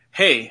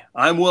Hey,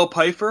 I'm Will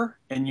Pfeiffer,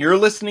 and you're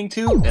listening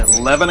to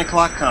 11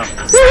 O'Clock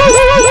Comics.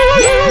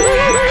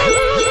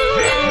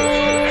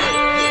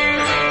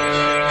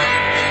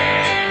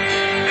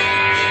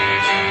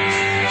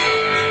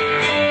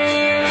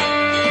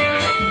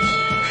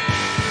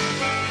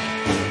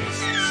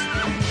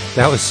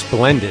 That was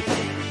splendid.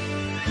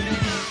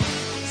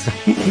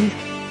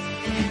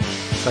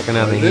 Sucking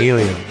out the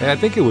helium. I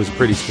think it was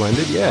pretty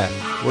splendid, yeah.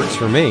 Works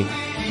for me.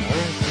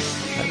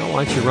 I don't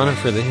want you running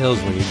for the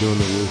hills when you're doing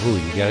the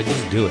woohoo. You gotta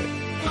just do it.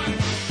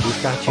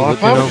 Who's got you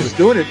if I was just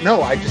doing it,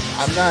 no, I'm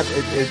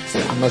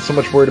not so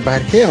much worried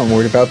about him. I'm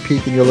worried about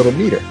peaking your little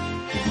meter.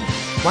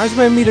 Why does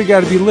my meter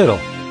gotta be little?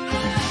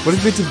 What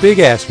if it's a big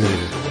ass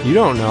meter? You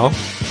don't know.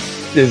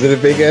 Is it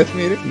a big ass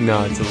meter?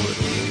 No, it's a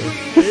little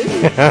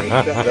meter.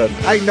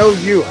 I know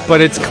you.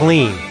 But it's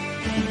clean.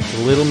 It's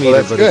a little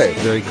meter, but good.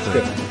 It's very clean.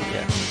 Yeah.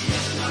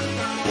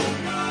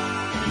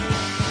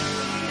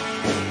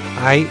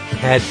 I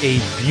had a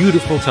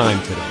beautiful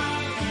time today.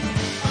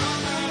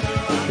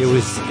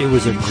 It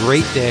was a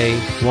great day,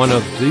 one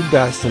of the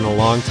best in a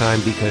long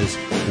time because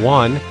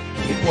one,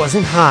 it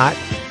wasn't hot.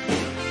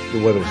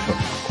 The weather was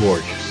fucking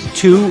gorgeous.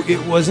 Two,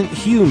 it wasn't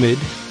humid.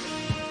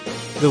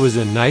 There was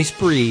a nice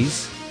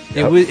breeze.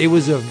 Yep. It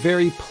was a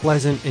very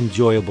pleasant,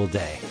 enjoyable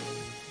day.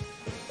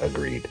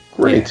 Agreed.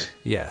 Great.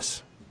 Yeah.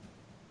 Yes.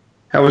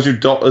 How was your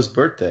daughter's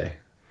birthday?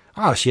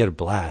 Oh, she had a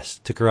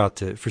blast. Took her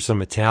out for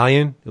some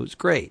Italian. It was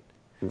great.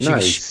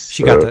 Nice.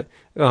 She got the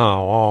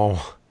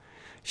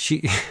she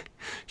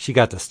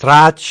got the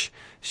stracci.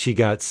 She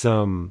got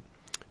some.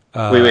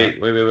 Wait.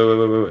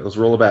 Let's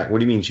roll it back. What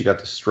do you mean she got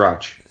the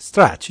stracci?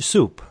 Stracci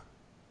soup.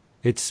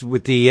 It's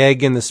with the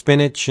egg and the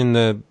spinach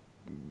and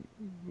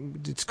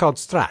it's called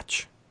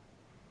stracci.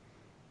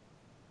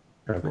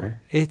 Okay.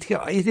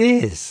 It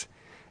is.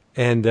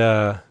 And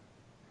I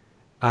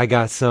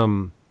got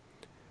some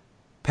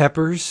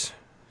peppers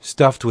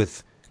stuffed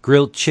with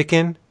grilled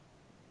chicken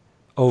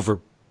over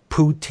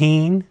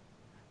poutine.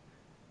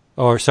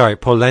 Or, sorry,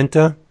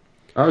 polenta.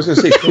 I was going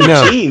to say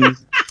poutine. No,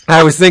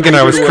 I was thinking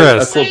I was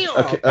Chris. A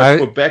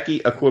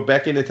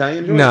Quebecan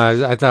Italian joint?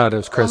 No, I thought it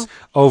was Chris.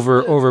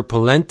 Over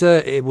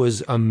polenta, it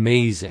was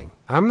amazing.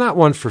 I'm not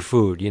one for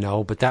food,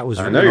 but that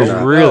was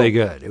really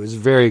good. It was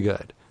very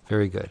good.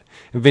 Very good.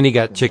 And Vinny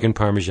got chicken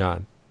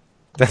parmesan.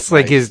 That's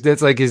like his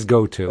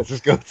go-to. That's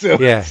his go-to.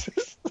 Yeah.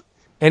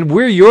 And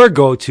we're your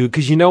go-to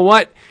because you know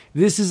what?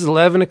 This is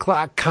 11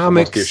 O'Clock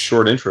Comics. Must be a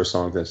short intro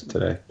song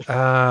today.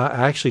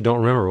 I actually don't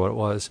remember what it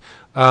was.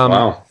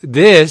 Wow.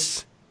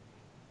 This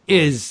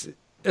is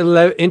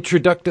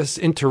Interrupt Us.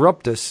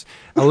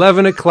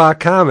 11 O'Clock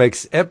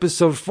Comics,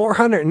 episode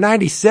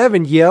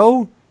 497,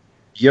 yo.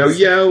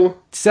 Yo.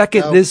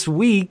 Second this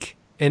week,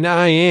 and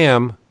I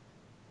am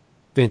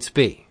Vince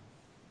B.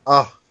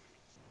 Oh,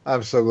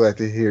 I'm so glad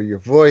to hear your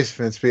voice,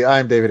 Vince B.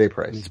 I'm David A.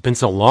 Price. It's been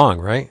so long,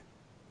 right?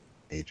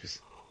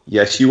 Ages.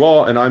 Yes, you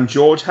are, and I'm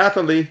George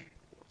Hatherley.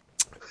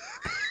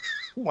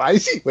 Why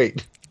is he?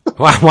 Wait.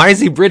 Why is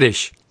he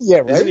British? Yeah,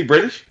 right? Isn't he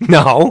British?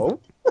 No.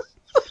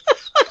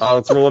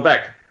 Let's roll it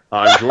back.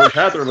 I'm George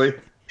Hatherley.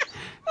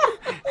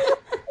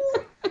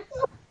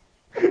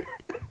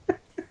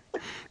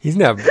 He's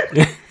not.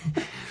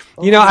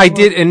 I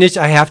did.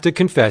 I have to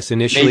confess.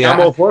 Initially,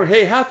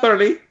 Hey,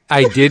 Hatherley.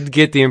 I did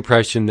get the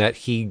impression that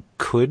he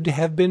could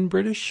have been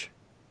British.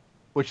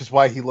 Which is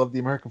why he loved the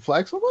American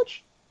flag so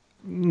much?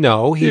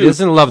 No, he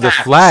doesn't love the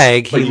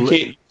flag. But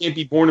you can't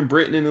be born in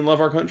Britain and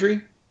love our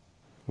country?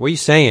 What are you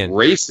saying?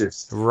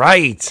 Racist.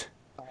 Right.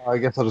 I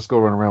guess I'll just go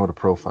run around with a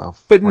profile.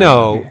 But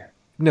no,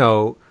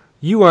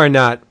 you are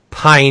not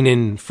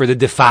pining for the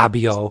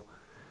DeFabio.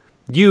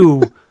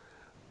 You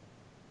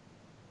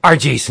are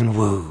Jason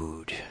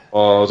Wood.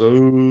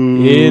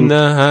 In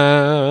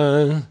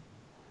the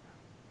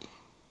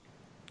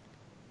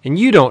and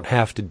you don't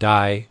have to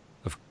die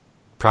of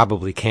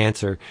probably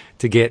cancer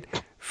to get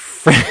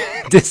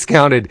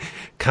discounted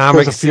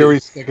comics. There's a Fury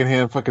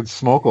secondhand fucking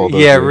smoke all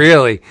those years.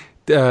 Really.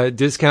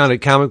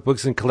 Discounted comic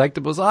books and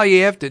collectibles. All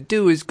you have to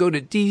do is go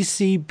to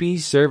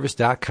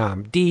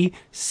dcbservice.com.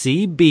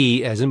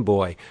 DCB as in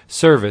boy,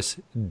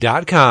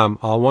 service.com,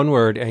 all one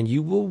word, and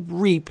you will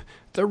reap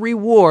the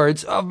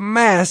rewards of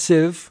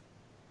massive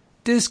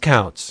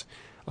discounts.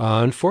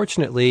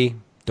 Unfortunately,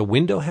 the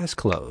window has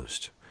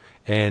closed.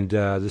 And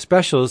the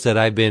specials that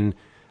I've been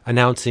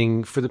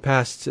announcing for the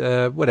past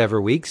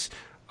weeks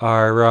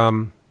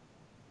are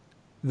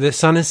the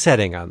sun is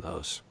setting on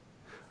those.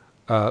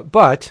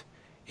 But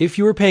if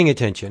you were paying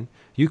attention,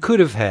 you could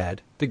have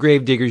had the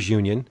Gravediggers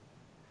Union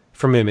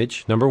from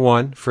Image, number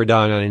 1 for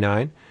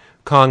 $1.99.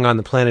 Kong on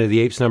the Planet of the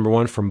Apes, number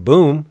 1 from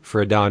Boom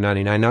for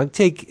 $1.99. Now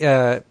take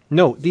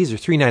note, these are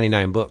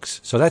 $3.99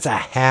 books, so that's a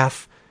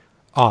half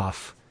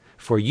off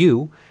for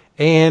you.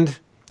 And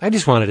I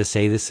just wanted to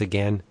say this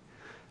again.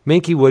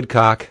 Minky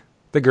Woodcock,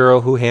 the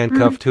girl who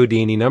handcuffed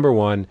Houdini, number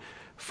 1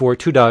 for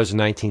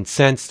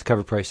 $2.19. The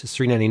cover price is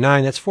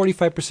 $3.99. That's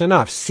 45%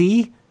 off.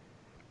 See?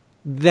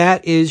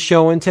 That is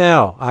show and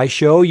tell. I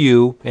show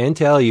you and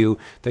tell you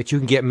that you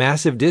can get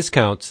massive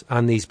discounts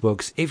on these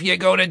books if you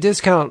go to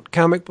Discount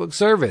Comic Book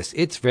Service.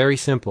 It's very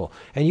simple,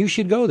 and you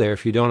should go there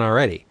if you don't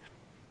already.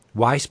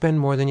 Why spend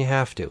more than you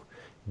have to?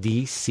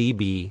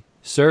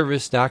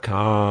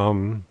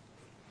 DCBService.com.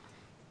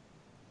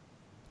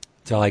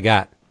 That's all I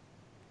got.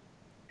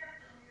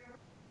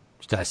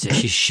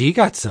 She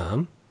got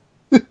some.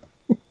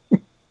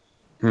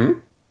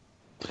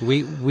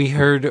 We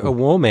heard a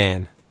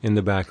woman in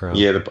the background.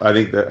 Yeah, I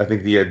think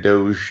the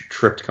Doge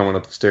tripped coming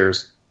up the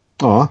stairs.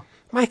 Aw.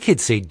 My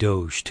kids say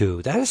Doge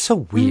too. That is so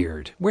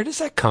weird. Where does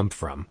that come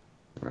from?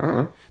 I don't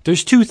know.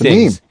 There's two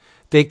things.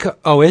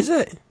 Is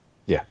it?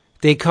 Yeah.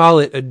 They call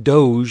it a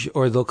Doge,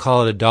 or they'll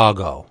call it a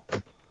doggo.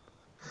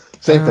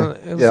 Same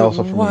thing. Yeah.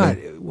 Also from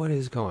What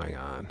is going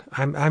on?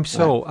 I'm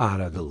so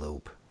out of the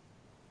loop.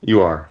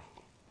 You are.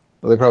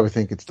 Well, they probably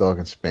think it's dog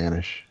in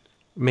Spanish.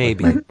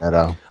 Maybe.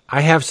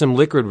 I have some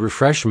liquid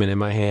refreshment in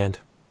my hand.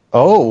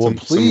 Oh, well,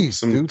 please.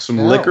 Some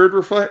liquid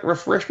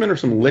refreshment or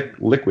some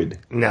liquid?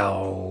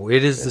 No,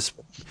 it is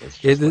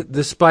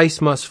the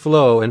spice must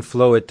flow, and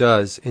flow it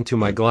does, into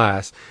my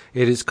glass.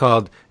 It is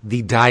called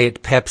the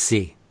Diet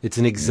Pepsi. It's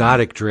an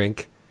exotic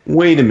drink.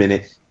 Wait a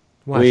minute.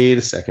 What? Wait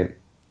a second.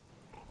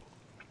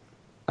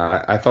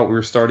 I thought we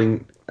were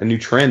starting a new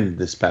trend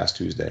this past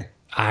Tuesday.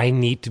 I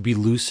need to be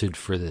lucid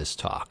for this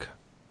talk.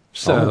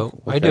 So,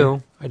 okay.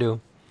 I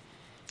do.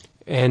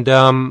 And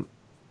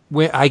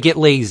I get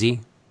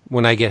lazy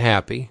when I get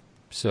happy.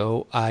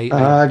 So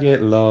I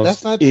get lost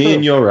That's not in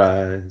true. your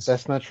eyes.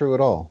 That's not true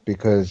at all,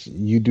 because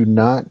you do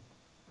not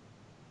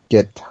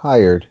get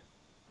tired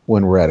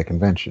when we're at a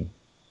convention.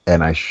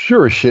 And I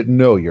sure as shit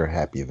know you're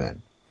happy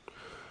then.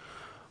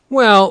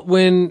 Well,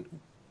 when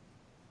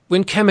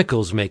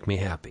chemicals make me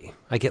happy,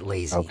 I get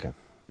lazy. Okay.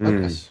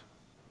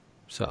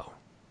 So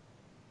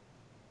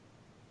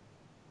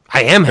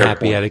I am Fair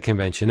happy point. at a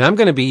convention. I'm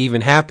going to be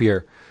even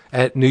happier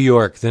at New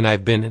York than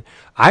I've been.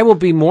 I will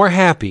be more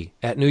happy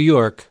at New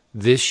York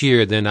this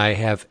year than I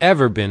have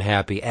ever been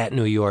happy at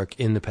New York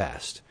in the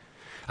past.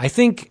 I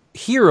think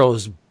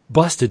Heroes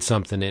busted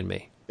something in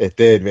me. It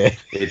did, man.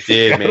 It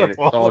did, man. It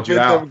called you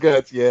out.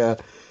 Guts. Yeah.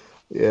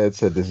 Yeah, it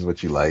said this is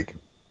what you like.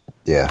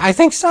 Yeah. I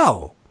think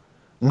so.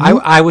 Mm-hmm.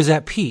 I was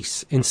at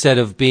peace instead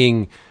of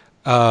being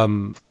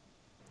claustrophobic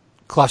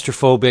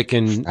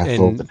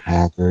and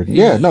haggard.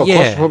 Yeah, no, Yeah.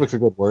 claustrophobic's a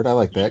good word. I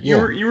like that.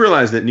 Yeah. You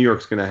realize that New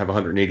York's going to have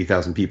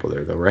 180,000 people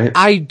there, though, right?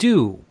 I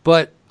do,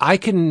 but I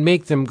can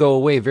make them go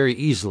away very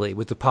easily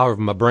with the power of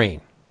my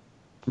brain.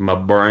 My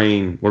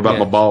brain. What about Yeah.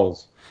 my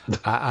balls?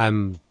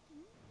 I'm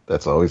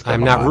That's always I'm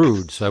come not on.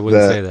 rude, so I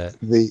wouldn't say that.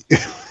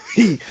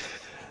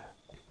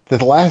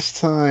 The last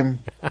time.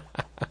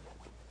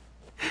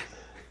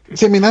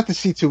 See, I mean, not the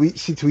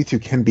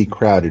C2E2 can be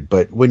crowded,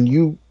 but when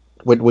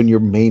your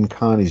main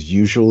con is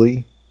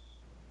usually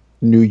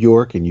New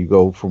York and you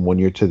go from one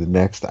year to the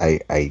next,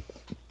 I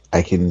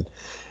can.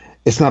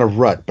 It's not a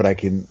rut, but I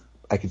can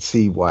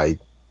see why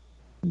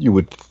you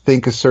would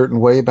think a certain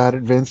way about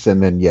it, Vince.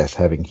 And then yes,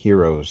 having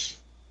Heroes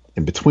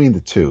in between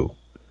the two,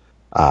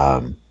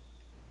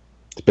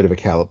 it's a bit of a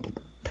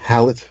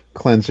palate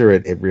cleanser.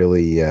 It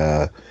really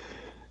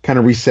kind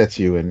of resets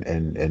you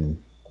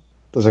and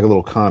does like a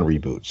little con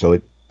reboot.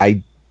 So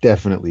I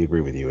definitely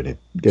agree with you, and it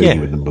gets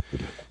you in the mood.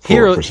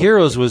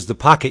 Heroes was the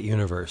pocket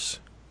universe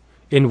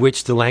in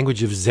which the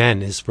language of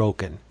Zen is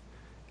spoken,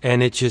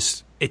 and it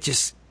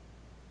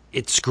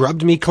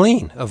scrubbed me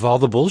clean of all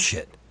the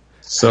bullshit.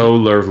 So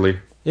lovely.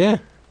 Yeah.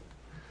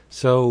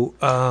 So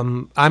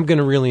I'm going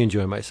to really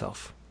enjoy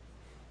myself.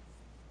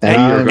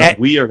 And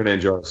We are going to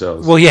enjoy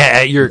ourselves. Well, yeah,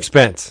 at your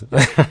expense.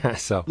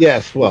 So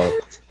yes, well,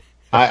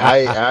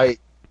 I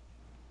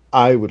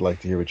would like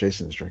to hear what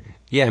Jason is drinking.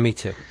 yeah, me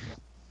too.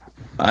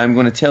 I'm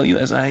going to tell you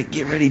as I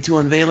get ready to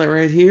unveil it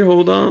right here.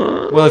 Hold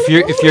on. Well,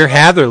 if you're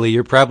Hatherley,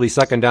 you're probably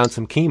sucking down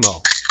some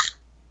chemo.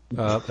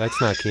 That's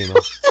not chemo.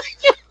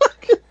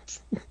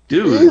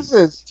 Dude,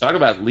 Jesus. talk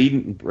about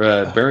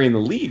burying the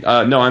lead.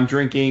 No, I'm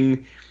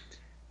drinking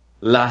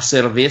La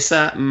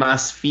Cerveza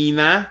Más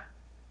Fina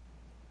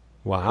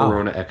Wow.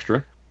 Corona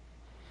Extra.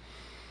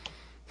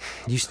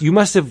 You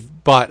must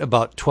have bought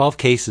about 12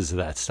 cases of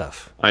that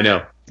stuff. I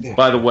know. Yeah.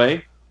 By the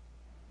way,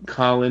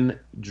 Colin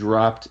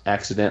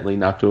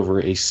knocked over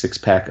a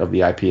 6-pack of the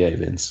IPA,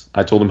 Vince.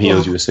 I told him he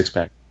owes you a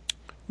 6-pack.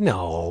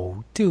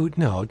 No, dude,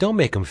 no. Don't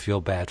make him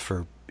feel bad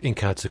for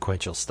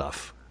inconsequential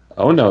stuff.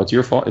 Oh no, it's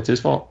your fault. It's his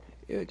fault.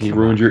 He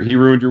ruined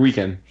your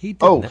weekend. He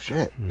did Oh that.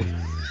 shit!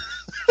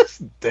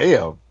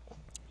 Damn.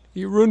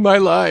 You ruined my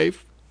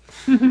life.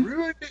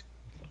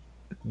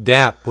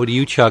 Dap, what are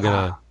you chugging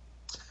on?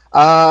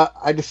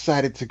 I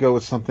decided to go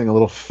with something a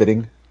little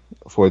fitting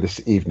for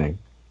this evening,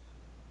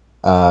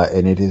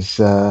 and it is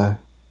a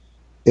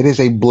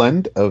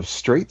blend of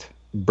straight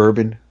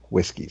bourbon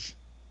whiskeys.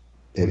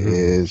 It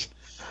is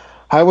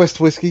High West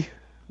whiskey,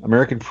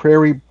 American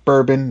Prairie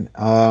bourbon.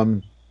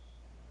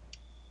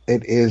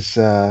 It is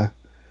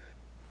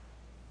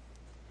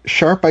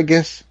sharp, I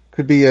guess,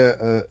 could be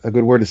a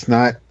good word. It's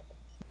not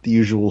the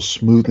usual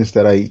smoothness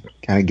that I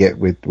kind of get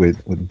with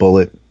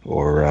Bullet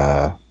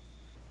or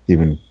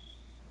even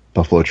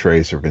Buffalo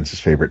Trace or Vince's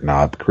favorite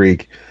Knob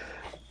Creek.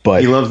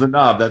 But He loves the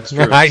knob. That's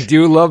true. I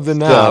do love the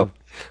knob.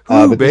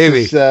 Ooh, but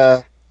baby. this is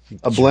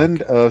a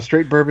blend of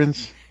straight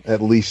bourbons,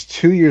 at least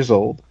 2 years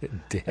old,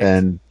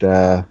 and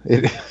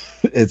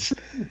it's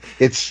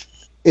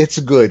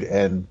good.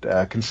 And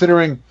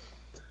considering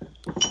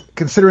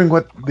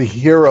what the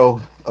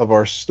hero of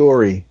our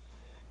story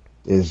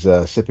is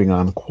sipping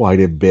on quite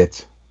a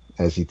bit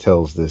as he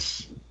tells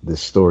this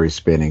story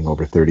spanning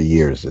over 30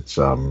 years, it's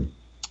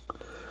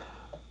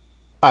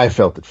I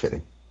felt it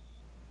fitting.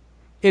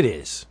 It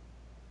is.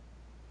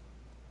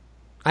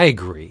 I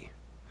agree.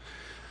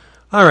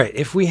 All right,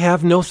 if we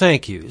have no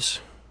thank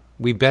yous,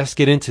 we best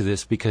get into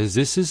this because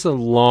this is a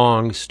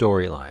long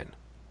storyline.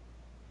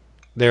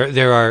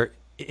 There are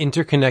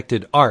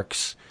interconnected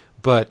arcs,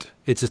 but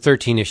it's a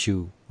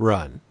 13-issue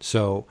run.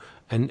 So,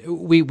 and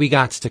we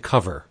got to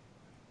cover,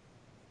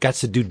 got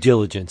to do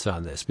diligence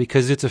on this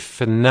because it's a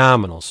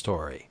phenomenal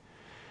story.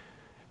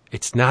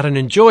 It's not an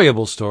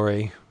enjoyable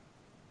story.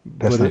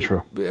 That's not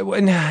true.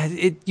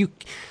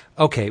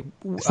 Okay.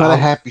 It's not a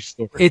happy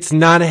story. It's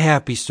not a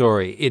happy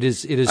story. It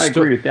is. I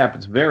agree with that. But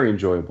it's very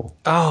enjoyable.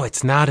 Oh,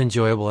 it's not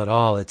enjoyable at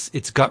all. It's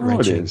gut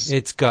wrenching. No, it is.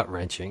 It's gut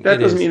wrenching. That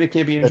doesn't mean it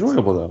can't be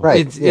enjoyable, though.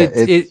 Right.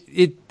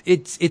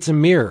 It's a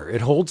mirror.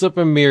 It holds up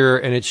a mirror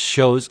and it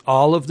shows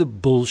all of the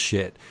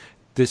bullshit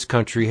this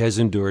country has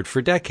endured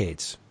for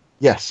decades.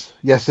 Yes,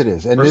 it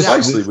is. And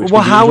precisely, which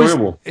well, can be how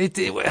enjoyable.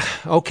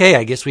 Okay,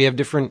 I guess we have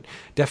different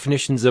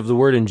definitions of the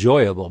word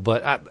enjoyable,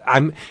 but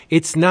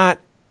it's not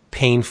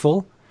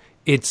painful.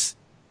 It's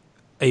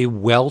a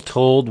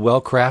well-told,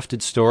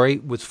 well-crafted story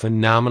with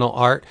phenomenal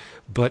art,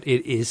 but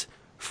it is,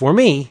 for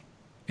me,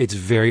 it's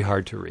very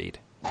hard to read.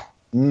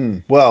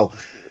 Well,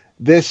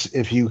 this,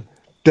 if you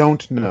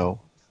don't know,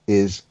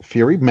 is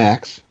Fury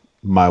Max,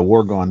 My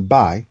War Gone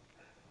By,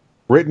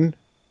 written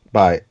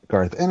by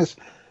Garth Ennis,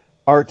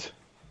 art,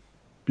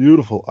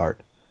 beautiful art,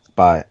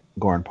 by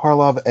Goran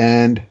Parlov,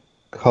 and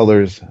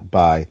colors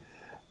by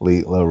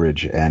Lee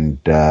Loughridge. And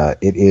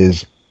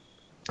it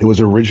was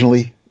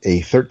originally a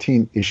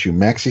 13-issue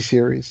maxi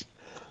series,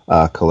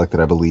 collected,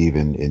 I believe,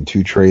 in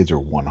 2 trades or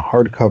 1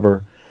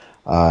 hardcover.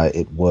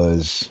 It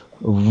was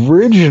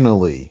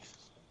originally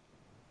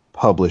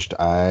published,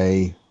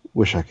 I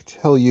wish I could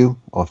tell you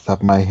off the top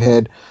of my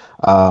head.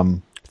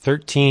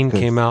 13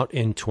 came out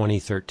in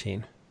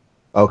 2013.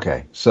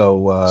 Okay,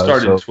 so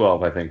started at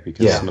 12, I think,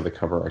 because some of the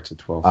cover art's at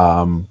 12.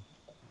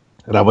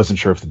 And I wasn't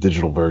sure if the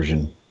digital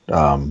version,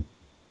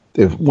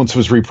 if once it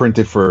was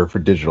reprinted for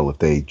digital, if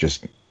they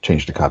just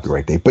changed the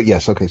copyright date. But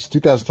yes, okay, so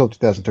 2012,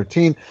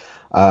 2013.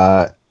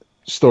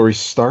 Story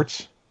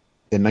starts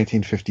in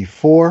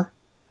 1954,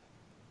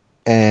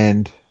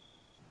 and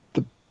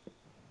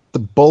the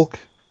bulk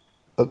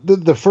of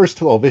the first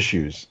 12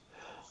 issues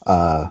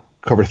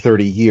cover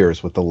 30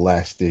 years, with the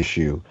last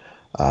issue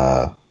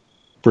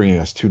bringing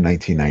us to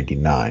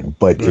 1999.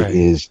 But right.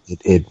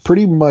 It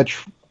pretty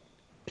much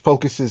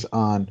focuses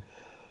on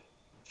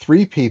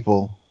 3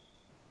 people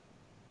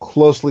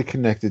closely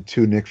connected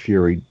to Nick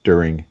Fury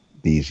during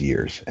these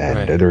years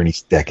and during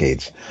these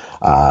decades.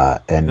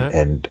 Now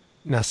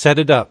set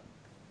it up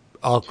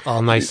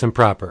all nice and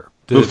proper.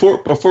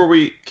 Before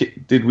we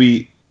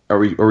are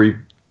we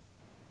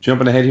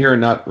jumping ahead here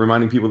and not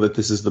reminding people that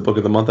this is the Book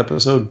of the Month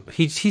episode?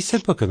 He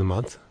said Book of the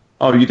Month.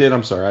 Oh, you did?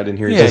 I'm sorry, I didn't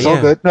hear you. It's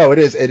all good. No, it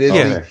is. It is.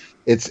 Okay.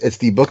 It's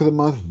the Book of the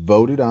Month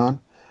voted on.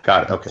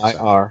 Got it. Okay. By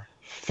our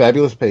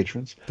fabulous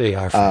patrons. They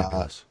are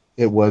fabulous.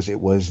 It was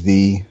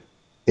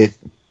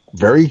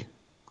very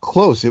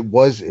close. It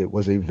was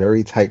a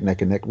very tight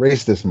neck and neck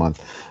race this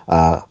month.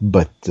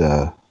 But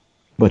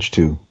much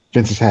to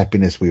Vince's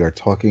happiness, we are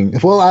talking.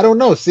 Well, I don't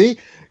know. See,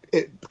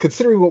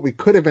 considering what we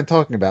could have been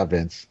talking about,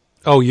 Vince.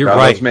 Oh, you're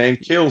right. Man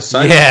kills.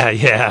 Son.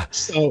 Yeah.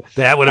 So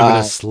that would have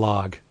been a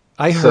slog.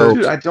 I heard.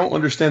 Dude, I don't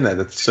understand that.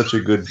 That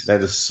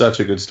is such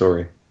a good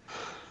story.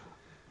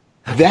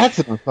 That's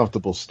an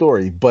uncomfortable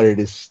story, but it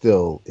is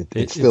still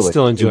it's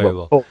still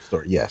enjoyable. Whole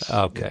story, yes.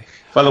 Okay.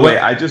 By the way,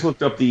 I just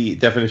looked up the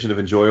definition of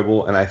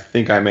enjoyable, and I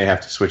think I may have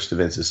to switch to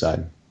Vince's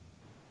side.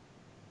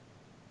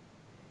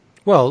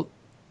 Well,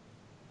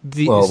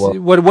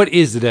 what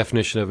is the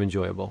definition of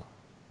enjoyable?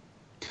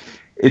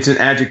 It's an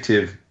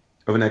adjective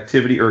of an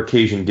activity or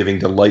occasion giving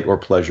delight or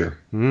pleasure.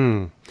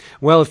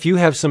 Well, if you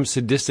have some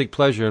sadistic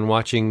pleasure in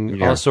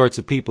watching all sorts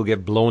of people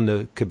get blown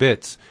to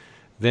kibitz,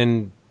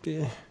 then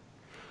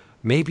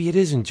maybe it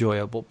is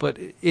enjoyable. But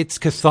it's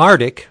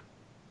cathartic.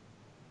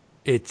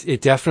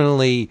 It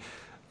definitely.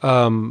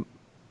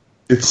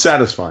 It's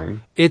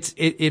satisfying.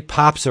 It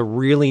pops a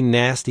really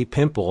nasty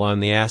pimple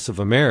on the ass of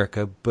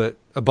America, but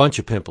a bunch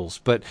of pimples.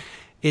 But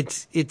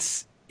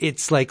it's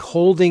like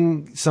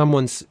holding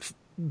someone's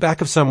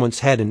back of someone's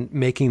head and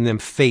making them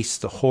face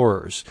the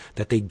horrors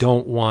that they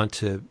don't want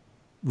to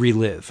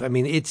relive. I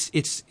mean, it's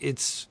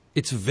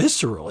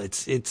visceral.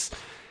 It's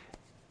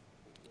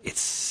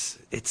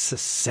a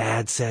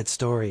sad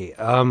story.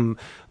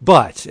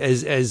 But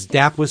as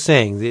Dap was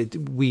saying,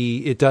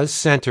 it does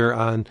center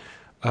on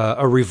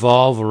a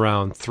revolve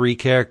around 3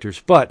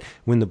 characters. But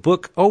when the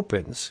book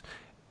opens,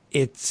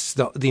 it's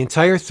the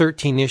entire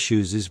 13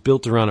 issues is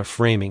built around a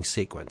framing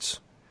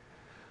sequence.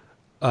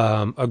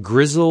 A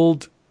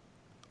grizzled,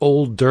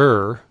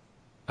 older,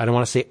 I don't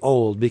want to say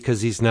old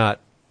because he's not,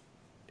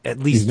 at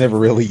least he's never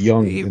really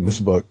young in this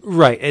book.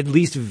 Right. At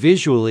least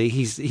visually,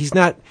 he's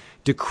not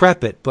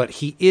decrepit, but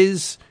he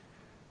is,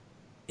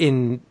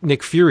 in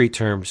Nick Fury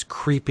terms,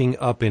 creeping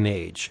up in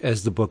age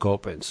as the book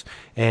opens.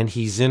 And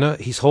he's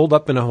holed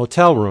up in a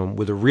hotel room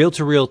with a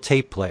reel-to-reel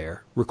tape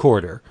player,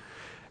 recorder,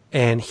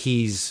 and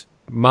he's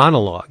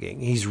monologuing.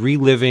 He's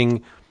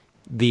reliving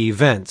the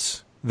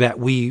events that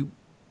we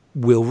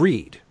will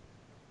read.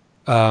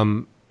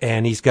 And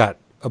he's got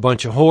a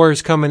bunch of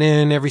horrors coming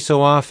in every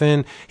so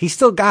often. He's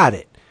still got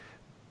it,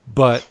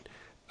 but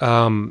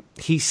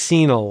he's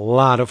seen a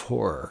lot of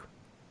horror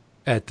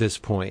at this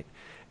point.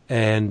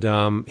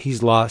 And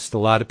he's lost a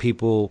lot of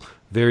people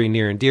very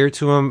near and dear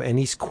to him.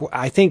 And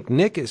I think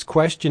Nick is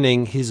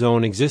questioning his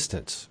own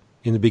existence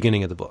in the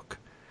beginning of the book.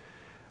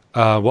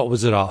 What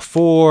was it all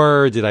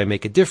for? Did I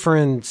make a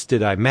difference?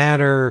 Did I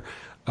matter?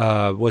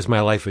 Was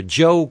my life a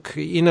joke?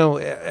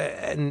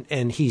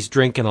 And he's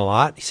drinking a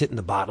lot. He's hitting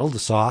the bottle, the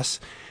sauce.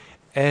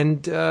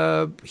 And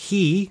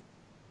he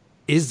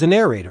is the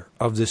narrator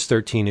of this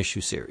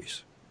 13-issue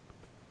series.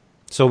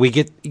 So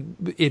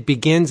it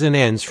begins and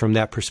ends from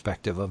that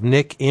perspective of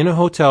Nick in a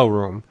hotel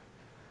room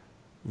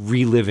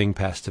reliving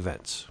past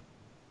events.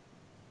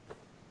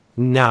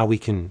 Now we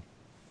can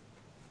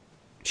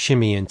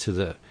shimmy into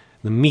the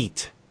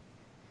meat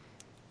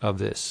of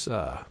these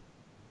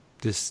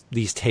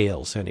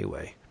tales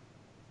anyway.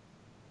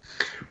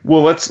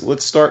 Well,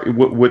 let's start.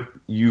 What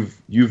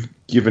you've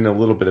given a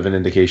little bit of an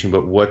indication,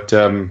 but what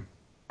did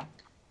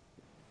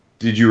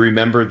you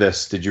remember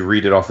this? Did you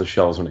read it off the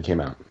shelves when it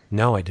came out?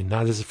 No, I did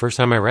not. This is the first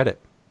time I read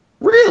it.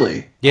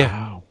 Really? Yeah.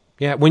 Wow.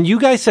 Yeah. When you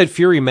guys said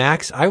Fury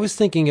Max, I was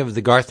thinking of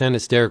the Garth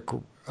Ennis, Derek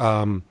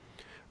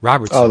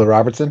Robertson. Oh, the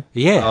Robertson?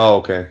 Yeah. Oh,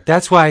 okay.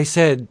 That's why I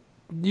said,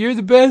 "You're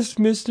the best,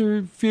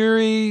 Mr.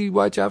 Fury.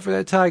 Watch out for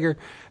that tiger."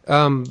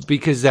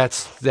 Because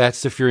that's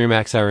the Fury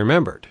Max I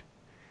remembered.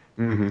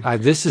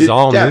 Mm-hmm. This is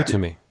all new to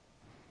me.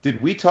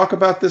 Did we talk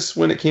about this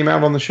when it came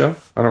out on the show?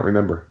 I don't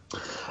remember.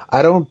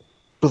 I don't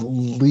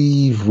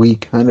believe we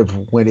kind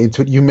of went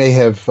into it. You may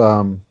have,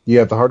 you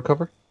have the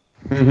hardcover?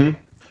 Mm-hmm.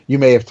 You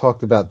may have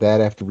talked about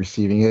that after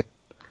receiving it.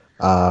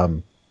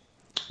 I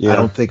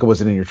don't think it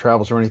wasn't in your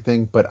travels or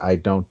anything, but I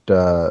don't,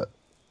 I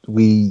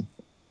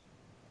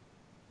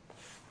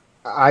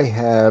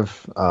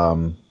have,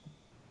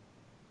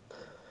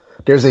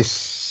 there's a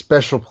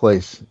special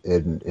place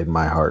in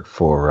my heart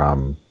for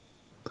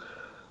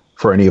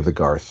any of the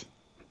Garth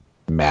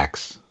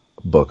Max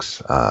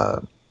books,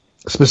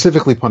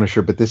 specifically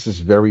Punisher, but this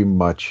is very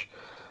much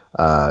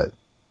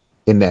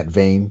in that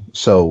vein.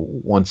 So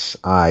once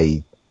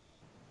I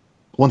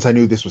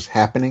knew this was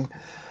happening,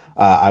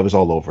 I was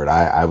all over it.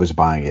 I was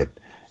buying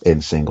it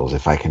in singles.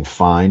 If I can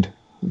find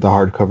the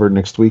hardcover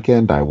next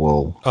weekend, I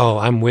will. Oh,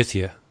 I'm with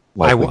you.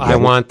 I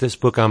want this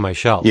book on my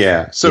shelf.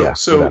 Yeah. So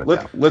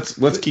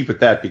let's keep it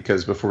that,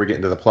 because before we get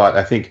into the plot,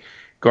 I think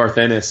Garth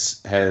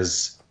Ennis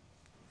has,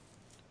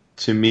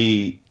 to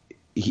me,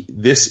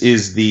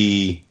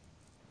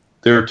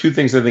 there are two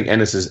things I think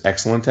Ennis is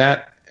excellent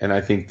at, and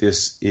I think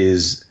this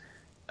is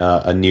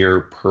a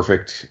near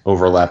perfect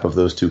overlap of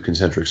those two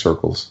concentric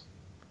circles.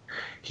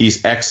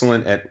 He's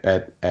excellent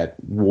at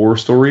war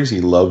stories.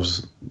 He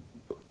loves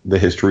the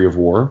history of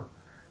war.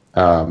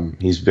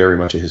 He's very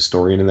much a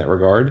historian in that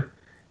regard.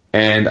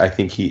 And I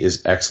think he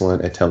is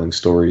excellent at telling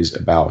stories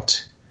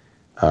about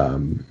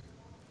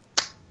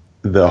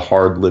the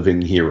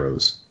hard-living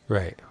heroes.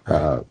 Right.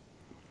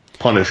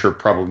 Punisher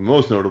probably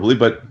most notably,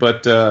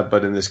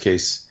 but in this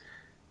case,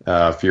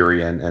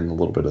 Fury and a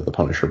little bit of the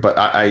Punisher.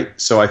 But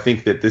so I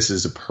think that this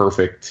is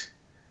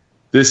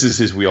this is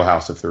his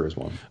wheelhouse if there is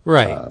one.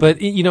 Right. But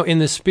in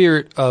the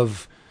spirit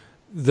of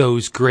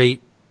those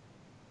great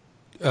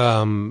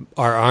Our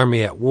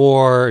Army at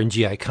War and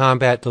GI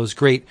Combat, those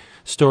great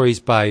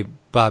stories by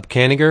Bob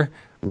Kanigher,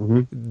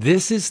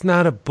 this is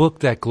not a book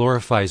that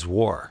glorifies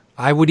war.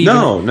 I would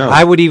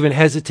even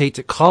hesitate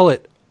to call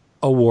it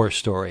a war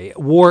story.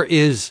 War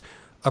is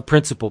a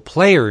principal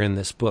player in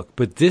this book,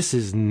 but this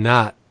is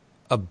not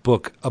a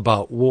book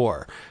about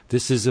war.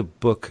 This is a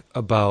book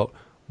about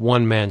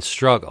one man's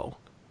struggle.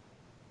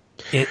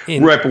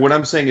 Right, but what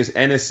I'm saying is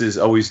Ennis is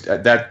always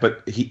that.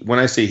 But when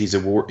I say he's a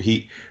war,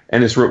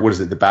 Ennis wrote, what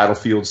is it, the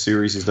Battlefield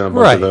series? He's done a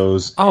bunch of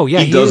those. Oh yeah,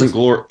 he doesn't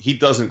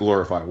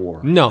glorify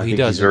war. No, I he think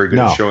doesn't. He's very good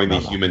at showing the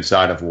human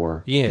side of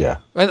war. Yeah,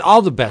 and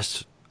all the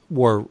best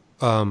war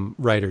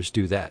writers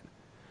do that.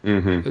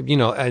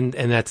 Mm-hmm. And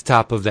at the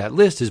top of that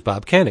list is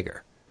Bob Kanigher.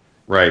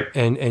 Right.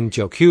 And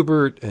Joe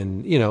Kubert,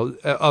 and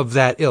of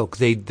that ilk.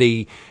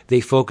 They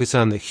focus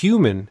on the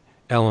human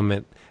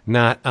element,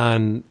 not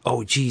on,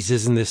 oh geez,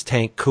 isn't this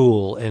tank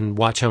cool, and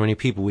watch how many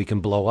people we can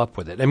blow up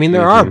with it. I mean,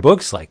 there are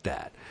books like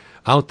that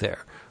out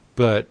there,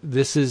 but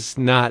this is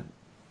not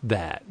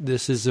that.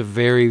 This is a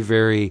very,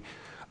 very,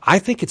 I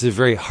think it's a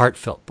very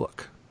heartfelt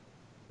book.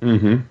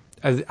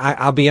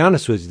 I'll be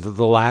honest with you,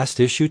 the last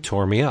issue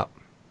tore me up.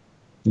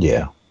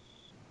 Yeah.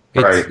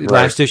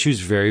 Last issue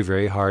is very,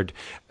 very hard.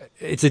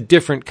 It's a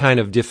different kind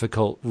of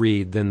difficult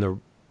read than the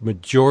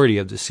majority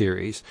of the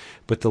series,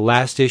 but the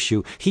last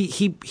issue,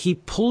 he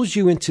pulls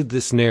you into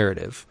this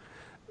narrative,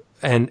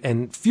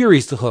 and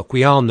Fury's the hook.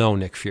 We all know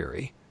Nick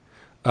Fury.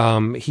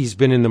 He's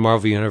been in the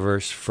Marvel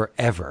Universe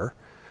forever.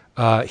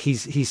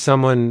 He's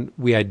someone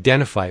we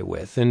identify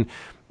with, and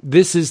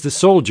this is the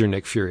soldier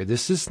Nick Fury.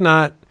 This is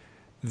not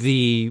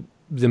the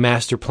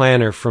master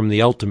planner from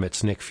the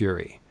Ultimates Nick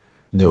Fury.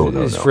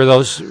 No. For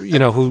those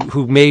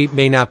who may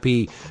not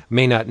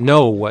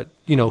know what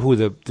who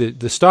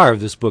the star of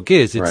this book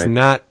is. It's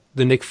not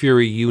the Nick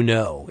Fury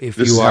If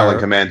this you is are Howling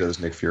Commando's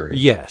Nick Fury.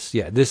 Yes,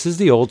 yeah. This is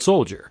the old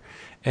soldier,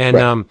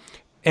 and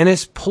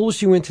Ennis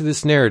pulls you into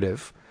this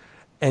narrative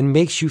and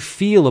makes you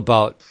feel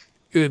about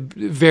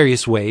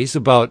various ways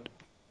about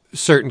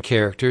certain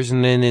characters,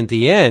 and then at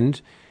the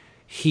end,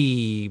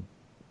 he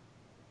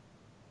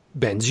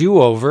bends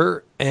you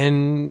over,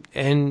 and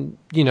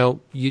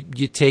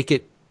you take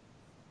it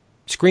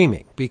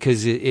screaming,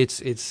 because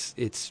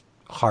it's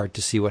hard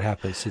to see what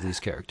happens to these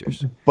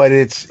characters. But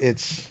it's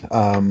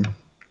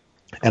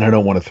and I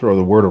don't want to throw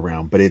the word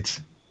around, but it's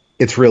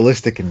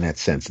realistic in that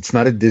sense. It's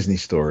not a Disney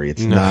story.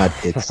 It's not.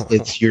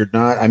 You're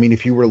not. I mean,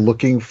 if you were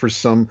looking for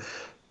some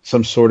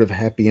sort of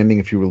happy ending,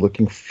 if you were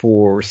looking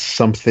for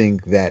something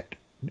that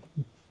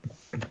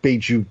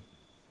made you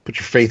put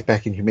your faith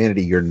back in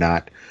humanity, you're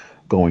not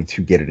going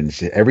to get it in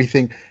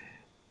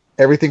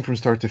everything from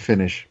start to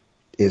finish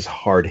is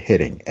hard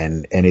hitting,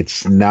 and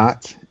it's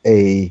not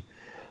a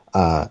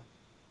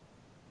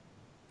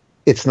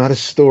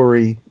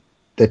story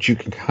that you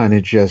can kind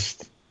of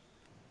just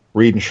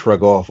read and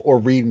shrug off, or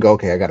read and go,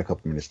 okay, I got a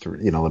couple minutes to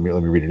let me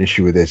read an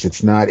issue of this.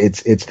 It's not.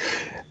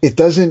 It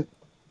doesn't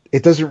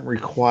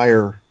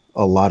require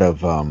a lot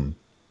of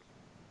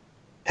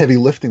heavy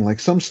lifting like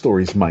some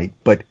stories might,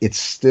 but it's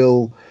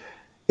still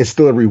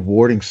a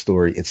rewarding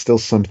story. It's still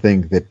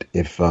something that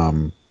if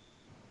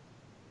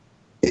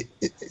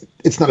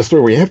it's not a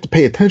story where you have to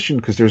pay attention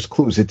because there's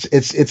clues.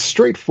 It's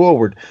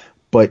straightforward,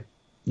 but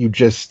you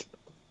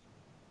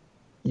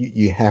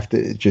have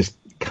to just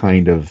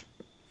kind of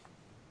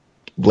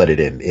let it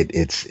in.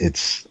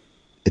 It's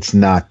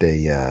not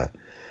a.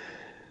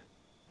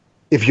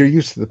 If you're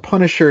used to the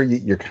Punisher,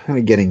 you're kind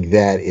of getting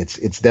that.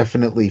 It's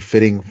definitely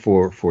fitting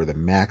for the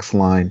Max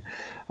line.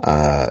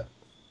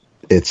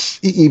 It's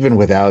even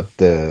without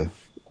the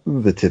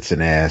tits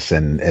and ass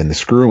and the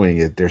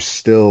screwing. There's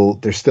still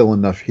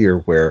enough here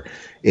where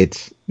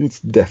it's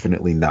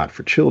definitely not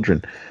for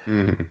children.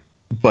 Mm-hmm.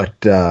 But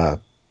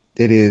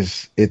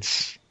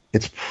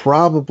it's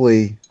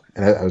probably.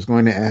 And I was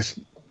going to ask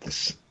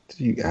this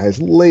to you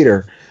guys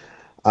later.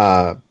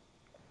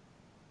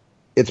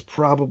 It's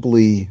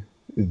probably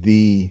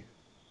the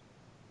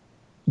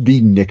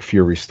Nick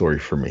Fury story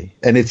for me,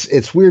 and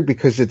it's weird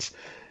because it's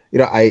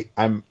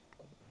I'm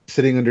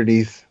sitting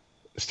underneath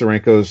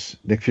Steranko's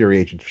Nick Fury,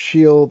 Agent of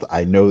S.H.I.E.L.D.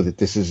 I know that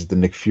this is the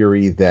Nick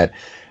Fury that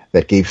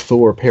gave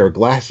Thor a pair of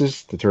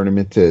glasses to turn him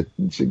into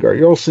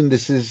Sigurd Olsen.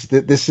 This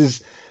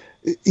is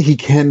he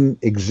can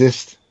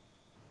exist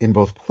in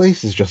both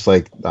places, just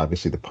like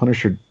obviously the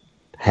Punisher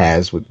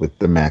has with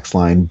the Max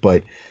line,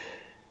 but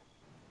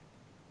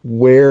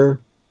where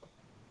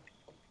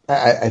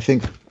I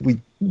think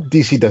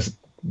DC does it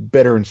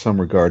better in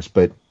some regards,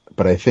 but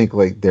I think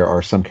like there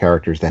are some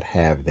characters that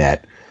have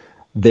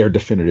their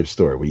definitive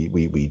story.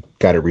 We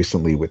got it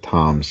recently with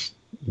Tom's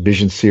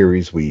Vision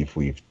series.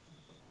 We've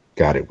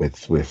got it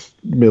with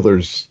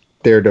Miller's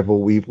Daredevil.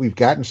 We've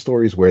gotten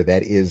stories where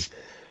that is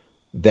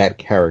that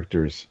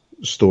character's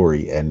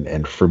story,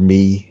 and for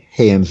me,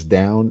 hands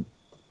down,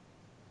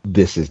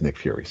 this is Nick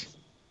Fury's.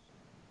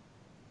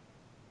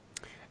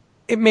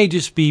 It may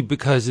just be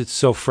because it's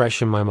so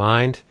fresh in my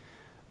mind,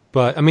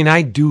 but I mean,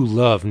 I do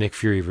love Nick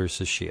Fury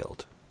versus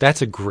S.H.I.E.L.D.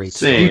 That's a great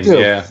story. You do.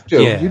 Yeah.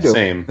 You do.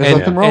 Same. There's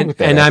nothing wrong with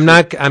that. And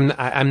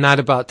I'm not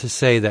about to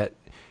say that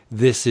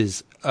this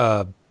is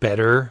a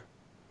better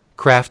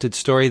crafted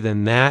story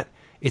than that.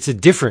 It's a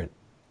different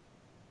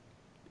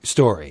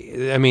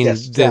story. I mean,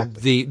 yes,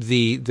 exactly.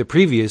 the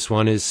previous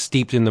one is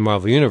steeped in the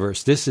Marvel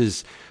Universe. This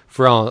is,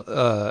 for all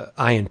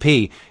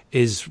INP,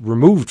 is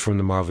removed from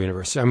the Marvel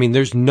Universe. I mean,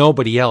 there's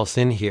nobody else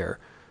in here.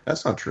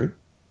 That's not true.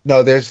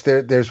 No,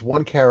 there's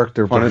one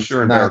character.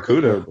 Punisher and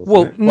Barracuda.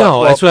 Well,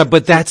 no, that's what.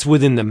 But that's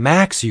within the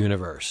Max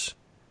universe.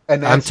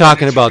 And I'm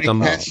talking about the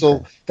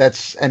Castle.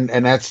 That's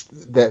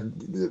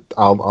that.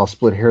 I'll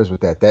split hairs with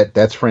that.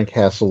 That's Frank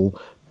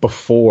Castle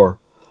before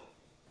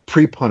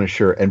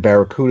pre-Punisher, and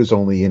Barracuda's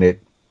only in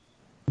it.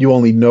 You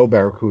only know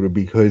Barracuda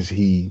because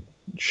he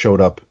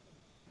showed up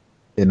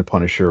in the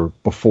Punisher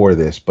before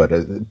this.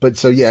 But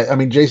so yeah, I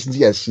mean, Jason's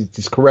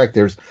he's correct.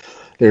 There's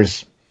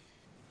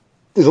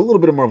a little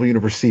bit of Marvel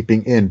Universe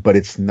seeping in, but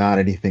it's not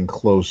anything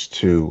close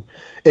to.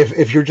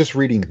 If you're just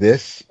reading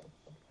this,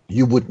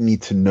 you wouldn't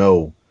need to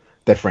know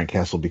that Frank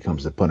Castle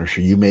becomes the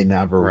Punisher. You may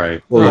never.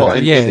 Right.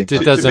 Well, yeah, it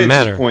doesn't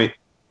matter.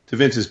 To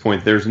Vince's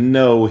point, there's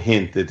no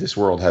hint that this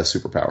world has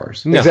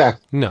superpowers. No,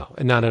 exactly. No,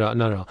 not at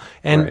all.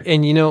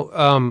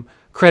 And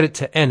credit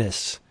to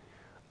Ennis.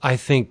 I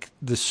think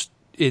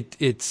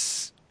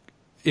it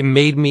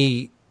made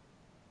me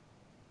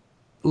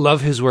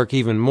love his work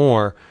even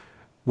more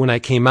when I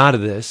came out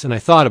of this, and I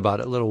thought about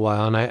it a little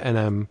while,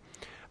 and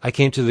I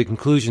came to the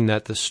conclusion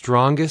that the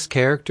strongest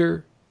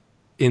character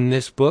in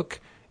this book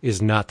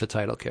is not the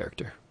title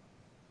character.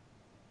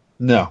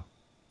 No.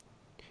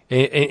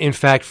 In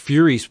fact,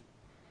 Fury's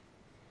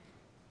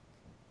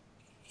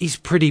he's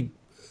pretty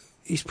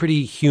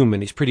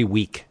human. He's pretty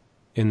weak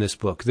in this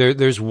book.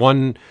 There's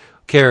one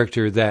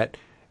character that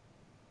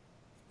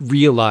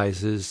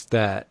realizes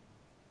that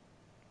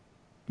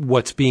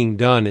what's being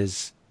done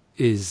is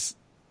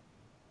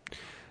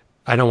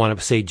I don't want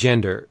to say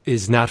gender,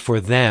 is not for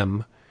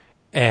them,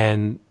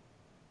 and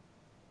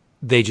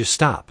they just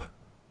stop.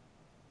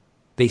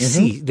 They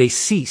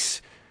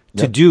cease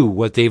to do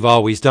what they've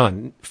always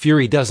done.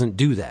 Fury doesn't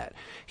do that.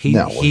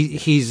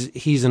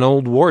 He's an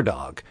old war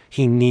dog.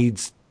 He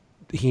needs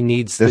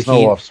There's the no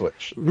heat. off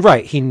switch.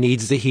 Right. He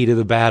needs the heat of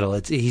the battle.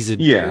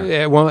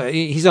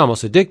 He's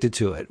almost addicted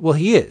to it. Well,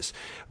 he is.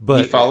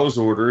 But he follows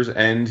orders,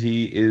 and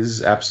he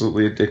is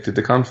absolutely addicted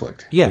to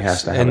conflict. Yes. He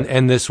has to have it.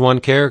 And this one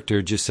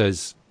character just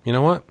says, you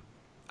know what?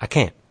 I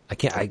can't. I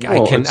cannot.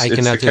 It's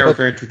the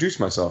character I introduced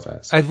myself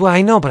as.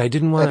 I know, but I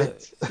didn't want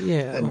to.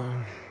 Yeah.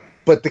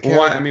 But the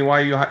character, why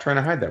are you trying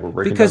to hide that? We're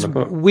breaking because down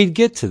the book. we'd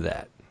get to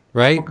that,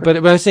 right? Okay. But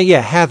I'm saying,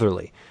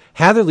 Hatherley.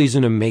 Hatherley's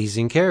an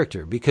amazing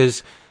character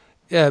because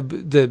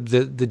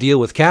the deal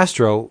with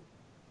Castro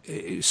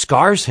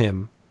scars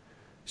him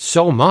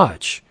so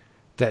much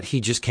that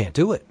he just can't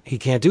do it. He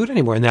can't do it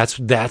anymore, and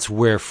that's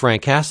where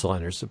Frank Castle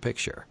enters the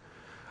picture.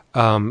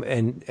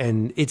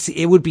 And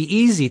it would be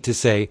easy to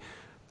say,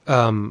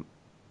 I'm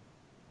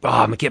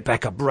gonna get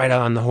back up right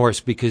on the horse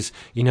because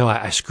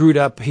I screwed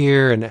up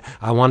here and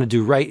I want to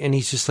do right. And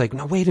he's just like,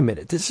 no, wait a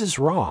minute, this is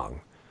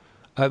wrong.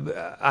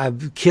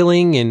 I'm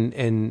killing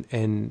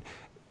and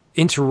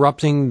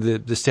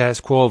interrupting the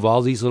status quo of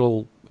all these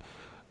little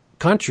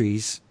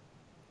countries,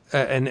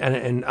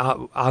 and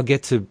I'll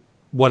get to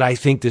what I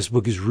think this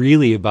book is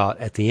really about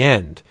at the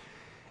end.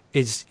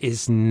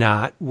 Is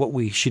not what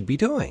we should be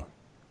doing.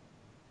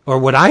 Or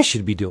what I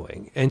should be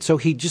doing. And so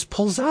he just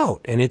pulls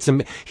out. And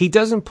he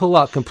doesn't pull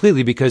out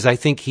completely because I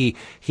think he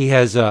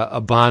has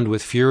a bond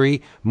with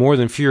Fury more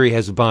than Fury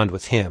has a bond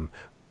with him.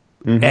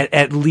 Mm-hmm.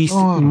 At least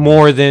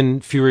more than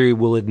Fury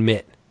will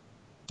admit.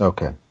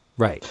 Okay.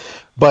 Right.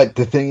 But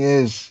the thing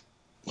is,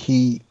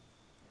 he's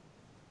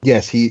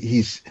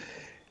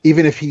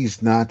even if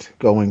he's not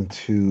going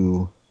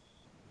to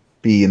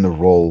be in the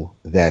role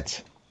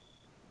that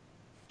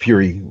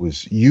Fury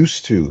was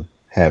used to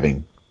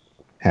having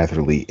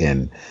Hatherley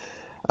in,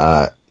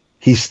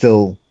 he's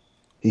still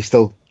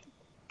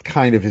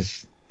kind of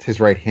his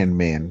right hand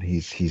man.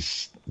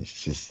 He's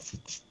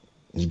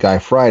Guy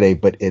Friday,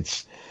 but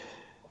it's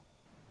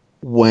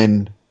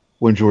when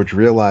George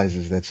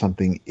realizes that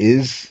something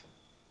is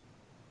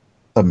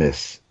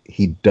amiss,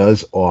 he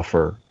does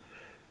offer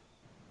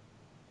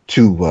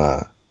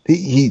to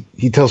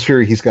he tells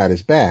Fury he's got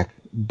his back,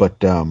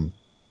 but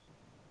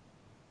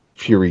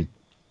Fury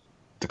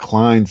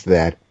declines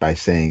that by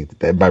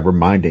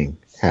reminding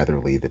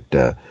Hatherley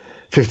that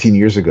 15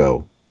 years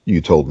ago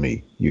you told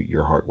me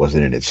your heart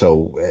wasn't in it.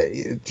 So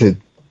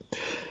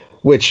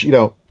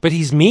but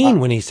he's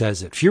mean when he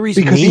says it. Fury's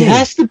because mean. He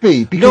has to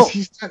be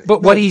because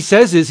what he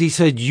says is, he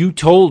said, you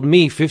told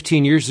me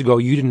 15 years ago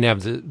you didn't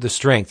have the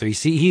strength. Or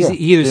he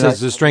either says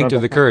the strength or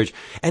the courage,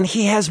 and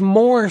he has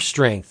more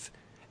strength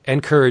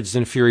and courage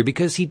than Fury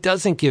because he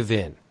doesn't give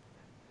in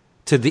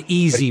to the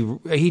easy.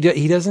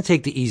 He doesn't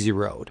take the easy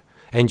road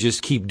and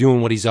just keep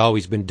doing what he's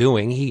always been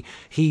doing.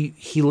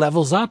 He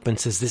levels up and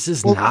says, this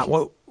is not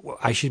what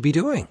I should be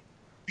doing.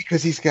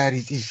 Because he's got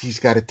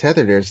a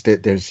tether.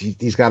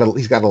 He's got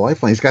a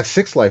lifeline. He's got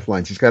 6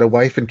 lifelines. He's got a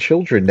wife and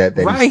children that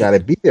he's got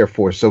to be there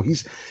for. So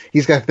he's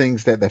got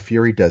things that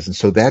Fury doesn't.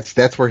 So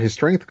that's where his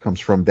strength comes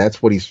from.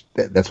 That's what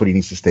he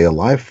needs to stay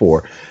alive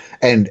for.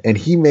 And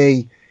he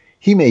may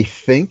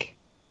think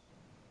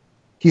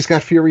he's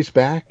got Fury's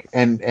back,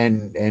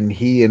 and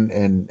he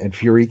and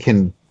Fury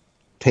can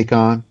take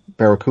on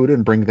Barracuda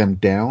and bring them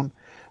down,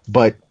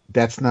 but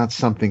that's not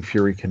something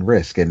Fury can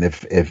risk. And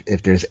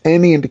if there's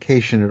any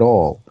indication at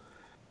all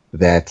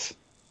that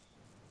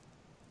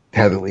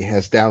Hatherley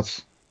has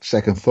doubts,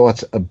 second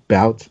thoughts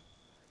about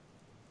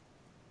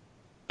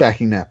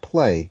backing that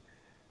play,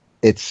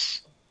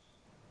 it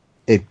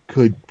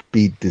could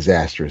be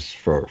disastrous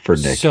for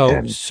Nick.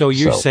 So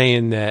you're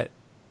saying that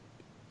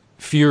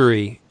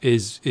Fury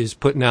is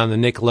putting on the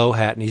Nick Lowe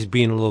hat and he's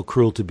being a little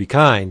cruel to be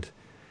kind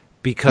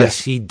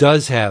because he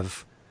does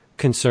have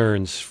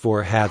concerns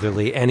for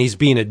Hatherley, and he's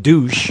being a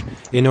douche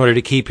in order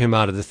to keep him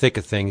out of the thick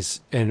of things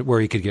and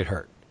where he could get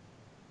hurt.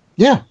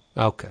 Yeah.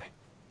 Okay.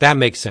 That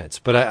makes sense.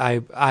 But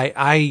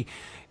I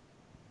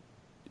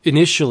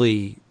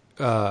initially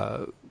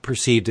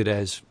perceived it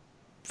as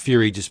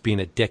Fury just being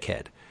a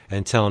dickhead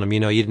and telling him,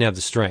 you didn't have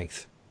the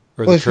strength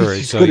or the courage.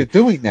 He's good at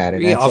doing that.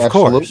 And of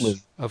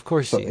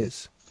course he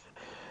is.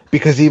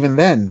 Because even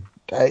then,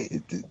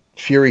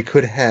 Fury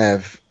could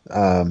have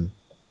gone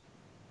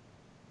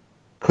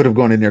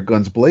in there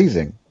guns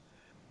blazing,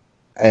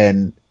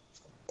 and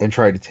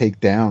tried to take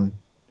down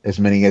as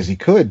many as he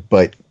could,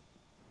 but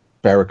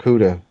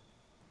Barracuda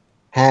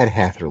had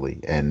Hatherley,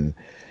 and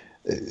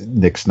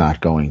Nick's not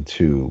going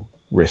to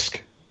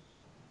risk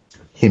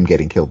him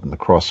getting killed in the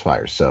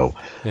crossfire. So,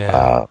 it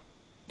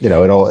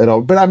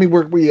all. But I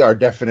mean, we are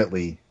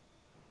definitely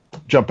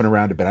jumping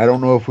around a bit. I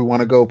don't know if we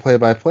want to go play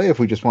by play, if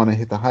we just want to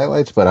hit the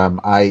highlights. But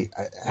I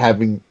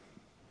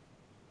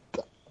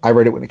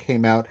read it when it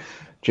came out.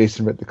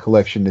 Jason read the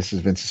collection. This is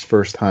Vince's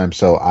first time,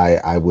 so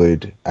I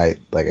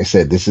like I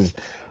said, this is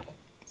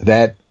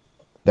that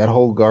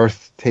whole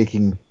Garth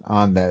taking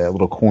on that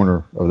little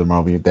corner of the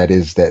Marvel. That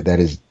is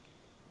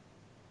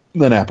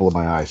an apple of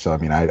my eye. So I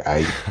mean,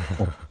 I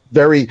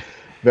very,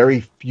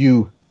 very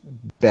few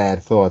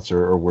bad thoughts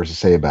or words to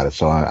say about it.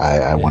 So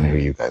I want to hear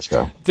you guys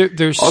go.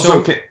 There's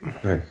also,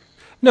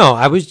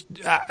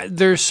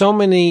 there's so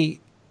many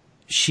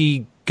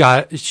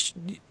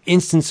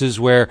instances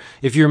where,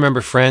 if you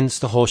remember Friends,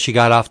 the whole she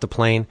got off the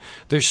plane.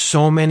 There's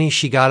so many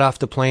she got off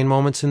the plane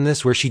moments in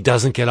this where she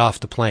doesn't get off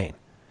the plane.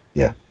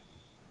 Yeah.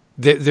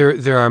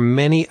 There are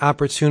many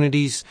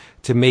opportunities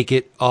to make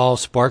it all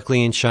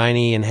sparkly and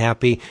shiny and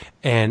happy,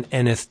 and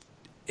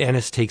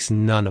Ennis takes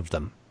none of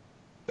them.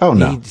 Oh,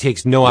 no. He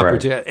takes no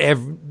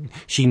opportunity.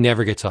 She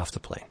never gets off the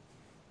plane.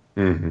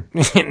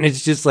 Mm-hmm. And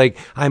it's just like,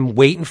 I'm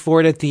waiting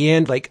for it at the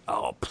end. Like,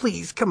 oh,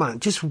 please, come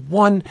on. Just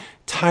one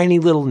tiny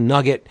little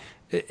nugget.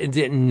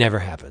 It never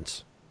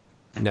happens.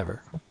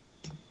 Never.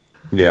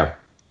 Yeah.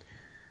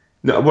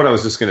 No, what I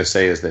was just going to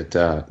say is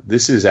that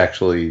this is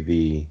actually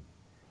the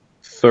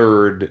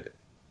third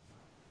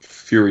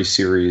Fury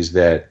series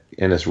that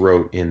Ennis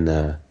wrote in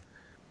the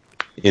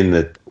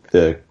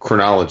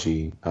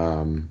chronology.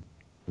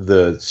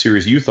 The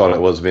series you thought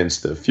it was, Vince,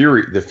 the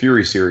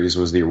Fury series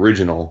was the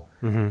original,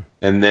 and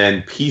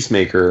then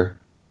Peacemaker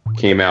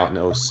came out in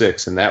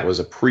 2006, and that was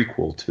a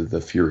prequel to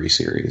the Fury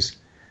series,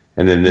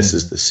 and then this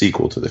is the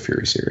sequel to the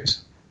Fury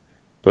series.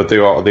 But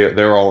they're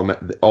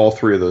all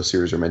three of those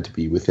series are meant to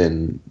be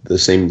within the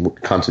same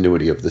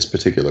continuity of this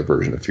particular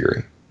version of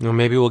Fury. Well,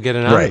 maybe we'll get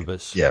an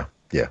omnibus. Yeah.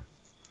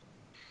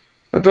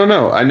 I don't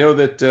know. I know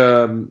that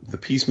the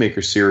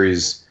Peacemaker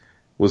series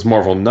was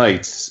Marvel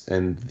Knights,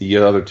 and the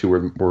other two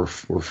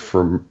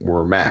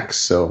were Max.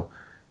 So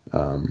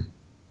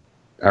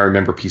I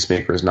remember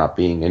Peacemaker as not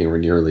being anywhere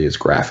nearly as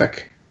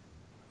graphic.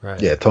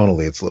 Right. Yeah,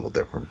 tonally it's a little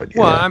different, but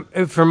yeah.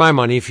 Well, for my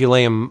money, if you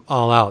lay them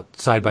all out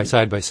side by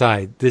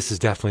side, this is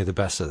definitely the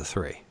best of the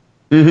three.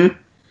 Mm-hmm.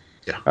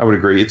 Yeah, I would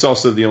agree. It's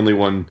also the only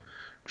one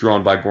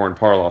drawn by Goran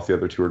Parlov. The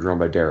other two are drawn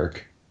by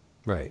Derek.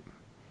 Right.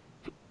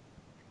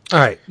 All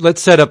right,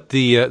 let's set up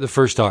the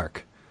first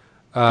arc.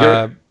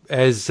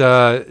 As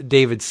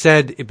David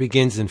said, it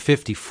begins in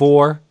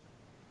 1954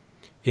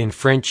 in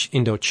French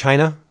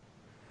Indochina,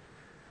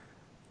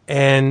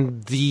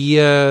 and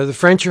the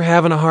French are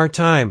having a hard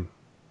time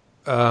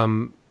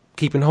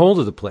keeping hold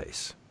of the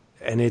place.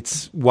 And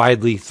it's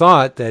widely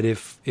thought that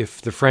if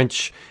the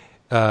French,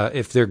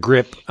 if their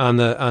grip on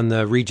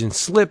the region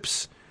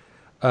slips,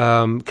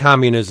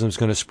 communism is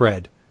going to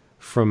spread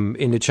from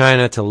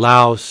Indochina to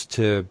Laos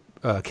to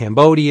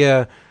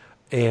Cambodia,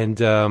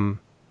 and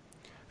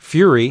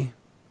Fury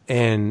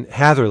and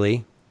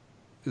Hatherley,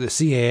 the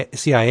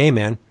CIA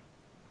man,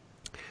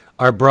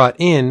 are brought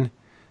in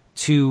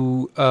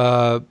to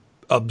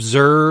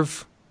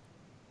observe,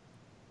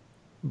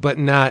 but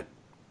not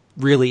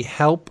really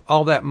help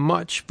all that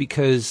much,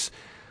 because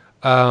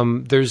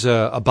there's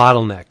a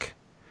bottleneck.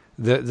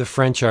 The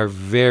French are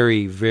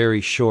very,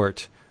 very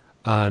short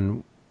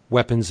on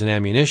weapons and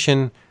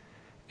ammunition,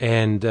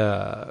 and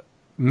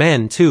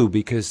men too,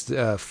 because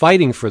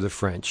fighting for the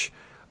French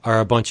are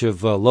a bunch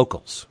of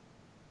locals.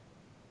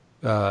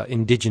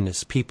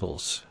 Indigenous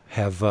peoples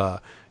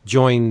have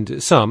joined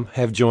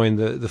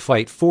the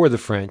fight for the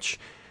French,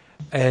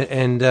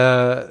 and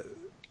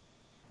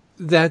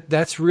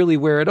that's really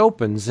where it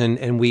opens,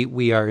 and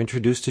we are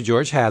introduced to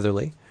George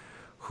Hatherley,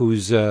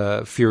 who's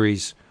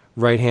Fury's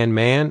right-hand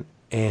man,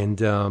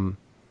 and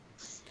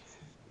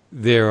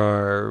there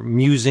are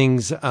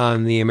musings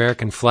on the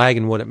American flag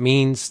and what it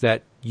means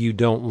that you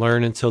don't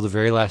learn until the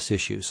very last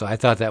issue. So I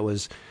thought that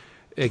was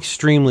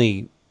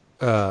extremely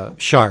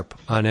sharp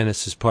on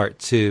Ennis's part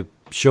to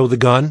show the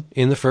gun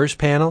in the first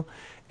panel,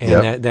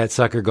 and that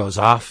sucker goes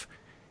off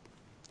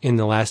in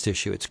the last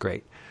issue. It's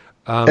great.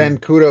 And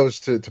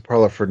kudos to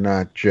Parlov for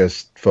not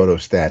just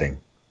photostatting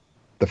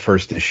the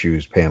first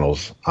issue's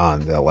panels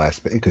on the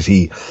last, because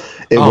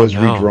was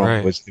redrawn.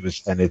 Right. It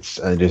was and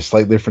there's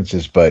slight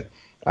differences, but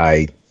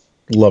I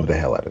love the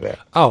hell out of that.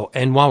 Oh,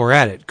 and while we're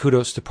at it,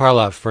 kudos to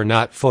Parlov for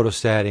not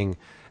photostatting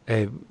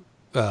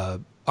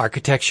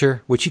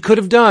architecture, which he could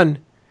have done.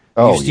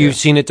 You've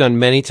seen it done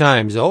many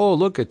times. Oh,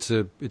 look, it's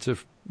a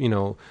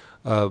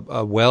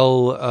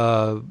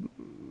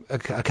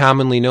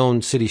commonly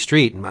known city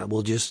street, and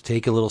we'll just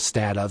take a little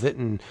stat of it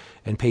and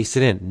paste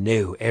it in.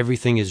 No,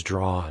 everything is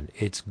drawn.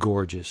 It's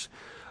gorgeous.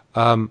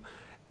 To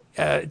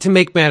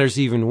make matters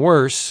even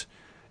worse,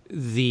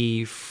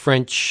 the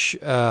French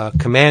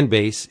command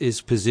base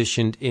is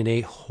positioned in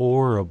a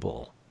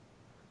horrible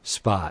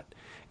spot.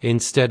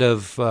 instead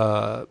of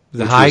Which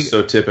was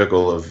so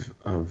typical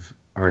of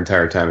our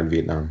entire time in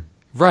Vietnam.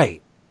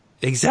 Right,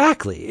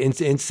 exactly.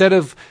 Instead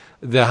of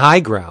the high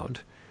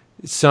ground,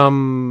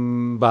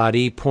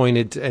 somebody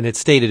pointed, and it's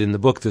stated in the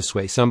book this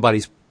way,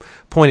 somebody's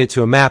pointed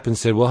to a map and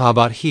said, well, how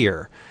about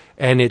here?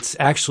 And it's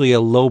actually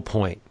a low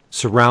point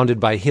surrounded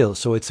by hills,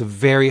 so it's a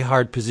very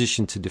hard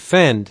position to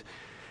defend.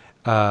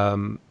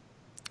 And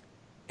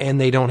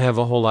they don't have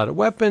a whole lot of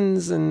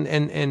weapons,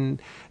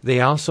 and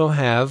they also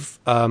have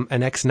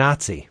an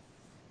ex-Nazi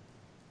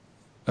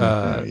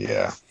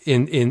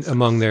in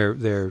among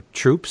their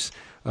troops,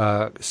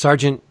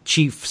 Sergeant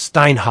Chief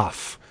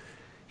Steinhoff.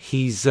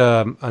 He's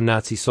a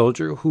Nazi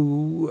soldier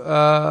who,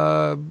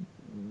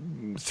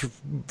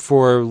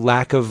 for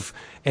lack of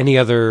any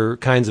other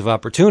kinds of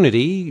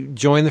opportunity,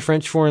 joined the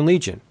French Foreign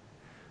Legion.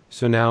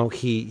 So now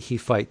he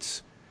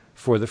fights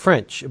for the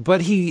French,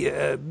 but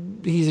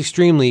he's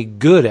extremely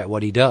good at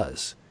what he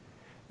does.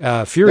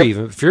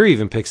 Fury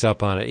even picks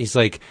up on it. He's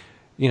like,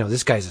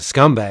 this guy's a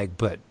scumbag,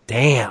 but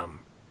damn,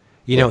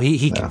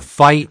 he can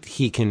fight.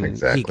 He can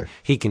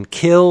he can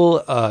kill.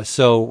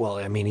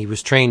 He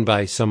was trained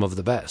by some of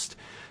the best.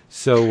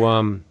 So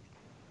and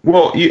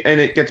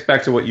it gets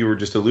back to what you were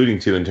just alluding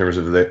to in terms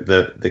of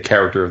the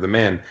character of the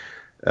man.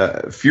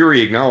 Fury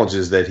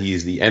acknowledges that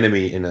he's the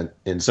enemy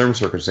in some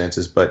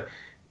circumstances, but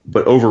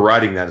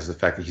overriding that is the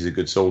fact that he's a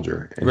good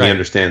soldier, and he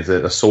understands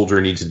that a soldier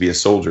needs to be a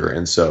soldier,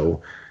 and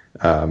so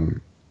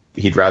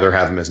he'd rather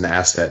have him as an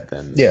asset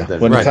than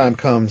when the time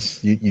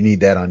comes, you need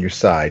that on your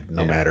side,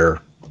 no matter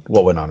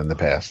what went on in the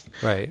past.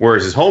 Right.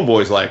 Whereas his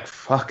homeboy's like,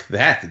 fuck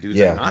that, the dude's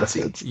a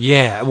Nazi.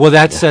 Yeah, well,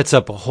 that sets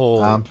up a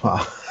whole... I'm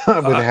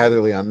with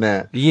Hatherley on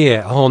that. Yeah,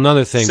 a whole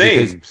nother thing.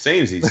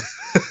 Samesies.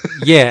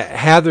 Yeah,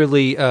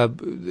 Hatherley,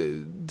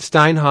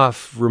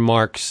 Steinhoff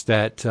remarks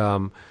that...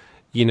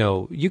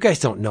 you guys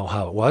don't know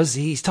how it was.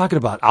 He's talking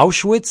about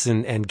Auschwitz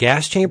and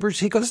gas chambers.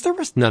 He goes, there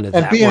was none of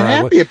that. And being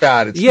happy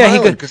about it.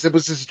 Yeah, because it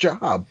was his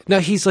job. No,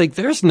 he's like,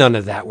 there's none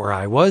of that where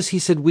I was. He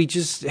said, we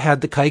just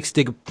had the kikes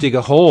dig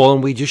a hole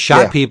and we just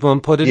shot people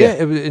and put it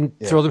in and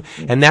throw them.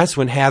 And that's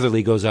when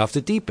Hatherley goes off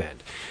the deep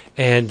end.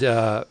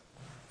 And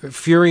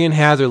Fury and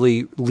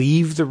Hatherley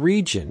leave the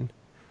region,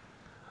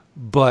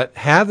 but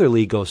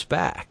Hatherley goes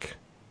back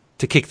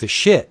to kick the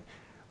shit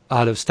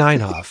out of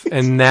Steinhoff,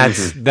 and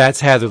that's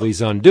Hatherley's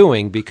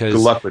undoing because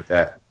good luck with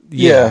that.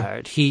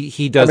 Yeah,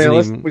 he doesn't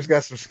even. He's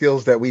got some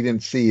skills that we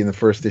didn't see in the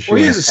first issue.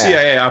 Well, he's a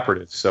CIA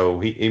operative, so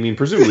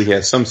presumably he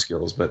has some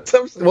skills, but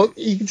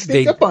he can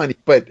sneak up on you,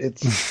 but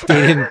it's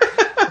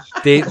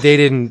they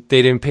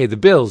didn't pay the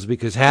bills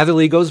because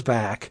Hatherley goes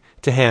back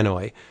to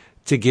Hanoi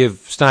to give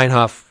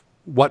Steinhoff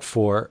what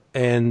for,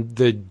 and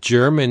the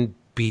German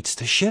beats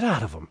the shit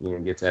out of him. Yeah,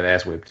 gets that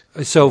ass whipped.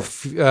 So.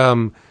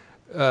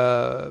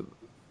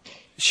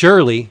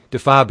 Shirley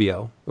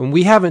DeFabio, and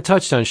we haven't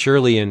touched on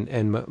Shirley and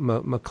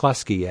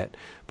McCluskey yet,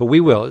 but we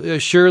will.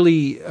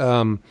 Shirley,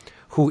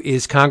 who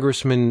is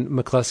Congressman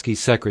McCluskey's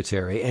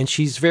secretary, and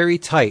she's very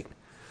tight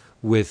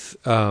with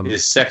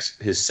his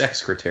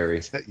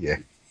secretary.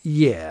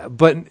 Yeah,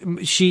 but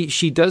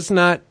she does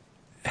not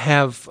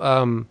have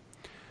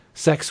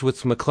sex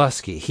with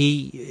McCluskey.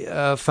 He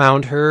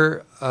found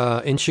her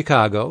in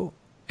Chicago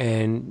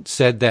and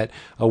said that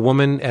a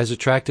woman as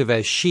attractive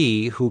as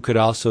she, who could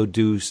also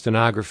do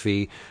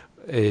stenography,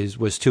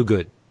 was too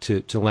good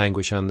to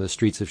languish on the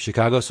streets of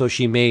Chicago. So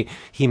he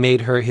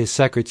made her his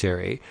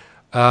secretary.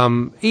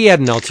 He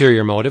had an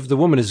ulterior motive. The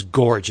woman is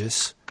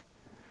gorgeous,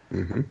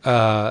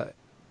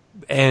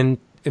 and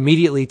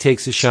immediately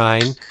takes a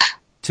shine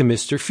to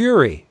Mr.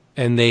 Fury.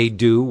 And they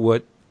do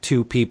what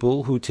two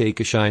people who take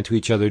a shine to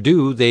each other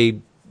do.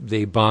 They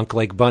bonk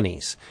like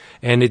bunnies,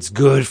 and it's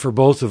good for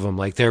both of them.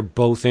 Like they're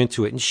both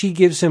into it, and she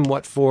gives him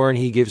what for, and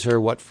he gives her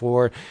what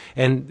for,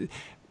 and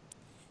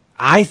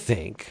I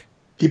think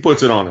he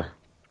puts it on her.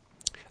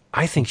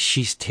 I think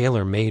she's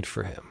tailor made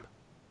for him.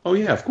 Oh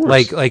yeah, of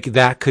course. Like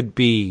that could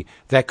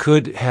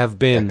have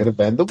been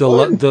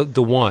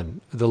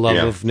the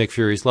love of Nick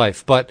Fury's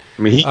life. But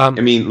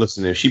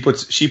listen, if she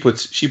puts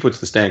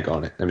the stank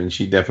on it. I mean,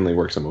 she definitely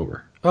works him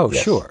over. Oh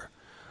yes. Sure,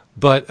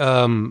 but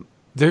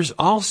there's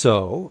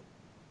also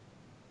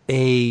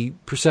a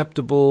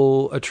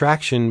perceptible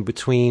attraction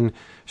between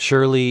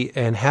Shirley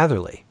and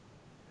Hatherley.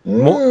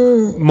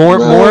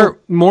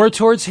 More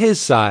towards his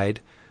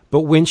side,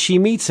 but when she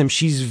meets him,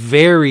 she's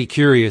very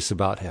curious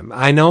about him.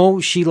 I know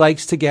she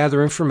likes to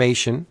gather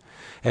information,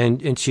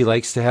 and she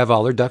likes to have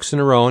all her ducks in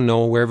a row and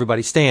know where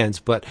everybody stands.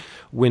 But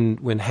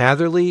when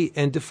Hatherley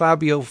and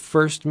DeFabio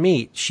first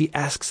meet, she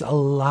asks a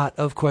lot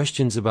of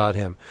questions about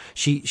him.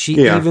 She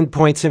even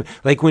points him,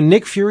 like when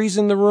Nick Fury's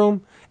in the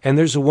room and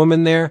there's a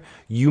woman there,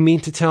 you mean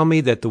to tell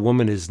me that the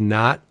woman is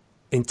not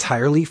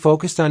entirely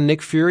focused on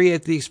Nick Fury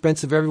at the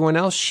expense of everyone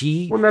else?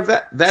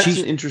 That's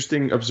an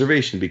interesting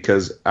observation,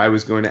 because I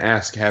was going to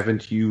ask,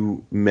 haven't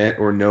you met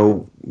or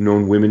known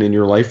women in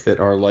your life that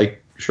are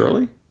like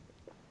Shirley?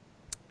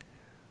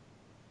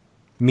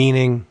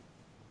 Meaning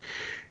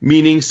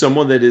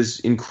someone that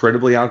is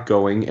incredibly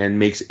outgoing and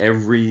makes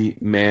every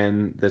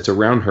man that's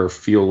around her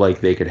feel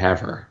like they could have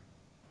her.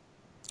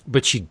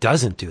 But she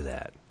doesn't do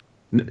that.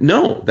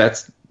 No,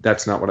 that's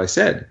not what I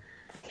said.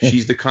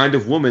 She's the kind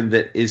of woman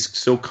that is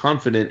so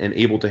confident and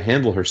able to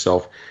handle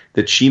herself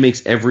that she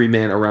makes every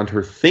man around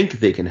her think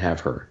they can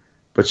have her.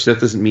 But that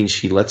doesn't mean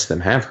she lets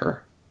them have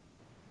her.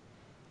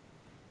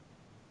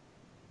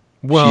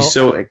 Well,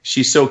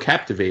 she's so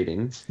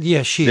captivating.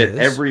 Yeah, she that is.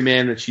 Every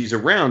man that she's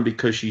around,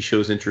 because she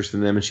shows interest in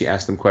them and she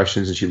asks them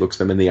questions and she looks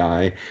them in the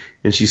eye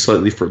and she's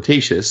slightly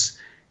flirtatious.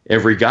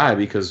 Every guy,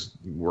 because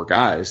we're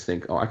guys,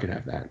 think, "Oh, I could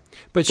have that."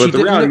 But the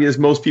reality is,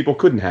 most people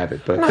couldn't have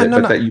it.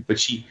 But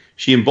she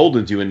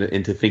emboldens you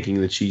into thinking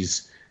that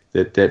she's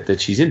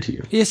into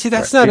you. Yeah, see,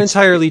 that's not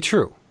entirely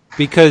true,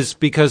 because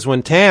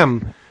when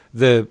Tam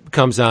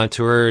comes on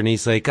to her and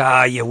he's like,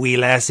 "You wee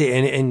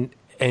lassie,"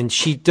 and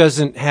she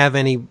doesn't have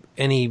any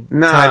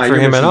time for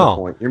him at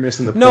all. You're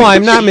missing the point. No,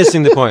 I'm not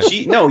missing the point.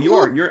 You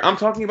are. I'm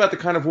talking about the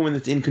kind of woman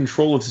that's in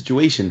control of the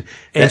situation.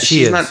 And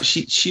she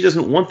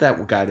doesn't want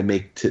that guy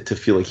to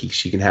feel like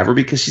she can have her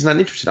because she's not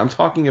interested. I'm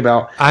talking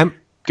about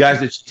guys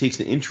that she takes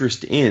an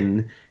interest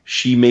in.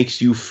 She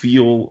makes you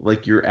feel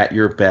like you're at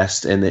your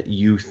best and that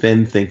you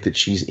then think that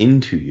she's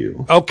into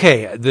you.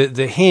 Okay,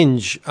 the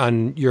hinge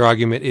on your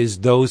argument is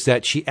those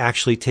that she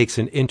actually takes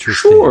an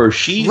interest in. Sure,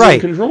 she's in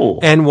control.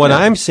 And what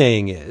I'm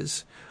saying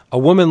is, a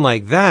woman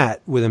like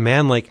that with a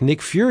man like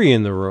Nick Fury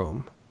in the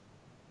room,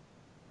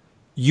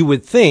 you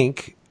would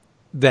think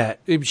that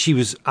she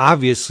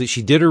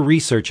did her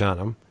research on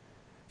him.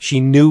 She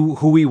knew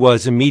who he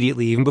was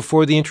immediately, even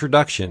before the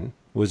introduction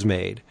was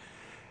made.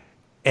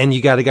 And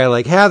you got a guy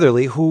like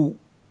Hatherley who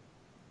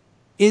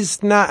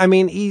is not,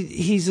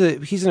 he's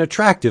an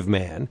attractive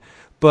man,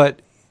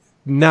 but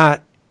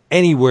not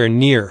anywhere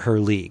near her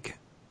league.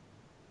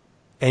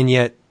 And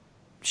yet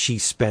she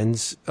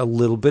spends a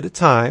little bit of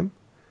time,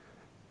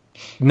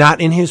 not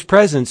in his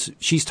presence.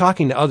 She's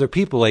talking to other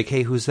people like,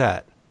 "Hey, who's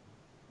that?"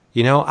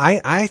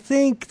 I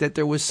think that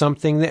there was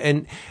something that,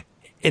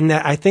 and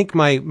that I think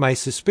my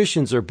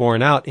suspicions are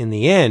borne out in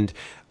the end.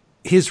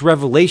 His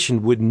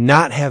revelation would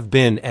not have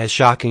been as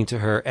shocking to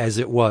her as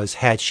it was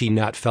had she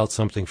not felt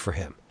something for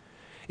him.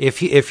 If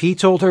he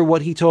told her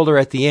what he told her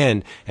at the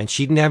end and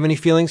she didn't have any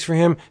feelings for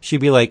him, she'd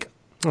be like,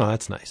 "Oh,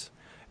 that's nice."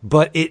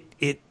 But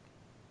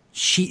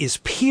she is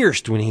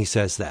pierced when he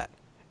says that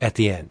at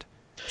the end.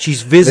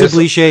 She's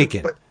visibly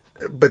shaken.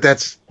 But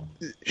there's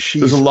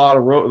a lot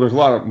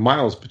of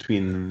miles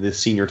between this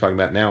scene you're talking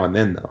about now and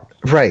then, though.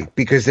 Right,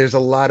 because there's a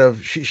lot of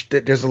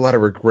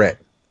regret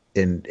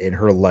in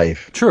her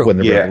life. True. When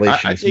the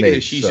revelation is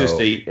made. She's just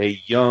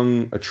a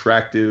young,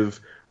 attractive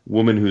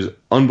woman who's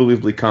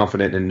unbelievably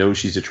confident and knows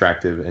she's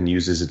attractive and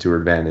uses it to her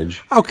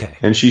advantage. Okay.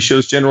 And she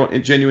shows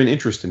genuine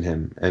interest in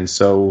him, and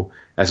so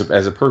as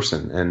a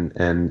person,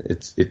 and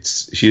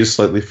she is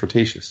slightly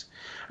flirtatious.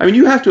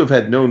 You have to have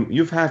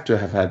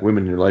had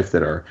women in your life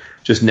that are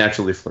just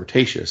naturally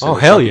flirtatious. Oh,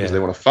 hell yeah! Because they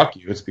want to fuck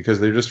you. It's because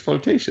they're just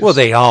flirtatious. Well,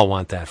 they all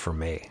want that from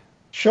me.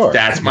 Sure.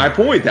 That's my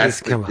point.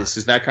 This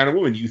is that kind of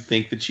woman. You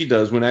think that she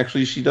does when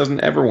actually she doesn't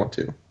ever want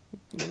to.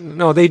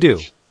 No, they do.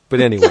 But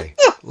anyway.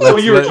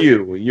 You're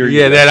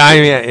that I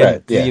mean,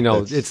 right,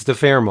 it's the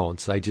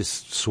pheromones. I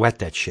just sweat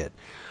that shit.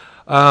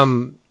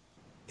 And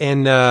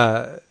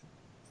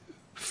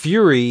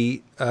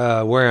Fury,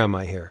 where am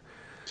I here?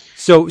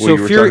 So you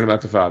were Fury, talking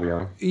about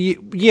DeFabio.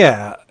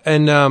 Yeah,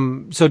 and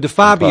so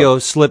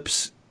DeFabio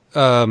slips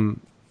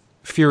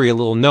Fury a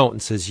little note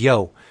and says,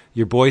 "Yo,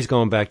 your boy's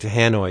going back to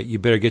Hanoi. You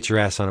better get your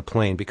ass on a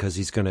plane because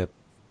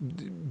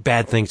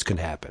bad things can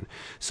happen."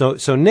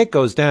 So Nick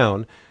goes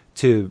down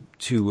to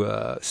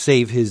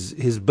save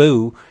his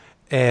boo,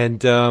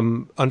 and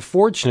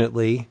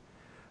unfortunately,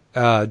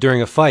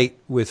 during a fight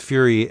with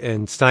Fury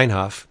and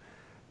Steinhoff,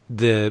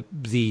 the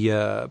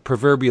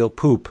proverbial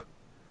poop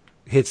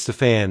hits the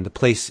fan. The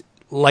place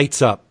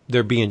lights up.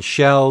 They're being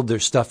shelled.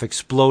 There's stuff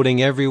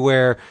exploding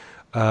everywhere,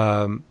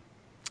 and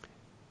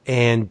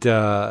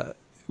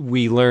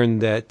we learn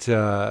that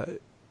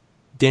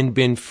Dien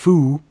Bien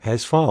Phu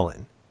has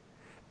fallen,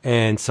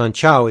 and Sun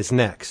Chao is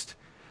next.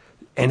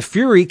 And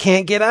Fury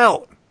can't get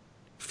out.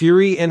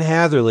 Fury and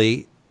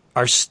Hatherley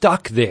are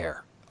stuck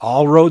there.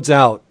 All roads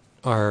out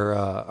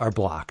are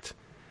blocked.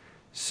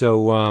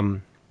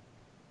 So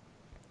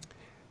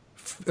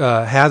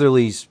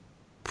Hatherley's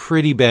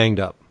pretty banged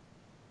up.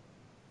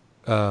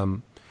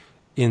 In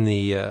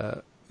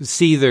the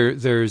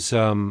there's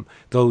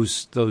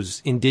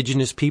those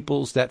indigenous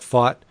peoples that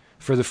fought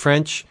for the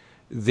French.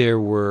 There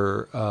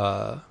was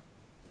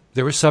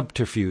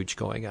subterfuge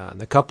going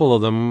on. A couple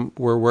of them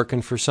were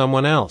working for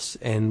someone else,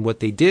 and what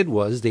they did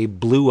was they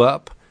blew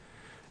up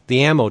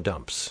the ammo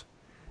dumps.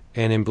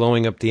 And in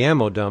blowing up the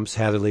ammo dumps,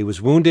 Hatherley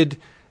was wounded.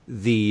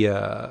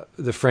 The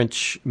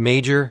French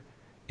major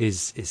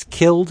is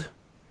killed,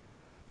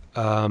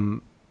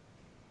 and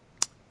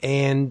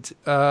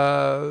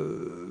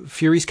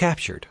Fury's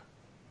captured,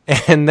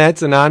 and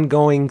that's an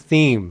ongoing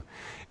theme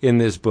in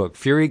this book.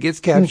 Fury gets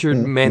captured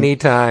many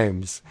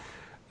times.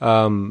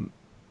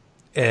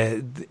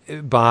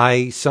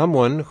 By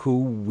someone who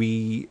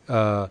we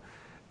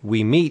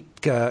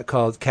meet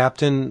called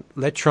Captain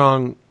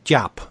Letrong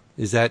Jap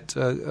Is that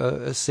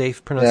a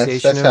safe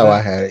pronunciation? That's how I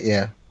had it.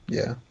 Yeah,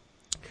 yeah.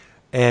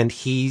 And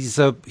he's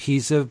a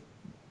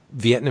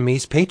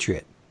Vietnamese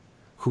patriot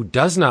who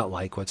does not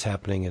like what's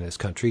happening in his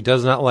country.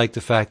 Does not like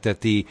the fact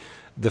that the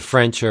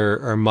French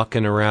are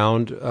mucking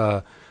around,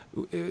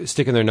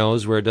 sticking their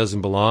nose where it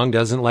doesn't belong.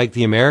 Doesn't like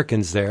the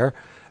Americans there,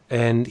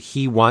 and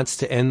he wants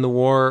to end the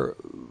war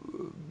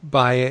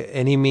by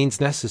any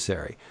means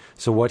necessary.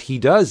 So what he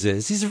does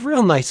is, he's a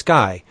real nice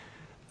guy.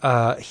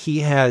 He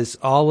has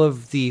all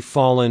of the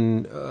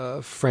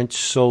fallen French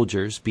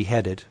soldiers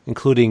beheaded,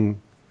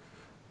 including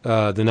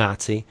the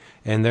Nazi,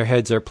 and their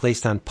heads are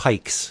placed on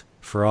pikes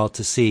for all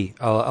to see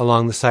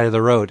along the side of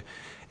the road.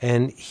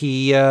 And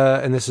he,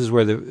 and this is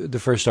where the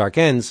first arc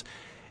ends,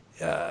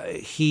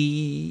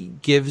 he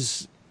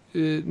gives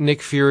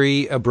Nick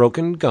Fury a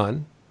broken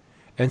gun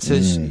and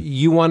says,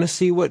 you want to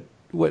see what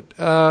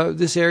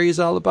this area is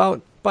all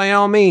about? By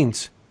all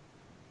means,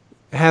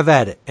 have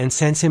at it, and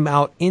sends him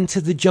out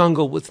into the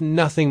jungle with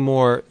nothing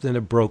more than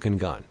a broken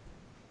gun.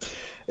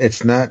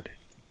 It's not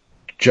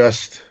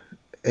just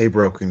a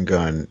broken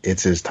gun.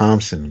 It's his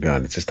Thompson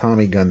gun. It's his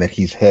Tommy gun that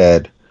he's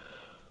had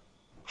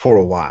for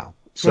a while.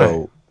 So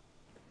Right.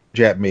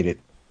 Jap made it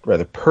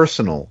rather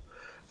personal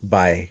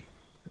by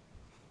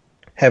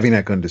having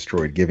that gun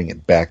destroyed, giving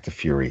it back to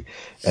Fury,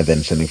 and then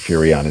sending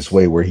Fury on his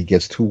way, where he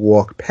gets to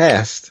walk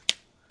past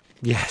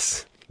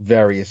Yes.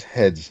 various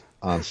heads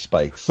on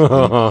spikes,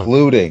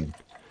 including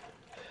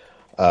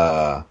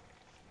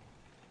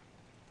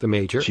The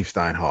Major. Chief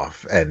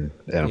Steinhoff and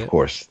of Yeah.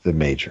 course the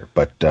Major.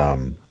 But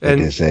it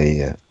is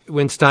a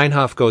When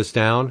Steinhoff goes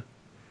down,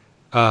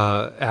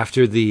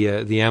 after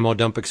the ammo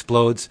dump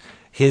explodes,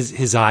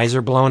 his eyes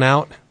are blown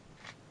out.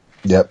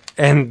 yep.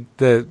 And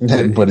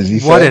What does he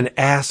say? What an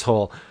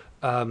asshole.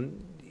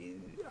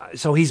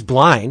 So he's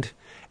blind,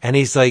 and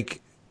he's like,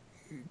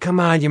 come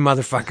on, you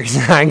motherfuckers.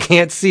 I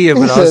can't see you,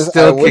 He but I'll says,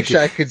 still I kick wish you.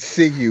 I could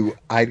see you.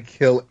 I'd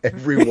kill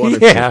every one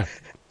of Yeah. you.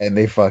 And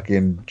they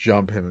fucking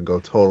jump him and go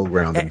total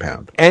ground and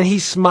pound. And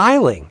he's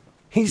smiling.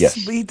 Yes.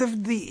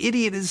 The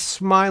idiot is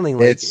smiling.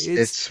 Like,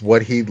 It's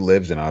what he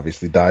lives and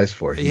obviously dies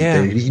for.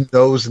 Yeah. He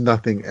knows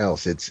nothing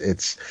else.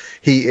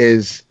 He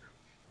is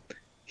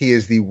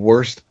the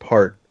worst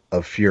part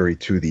of Fury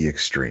to the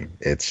extreme.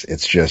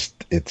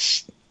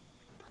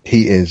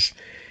 He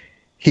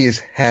is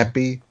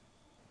happy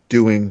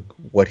doing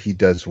what he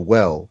does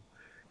well,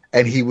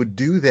 and he would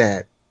do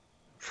that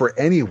for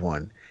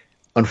anyone.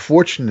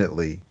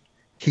 Unfortunately,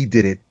 he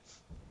did it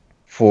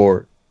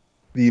for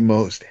the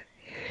most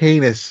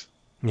heinous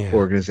Yeah.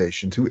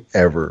 organization to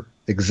ever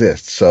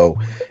exist. So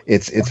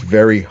it's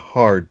very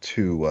hard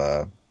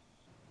to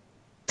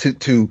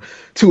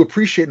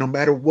appreciate, no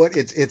matter what.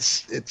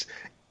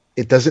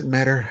 It doesn't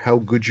matter how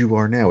good you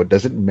are now. It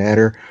doesn't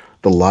matter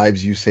the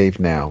lives you save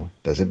now.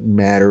 It doesn't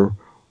matter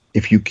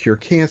if you cure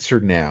cancer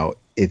now.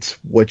 It's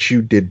what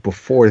you did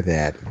before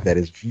that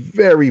is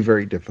very,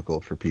 very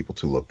difficult for people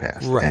to look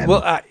past. Right. And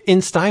Well, in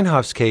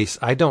Steinhoff's case,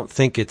 I don't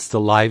think it's the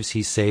lives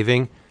he's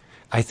saving.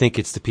 I think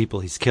it's the people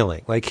he's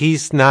killing. Like, he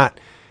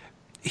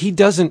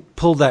doesn't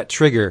pull that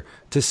trigger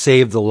to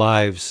save the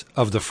lives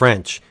of the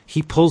French.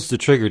 He pulls the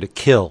trigger to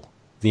kill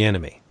the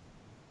enemy.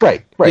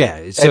 right.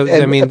 Yeah, so,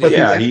 I mean, but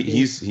Yeah,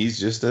 he's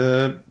just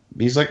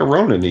he's like a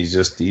Ronin.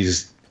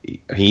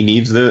 He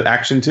needs the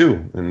action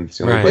too, and it's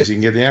the only Right. place he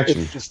can get the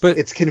action. But-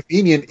 it's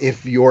convenient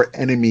if your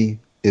enemy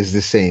is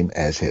the same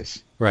as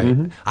his. right.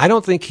 I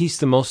don't think he's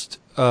the most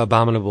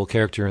abominable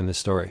character in this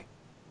story.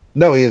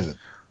 No, he isn't.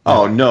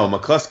 Oh no,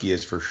 McCluskey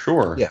is for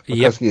sure. Yeah,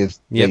 Yep. McCluskey is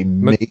Yep. a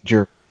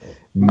major.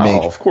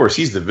 Oh, of course,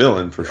 he's the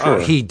villain for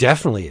sure. He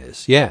definitely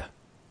is. Yeah.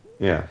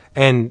 Yeah.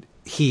 And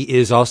he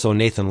is also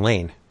Nathan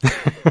Lane.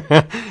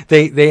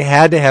 They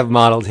had to have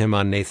modeled him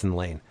on Nathan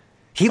Lane.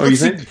 He you looks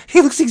think?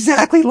 he looks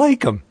exactly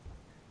like him.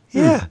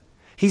 Yeah.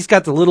 He's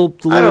got the little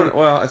I don't.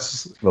 Well, it's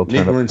just, Little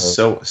Nathan turnip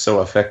Lane's so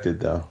affected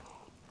though.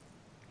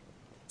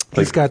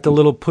 he's got the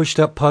little pushed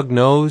up pug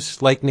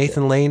nose like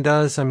Nathan Lane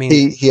does. I mean,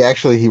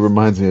 He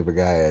reminds me of a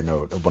guy I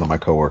know, one of my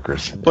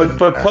coworkers. But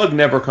Pug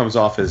never comes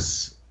off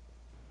as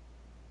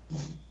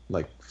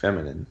like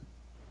feminine.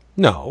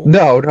 no.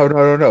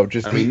 No.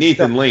 Just I mean,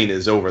 Nathan Lane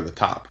is over the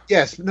top.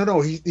 Yes,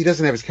 no. He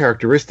doesn't have his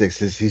characteristics.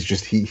 He's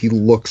just he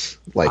looks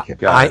like him.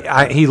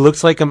 Got it. He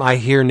looks like him. I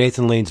hear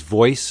Nathan Lane's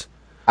voice.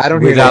 I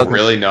don't hear without- that.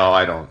 Really? No,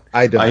 I don't.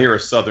 I don't. I hear a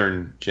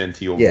southern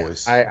genteel Yeah,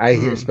 voice. I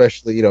hear,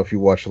 especially if you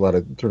watch a lot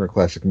of Turner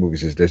Classic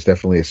movies, there's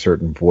definitely a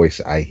certain voice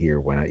I hear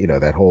when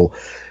that whole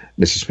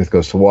Mr. Smith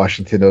Goes to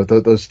Washington,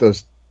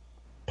 those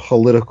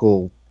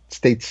political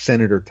state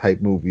senator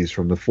type movies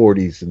from the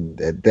 40s, and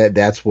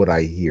that's what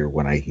I hear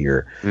when I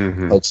hear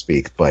Pug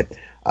speak. But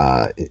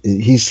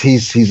he's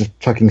a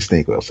fucking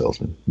snake oil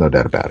salesman, no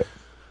doubt about it.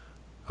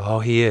 Oh,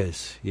 he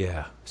is.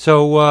 Yeah.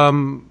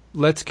 So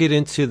let's get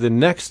into the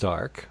next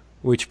arc,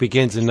 which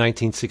begins in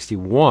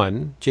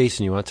 1961.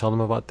 Jason, you want to tell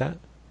them about that?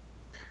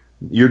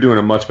 You're doing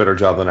a much better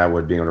job than I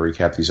would being able to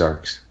recap these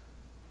arcs.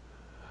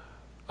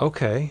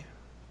 Okay.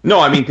 No,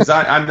 I mean, because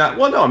I'm not.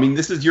 Well, no, I mean,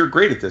 you're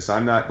great at this.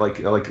 I'm not like.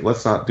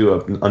 Let's not do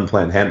an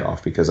unplanned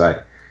handoff because I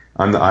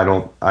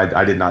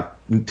did not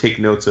take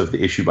notes of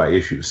the issue by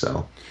issue.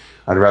 So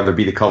I'd rather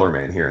be the color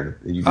man here.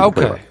 And you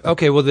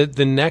Okay. Well,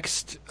 the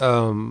next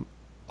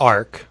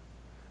arc,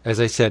 as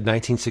I said,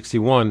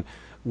 1961,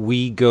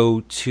 we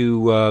go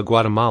to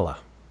Guatemala,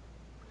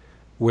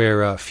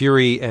 where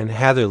Fury and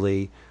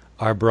Hatherley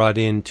are brought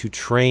in to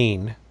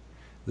train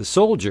the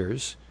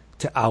soldiers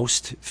to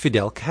oust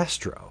Fidel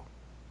Castro.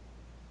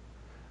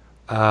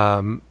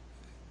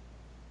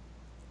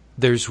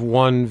 There's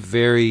one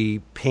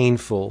very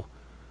painful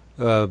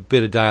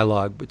bit of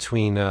dialogue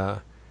between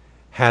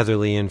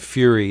Hatherley and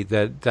Fury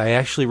that I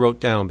actually wrote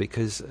down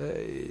because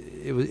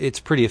it's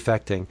pretty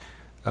affecting.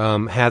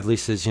 Hatherley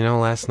says,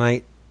 last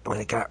night when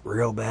it got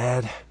real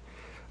bad,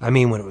 when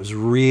it was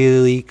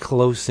really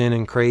close in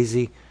and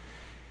crazy,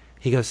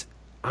 he goes,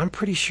 I'm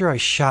pretty sure I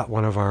shot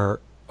one of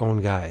our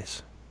own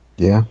guys.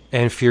 Yeah.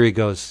 And Fury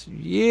goes,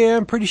 yeah,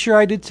 I'm pretty sure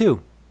I did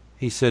too.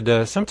 He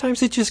said,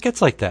 sometimes it just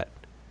gets like that.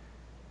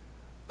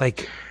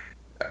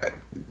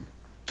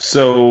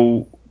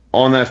 So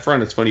on that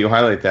front, it's funny you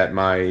highlight that.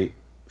 My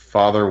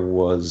father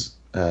was,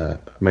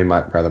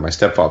 my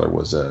stepfather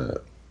was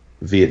a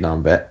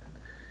Vietnam vet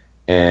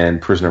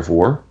and prisoner of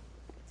war,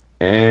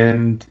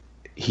 and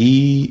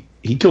he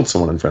killed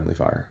someone in friendly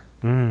fire.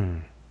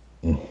 Mm.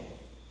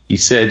 He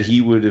said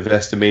he would have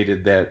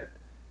estimated that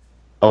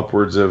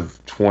upwards of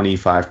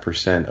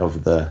 25%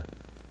 of the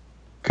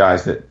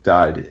guys that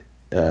died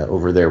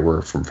over there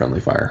were from friendly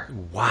fire.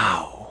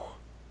 Wow.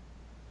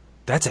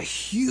 That's a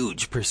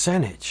huge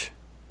percentage.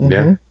 Mm-hmm.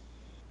 Yeah.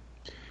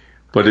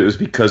 But it was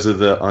because of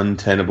the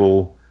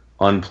untenable,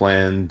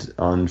 unplanned,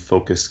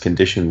 unfocused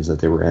conditions that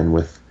they were in,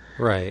 with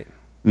right.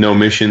 no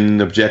mission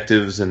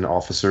objectives and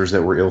officers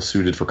that were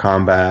ill-suited for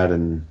combat,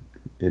 and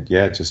it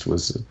just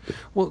was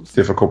a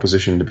difficult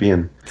position to be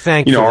in.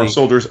 Thankfully, our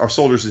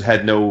soldiers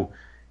had no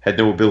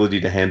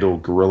ability to handle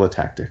guerrilla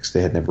tactics.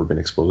 They had never been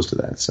exposed to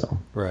that. So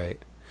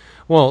right.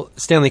 Well,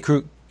 Stanley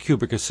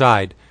Kubrick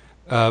aside,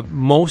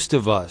 most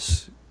of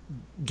us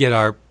get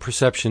our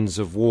perceptions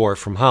of war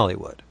from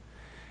Hollywood.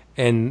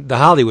 And the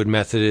Hollywood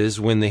method is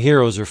when the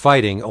heroes are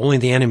fighting, only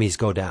the enemies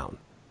go down.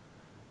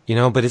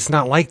 But it's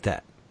not like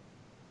that.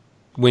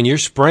 When you're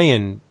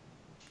spraying,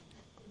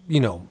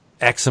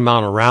 X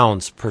amount of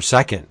rounds per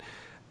second,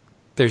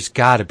 there's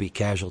got to be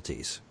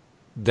casualties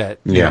that,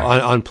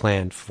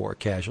 unplanned for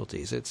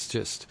casualties. It's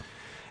just,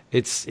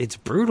 it's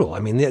brutal.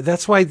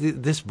 That's why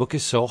this book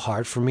is so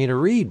hard for me to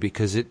read,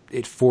 because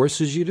it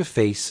forces you to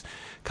face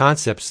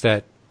concepts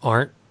that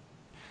aren't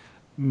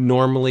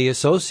normally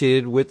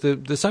associated with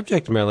the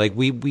subject matter. Like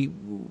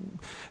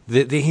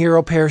the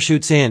hero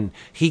parachutes in,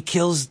 he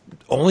kills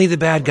only the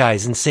bad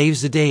guys and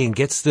saves the day and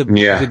gets the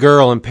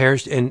girl and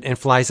and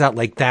flies out.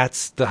 Like,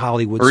 that's the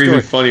Hollywood story. Or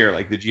even funnier,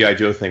 like the G.I.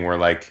 Joe thing, where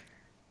like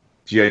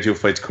G.I. Joe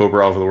fights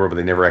Cobra all over the world, but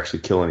they never actually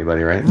kill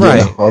anybody, right?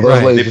 Right.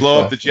 Yeah, they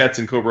blow up the jets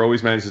and Cobra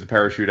always manages to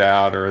parachute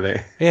out, or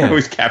they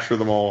always capture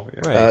them all.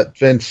 Yeah. Right.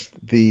 Vince,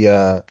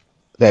 that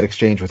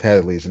exchange with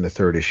Hadley is in the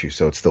third issue,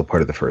 so it's still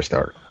part of the first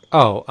arc.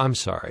 Oh, I'm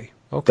sorry.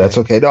 Okay. That's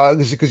okay. No,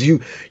 because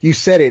you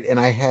said it, and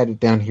I had it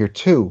down here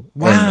too.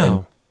 Wow.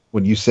 And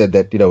when you said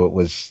that, it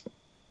was,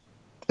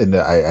 and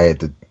I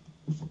had to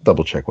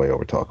double check while you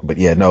were talking. But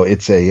yeah, no,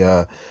 it's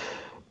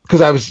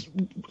because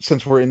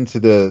since we're into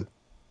the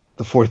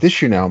fourth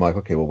issue now, I'm like,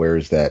 okay, well,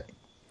 where's that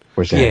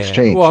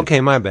exchange? Well,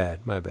 okay, my bad.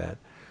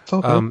 It's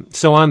okay.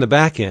 So on the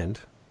back end,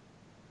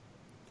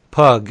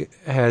 Pug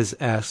has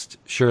asked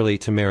Shirley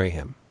to marry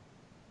him.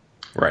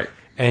 Right.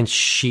 And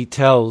she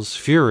tells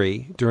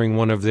Fury during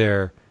one of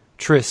their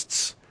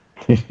trysts,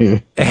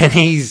 and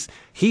he's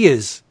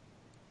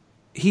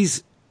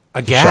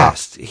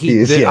aghast.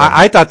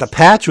 I thought the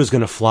patch was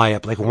going to fly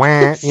up, like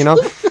wah,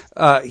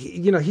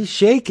 he's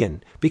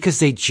shaken because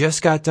they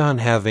just got done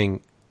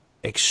having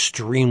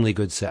extremely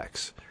good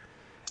sex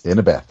in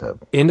the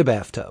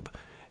bathtub.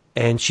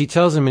 And she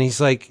tells him, and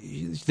he's like,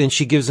 then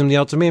she gives him the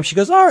ultimatum. She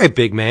goes, "All right,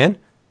 big man,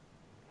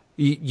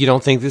 you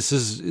don't think this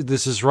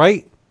is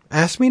right?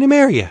 Ask me to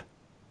marry you.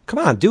 Come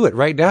on, do it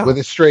right now." With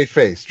a straight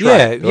face.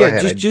 Just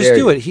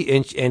do it.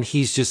 And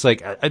he's just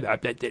like,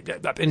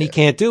 and he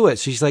can't do it.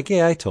 So she's like,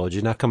 "Yeah, I told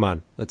you. Now come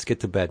on, let's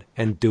get to bed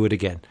and do it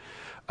again."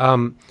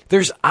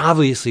 There's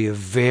obviously a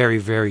very,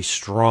 very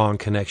strong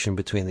connection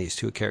between these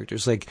two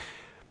characters. Like,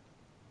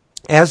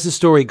 as the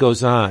story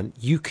goes on,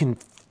 you can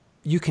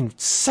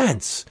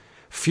sense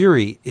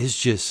Fury is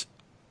just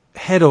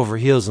head over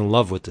heels in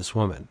love with this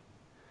woman,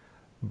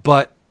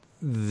 but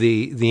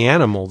the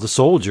animal, the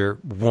soldier,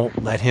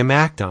 won't let him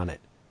act on it.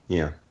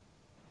 Yeah.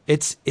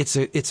 It's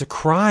a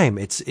crime.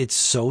 It's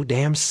so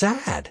damn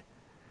sad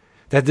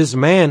that this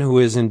man who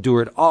has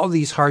endured all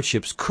these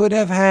hardships could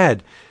have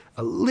had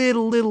a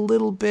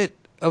little bit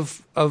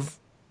of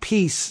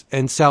peace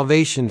and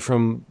salvation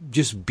from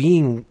just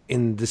being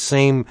in the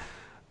same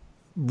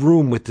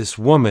room with this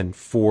woman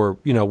for,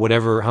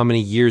 how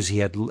many years he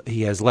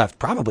has left.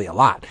 Probably a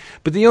lot.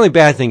 But the only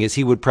bad thing is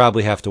he would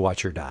probably have to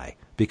watch her die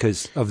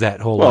because of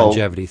that whole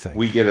longevity thing.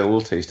 We get a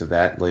little taste of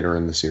that later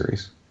in the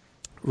series.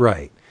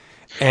 Right.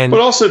 But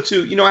also,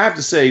 too, I have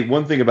to say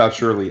one thing about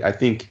Shirley. I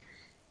think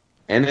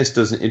Ennis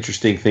does an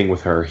interesting thing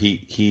with her.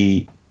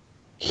 He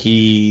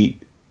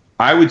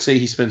I would say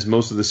he spends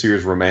most of the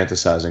series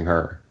romanticizing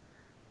her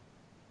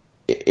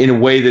in a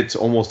way that's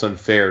almost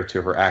unfair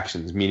to her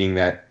actions, meaning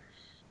that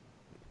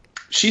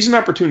she's an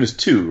opportunist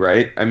too,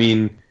 right? I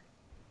mean,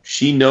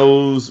 she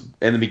knows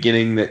in the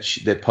beginning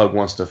that Pug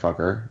wants to fuck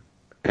her,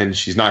 and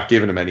she's not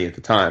giving him any at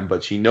the time,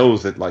 but she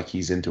knows that like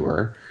he's into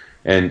her,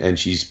 and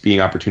she's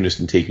being opportunist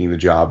and taking the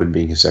job and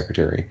being his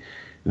secretary.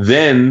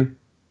 Then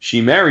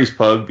she marries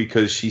Pug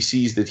because she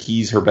sees that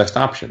he's her best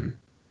option.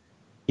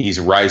 He's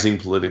rising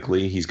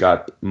politically, he's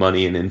got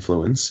money and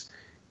influence,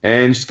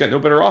 and she's got no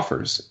better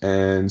offers.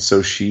 And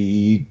so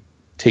she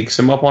takes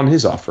him up on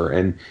his offer,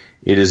 and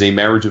it is a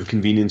marriage of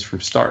convenience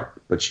from start,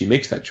 but she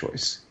makes that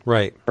choice.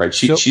 Right.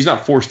 She's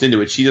not forced into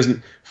it. She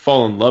doesn't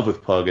fall in love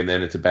with Pug and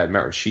then it's a bad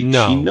marriage. She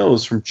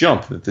knows from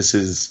jump that this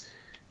is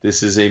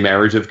a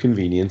marriage of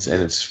convenience,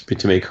 and it's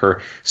to make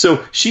her.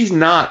 So she's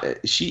not.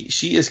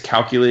 She is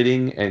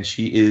calculating, and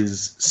she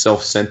is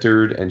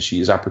self-centered, and she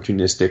is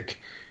opportunistic.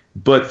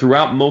 But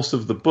throughout most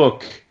of the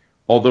book,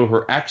 although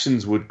her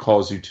actions would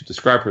cause you to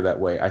describe her that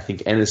way, I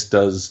think Ennis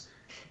does,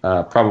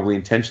 probably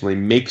intentionally,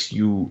 makes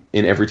you,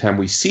 in every time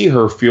we see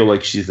her, feel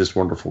like she's this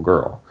wonderful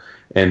girl.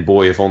 And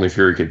boy, if only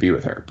Fury could be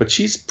with her. But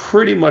she's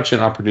pretty much an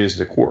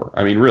opportunistic whore.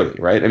 I mean, really,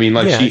 right? I mean,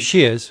 like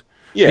she is.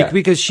 Yeah,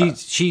 because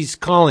she's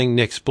calling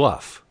Nick's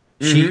bluff.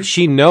 Mm-hmm.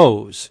 She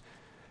knows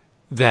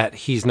that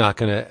he's not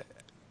going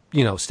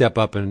to, step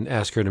up and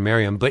ask her to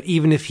marry him. But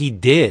even if he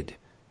did,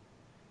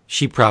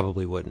 she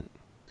probably wouldn't.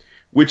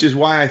 Which is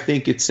why I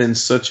think it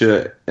sends such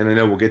a, and I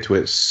know we'll get to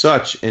it,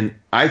 and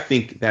I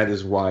think that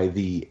is why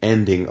the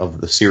ending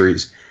of the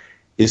series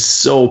is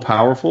so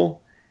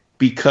powerful,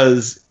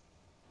 because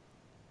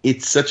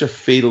it's such a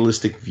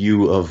fatalistic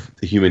view of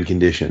the human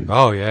condition.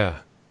 Oh, yeah.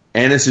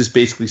 Ennis is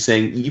basically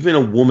saying even a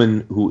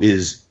woman who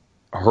is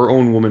her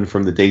own woman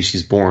from the day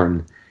she's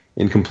born,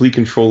 in complete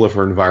control of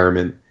her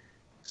environment,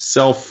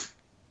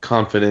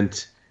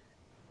 self-confident,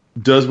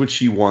 does what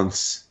she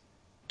wants,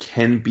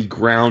 can be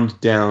ground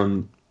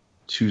down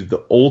to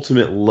the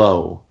ultimate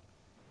low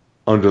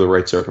under the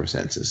right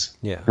circumstances.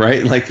 Yeah.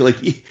 Right? Like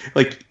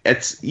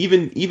it's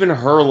even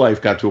her life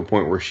got to a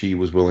point where she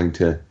was willing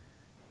to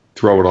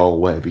throw it all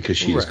away because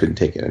she just couldn't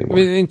take it anymore.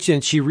 I mean,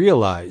 and she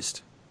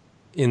realized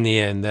in the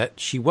end that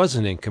she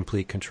wasn't in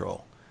complete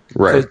control.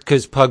 Right.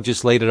 Because Pug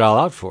just laid it all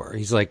out for her.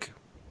 He's like,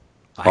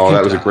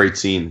 that was a great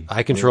scene.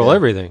 I control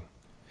everything.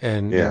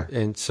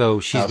 And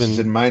so she's House is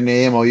in my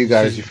name. All you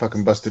got is your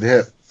fucking busted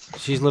hip.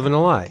 She's living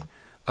a lie.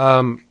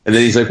 And then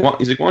he's like, why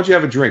don't you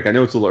have a drink? I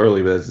know it's a little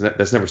early, but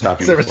that's never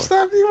stopped you before. Never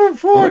stopped you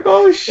before. Like,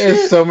 oh, shit.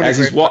 There's so many as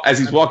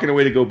he's walking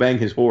away to go bang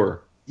his whore.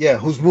 Yeah,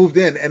 who's moved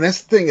in. And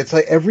that's the thing. It's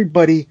like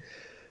everybody...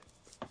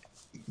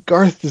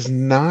 Garth does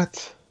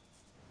not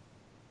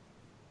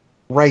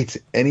write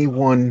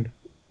anyone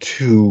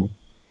to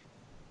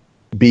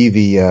be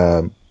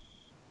the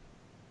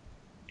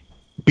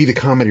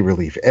comedy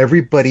relief.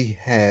 Everybody's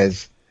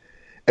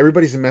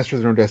a master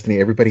of their own destiny.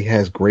 Everybody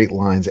has great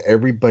lines.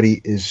 Everybody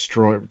is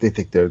strong. They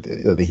think they're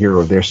the hero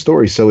of their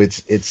story. So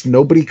it's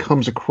nobody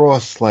comes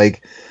across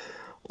like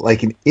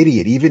an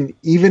idiot.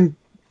 Even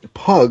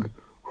Pug,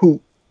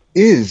 who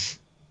is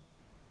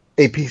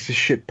a piece of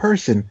shit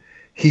person,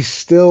 he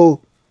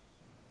still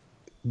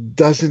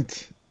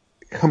doesn't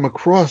come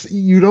across.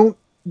 You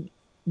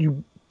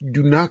do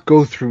not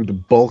go through the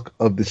bulk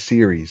of the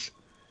series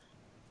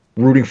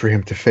rooting for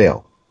him to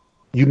fail.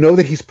 You know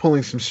that he's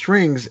pulling some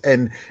strings,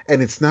 and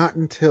it's not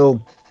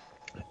until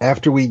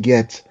after we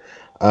get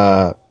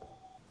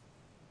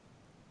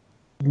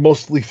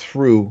mostly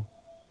through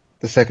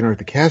the second arc,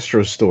 the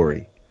Castro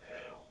story,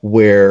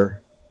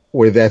 where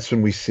that's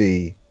when we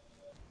see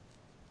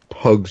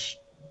Pug's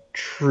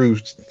true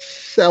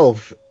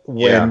self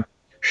when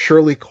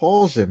Shirley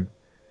calls him,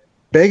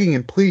 begging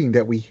and pleading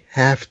that we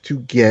have to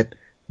get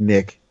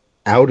Nick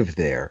out of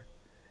there,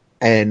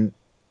 and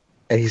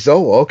he's,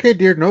 okay,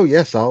 dear, no,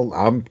 yes,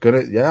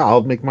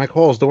 I'll make my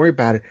calls. Don't worry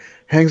about it.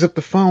 Hangs up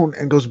the phone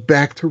and goes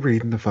back to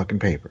reading the fucking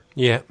paper.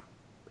 Yeah,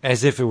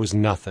 as if it was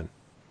nothing.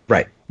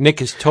 Right.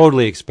 Nick is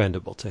totally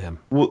expendable to him.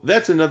 Well,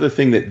 that's another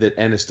thing that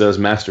Ennis does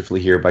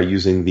masterfully here by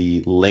using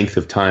the length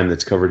of time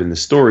that's covered in the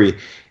story,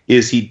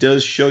 is he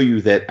does show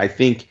you that I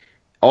think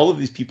all of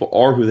these people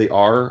are who they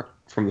are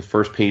from the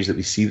first page that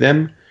we see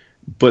them,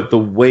 but the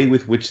way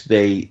with which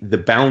the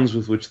bounds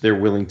with which they're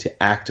willing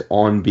to act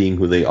on being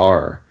who they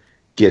are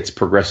gets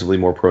progressively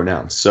more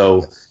pronounced.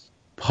 So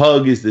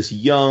Pug is this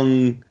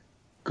young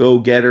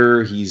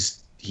go-getter.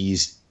 He's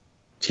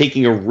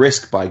taking a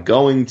risk by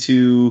going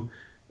to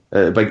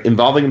by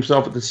involving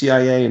himself with the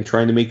CIA and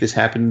trying to make this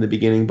happen in the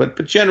beginning.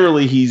 But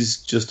generally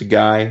he's just a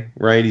guy,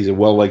 right? He's a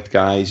well-liked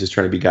guy. He's just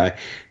trying to be a guy.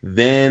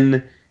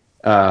 Then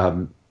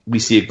we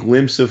see a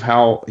glimpse of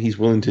how he's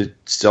willing to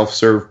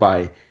self-serve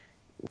by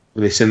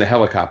they send the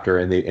helicopter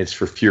and it's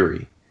for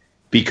Fury,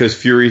 because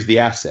Fury's the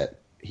asset.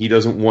 He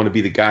doesn't want to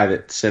be the guy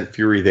that sent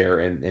Fury there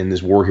and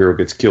this war hero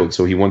gets killed.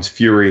 So he wants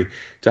Fury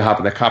to hop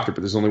in the copter, but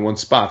there's only one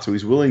spot. So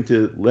he's willing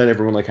to let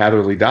everyone like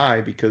Hatherley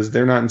die because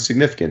they're not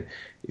insignificant.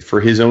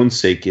 For his own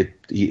sake,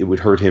 it would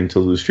hurt him to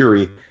lose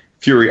Fury.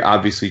 Fury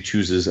obviously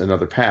chooses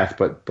another path,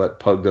 but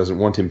Pug doesn't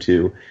want him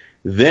to.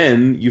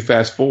 Then you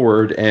fast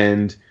forward,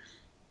 and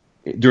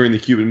during the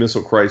Cuban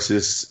Missile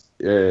Crisis,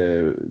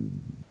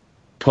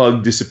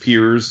 Pug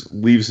disappears,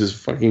 leaves his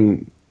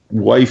fucking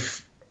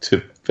wife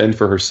to fend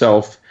for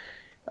herself,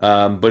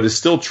 but is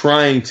still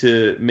trying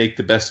to make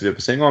the best of it by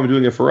saying, "Oh, I'm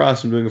doing it for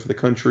us. I'm doing it for the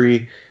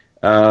country."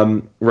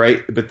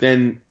 Right? But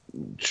then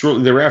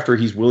shortly thereafter,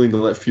 he's willing to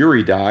let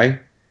Fury die,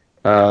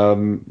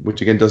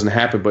 which again doesn't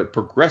happen. But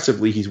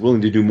progressively, he's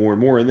willing to do more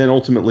and more. And then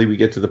ultimately, we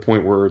get to the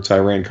point where it's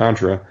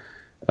Iran-Contra,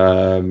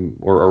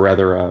 or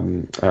rather,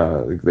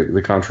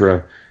 the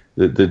Contra,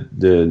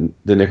 the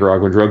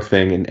Nicaraguan drug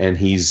thing, and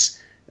he's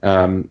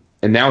and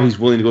now he's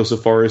willing to go so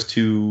far as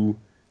to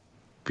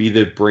be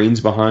the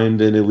brains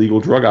behind an illegal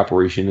drug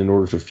operation in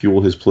order to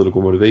fuel his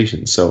political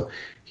motivations. So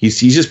he's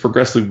just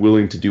progressively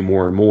willing to do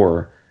more and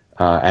more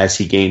as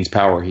he gains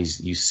power.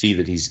 You see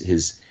that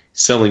he's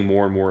selling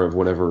more and more of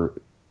whatever,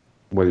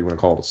 whether you want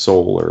to call it a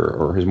soul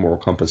or his moral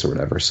compass or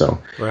whatever. So,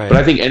 right. But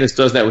I think Ennis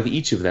does that with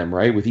each of them,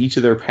 right? With each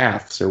of their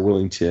paths, they're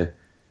willing to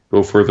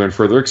go further and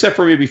further, except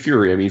for maybe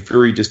Fury. I mean,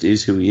 Fury just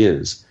is who he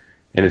is.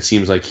 And it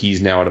seems like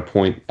he's now at a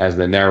point as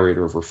the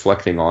narrator of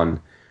reflecting on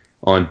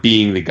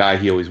being the guy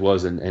he always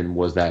was, and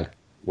was that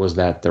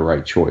the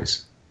right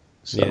choice?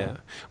 So. Yeah.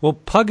 Well,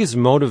 Pug is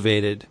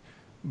motivated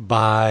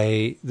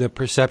by the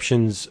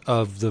perceptions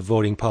of the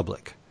voting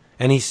public,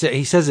 and he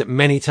says it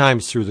many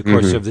times through the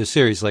course of this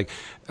series. Like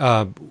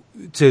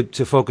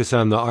to focus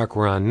on the arc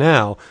we're on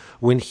now,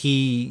 when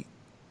he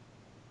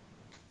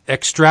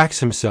extracts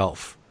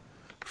himself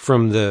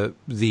from the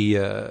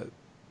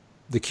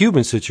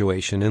Cuban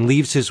situation and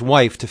leaves his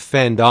wife to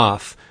fend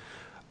off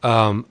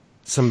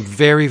some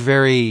very,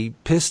 very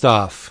pissed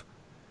off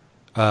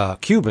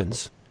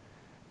Cubans.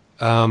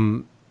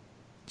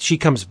 She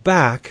comes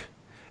back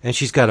and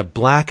she's got a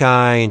black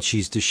eye and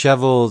she's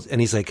disheveled,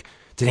 and he's like,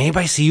 "Did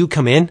anybody see you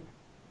come in?"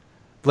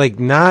 Like,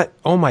 not,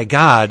 "Oh my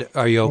God,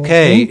 are you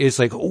okay?" It's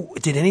like, "Oh,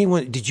 was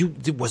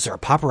there a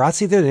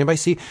paparazzi there? Did anybody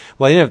see?"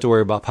 Well, I didn't have to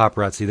worry about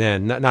paparazzi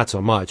then, not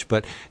so much,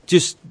 but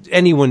just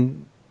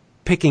anyone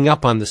picking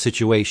up on the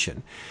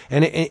situation.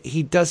 And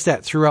he does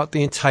that throughout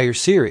the entire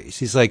series.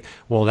 He's like,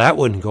 "Well, that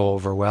wouldn't go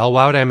over well.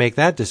 Why would I make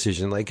that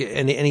decision?" Like,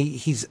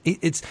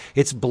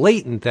 it's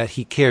blatant that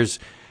he cares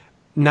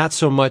not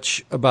so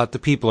much about the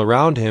people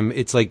around him.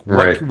 It's like,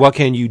 what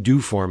can you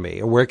do for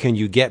me, or where can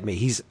you get me?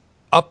 He's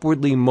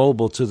upwardly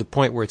mobile to the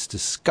point where it's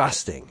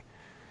disgusting.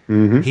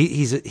 Mm-hmm.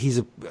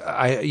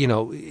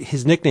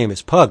 His nickname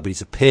is Pug, but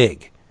he's a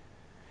pig.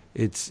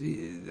 It's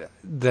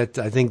that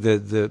I think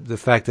the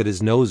fact that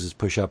his nose is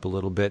pushed up a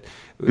little bit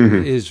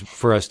is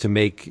for us to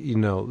make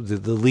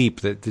the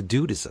leap that the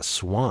dude is a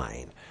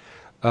swine.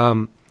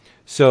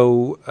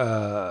 So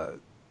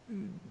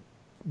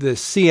the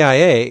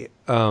CIA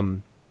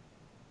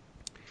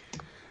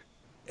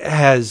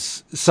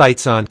has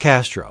sights on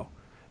Castro,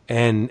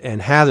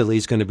 and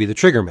Hatherley's going to be the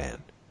trigger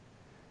man.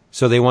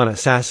 So they want to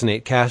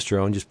assassinate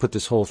Castro and just put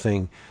this whole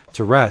thing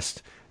to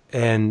rest.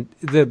 And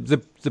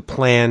the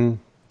plan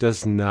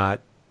does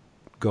not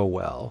go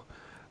well.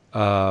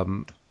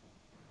 And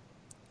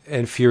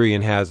Fury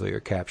and Hatherley are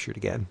captured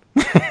again.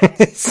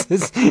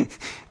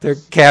 They're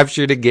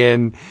captured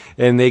again,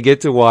 and they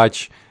get to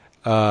watch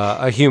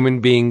a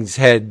human being's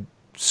head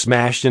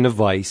smashed in a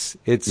vice.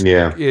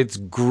 It's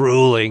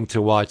grueling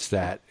to watch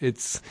that.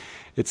 It's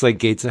like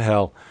Gates of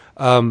Hell.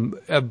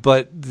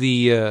 But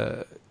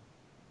the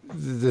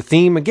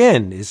theme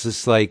again is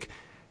just like,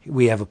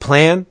 we have a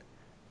plan.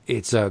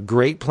 It's a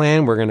great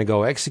plan. We're going to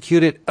go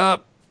execute it.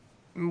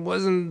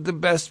 Wasn't the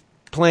best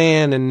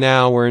plan, and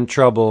now we're in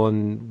trouble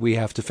and we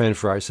have to fend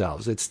for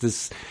ourselves.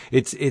 It's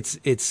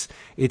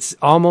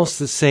almost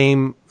the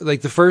same.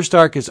 Like, the first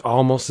arc is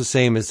almost the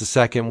same as the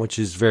second, which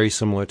is very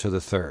similar to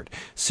the third.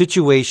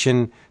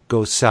 Situation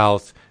goes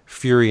south.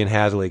 Fury and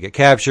Hatherley get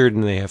captured,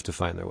 and they have to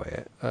find their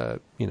way,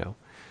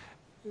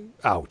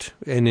 out.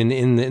 And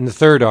in the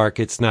third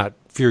arc, it's not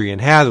Fury and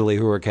Hatherley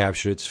who are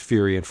captured; it's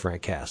Fury and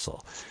Frank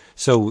Castle.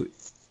 So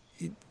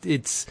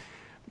it's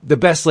the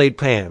best laid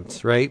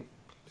plans, right?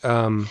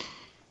 And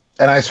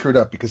I screwed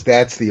up because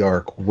that's the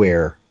arc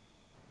where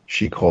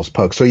she calls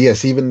Pug. So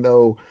yes, even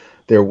though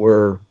there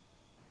were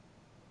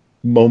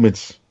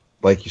moments,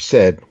 like you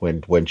said,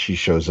 when she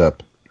shows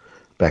up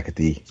back at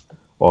the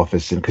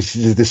office, and because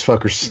this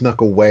fucker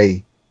snuck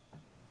away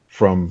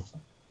from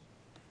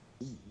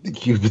the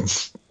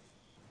Cubans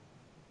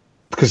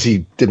because he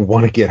didn't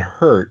want to get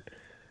hurt,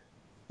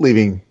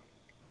 leaving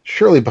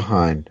Shirley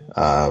behind.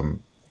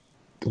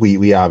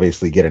 We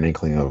obviously get an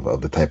inkling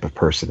of the type of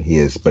person he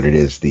is, but it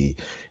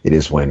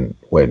is when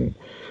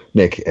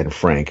Nick and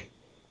Frank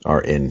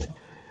are in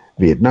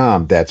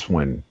Vietnam, that's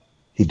when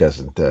he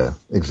doesn't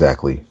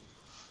exactly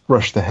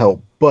rush to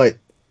help. But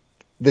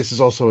this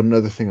is also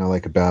another thing I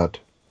like about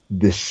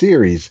this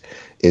series,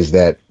 is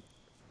that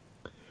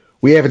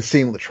we haven't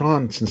seen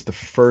Latron since the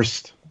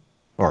first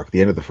arc,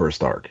 the end of the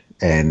first arc,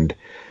 and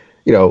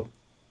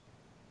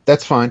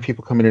that's fine.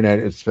 People come in and out,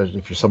 especially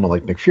if you're someone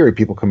like Nick Fury,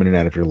 people come in and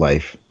out of your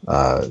life.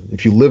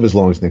 If you live as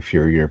long as Nick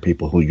Fury, you're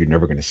people who you're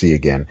never going to see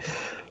again.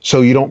 So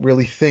you don't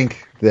really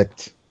think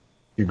that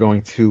you're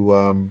going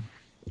to,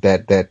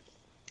 that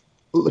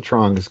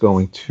Lestrade is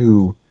going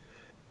to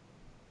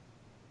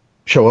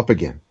show up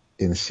again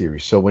in the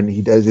series. So when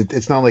he does it,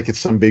 it's not like it's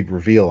some big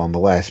reveal on the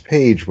last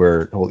page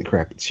where, holy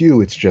crap, it's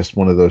you. It's just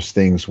one of those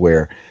things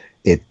where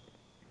it,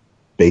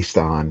 based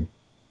on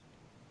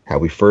how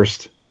we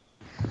first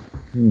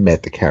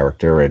met the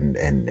character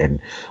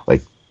and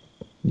like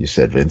you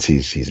said, Vince,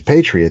 he's a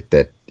patriot,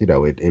 that, you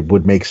know, it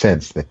would make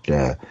sense that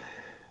that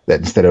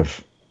instead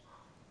of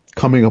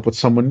coming up with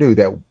someone new,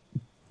 that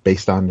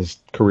based on his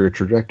career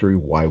trajectory,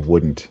 why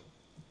wouldn't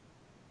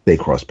they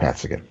cross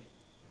paths again?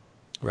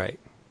 Right.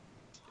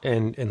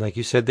 And like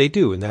you said, they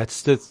do, and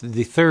that's the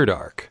third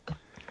arc.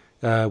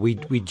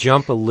 We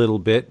jump a little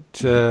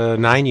bit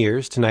 9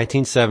 years to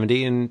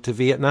 1970 and to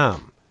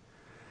Vietnam.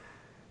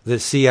 The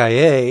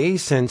CIA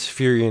sends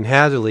Fury and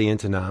Hatherley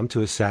into Nam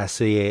to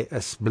assassinate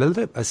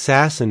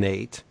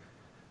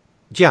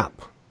Giap,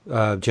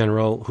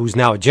 general who's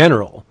now a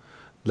general,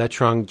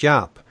 Lestrade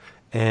Giap.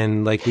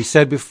 And like we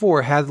said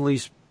before,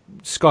 Hatherley's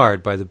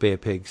scarred by the Bay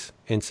of Pigs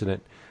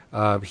incident.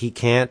 He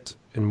can't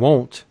and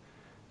won't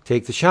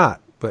take the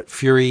shot. But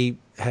Fury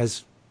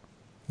has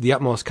the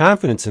utmost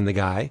confidence in the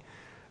guy,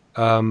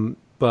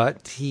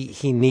 but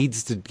he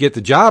needs to get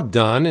the job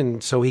done,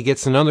 and so he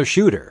gets another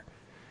shooter.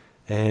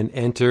 And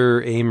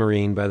enter a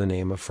Marine by the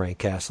name of Frank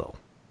Castle.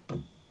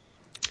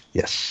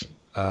 Yes.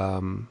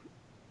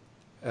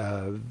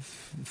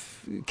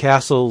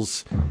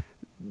 Castle's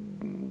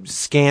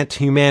scant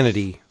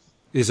humanity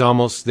is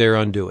almost their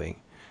undoing,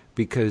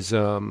 because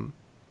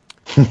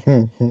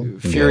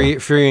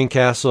Fury and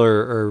Castle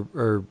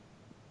are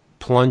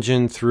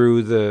plunging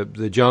through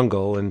the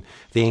jungle, and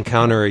they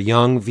encounter a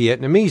young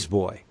Vietnamese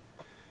boy,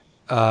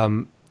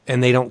 and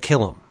they don't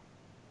kill him.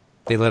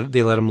 They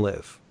let him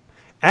live,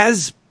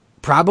 as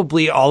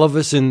probably all of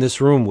us in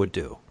this room would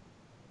do.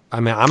 I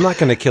mean, I'm not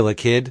going to kill a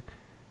kid.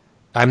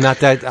 I'm not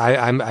that.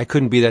 I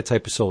couldn't be that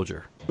type of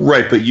soldier.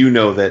 Right, but you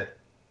know that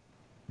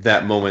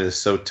moment is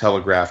so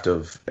telegraphed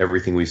of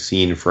everything we've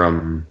seen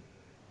from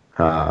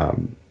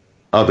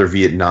other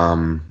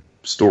Vietnam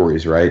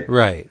stories, right?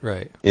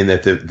 Right. In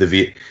that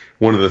the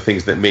one of the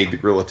things that made the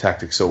guerrilla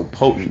tactic so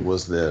potent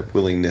was the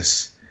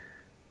willingness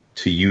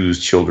to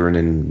use children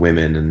and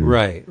women and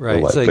right.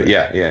 Like, but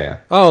yeah.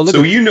 Oh,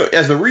 so you know,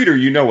 as the reader,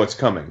 you know what's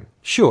coming.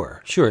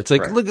 Sure. It's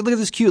like, right. Look at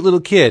this cute little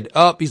kid.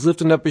 Oh, he's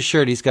lifting up his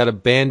shirt. He's got a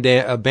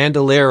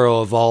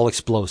bandolero of all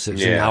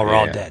explosives, and now we're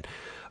all dead.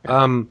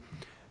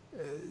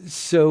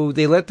 So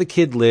they let the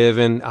kid live,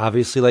 and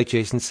obviously, like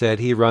Jason said,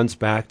 he runs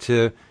back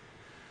to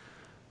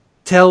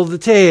tell the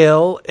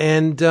tale,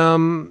 and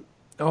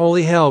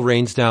holy hell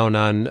rains down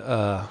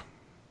on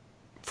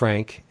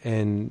Frank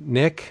and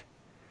Nick,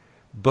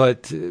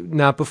 but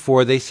not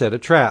before they set a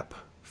trap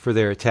for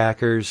their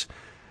attackers.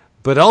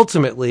 But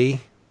ultimately,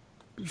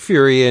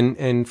 Fury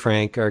and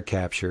Frank are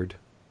captured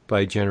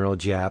by General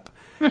Giap.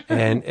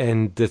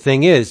 and the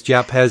thing is,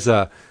 Giap has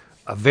a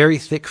very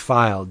thick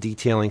file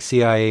detailing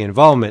CIA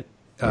involvement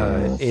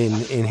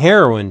in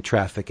heroin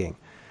trafficking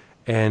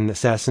and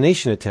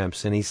assassination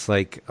attempts. And he's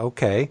like,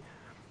 okay,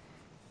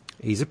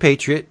 he's a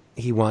patriot.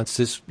 He wants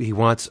this. He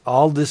wants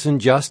all this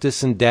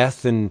injustice and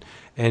death and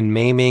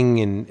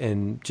maiming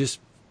and just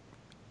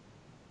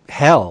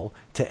hell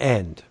to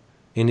end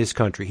in his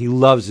country. He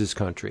loves his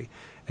country,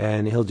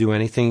 and he'll do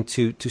anything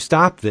to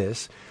stop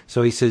this.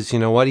 So he says, you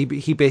know what?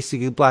 He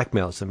basically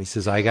blackmails him. He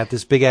says, I got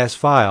this big ass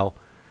file.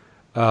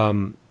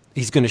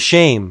 He's going to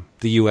shame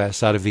the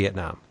U.S. out of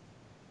Vietnam.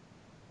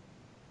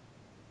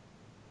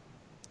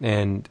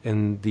 And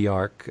the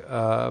arc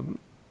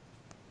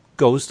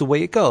goes the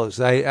way it goes.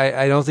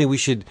 I don't think we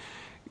should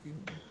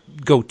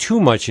go too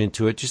much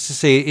into it, just to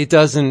say it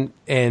doesn't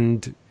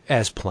end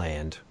as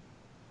planned,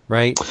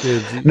 right?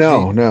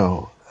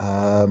 No.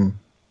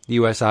 The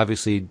U.S.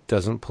 obviously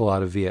doesn't pull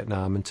out of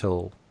Vietnam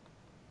until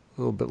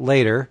a little bit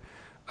later.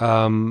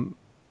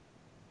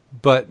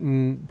 But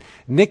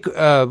Nick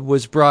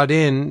was brought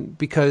in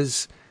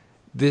because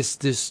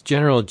this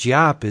General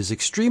Giap is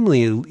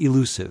extremely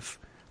elusive.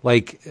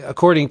 Like,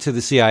 according to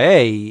the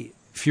CIA,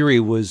 Fury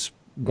was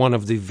one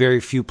of the very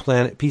few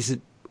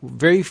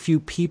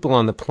people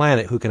on the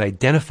planet who can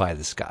identify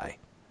this guy.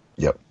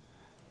 Yep.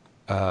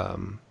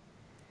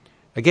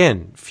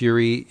 Again,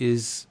 Fury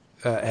is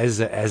as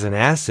an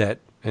asset,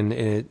 and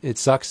it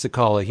sucks to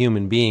call a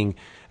human being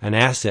an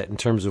asset in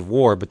terms of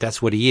war, but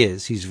that's what he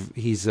is.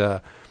 He's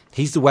the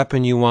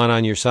weapon you want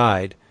on your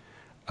side.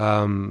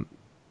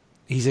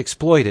 He's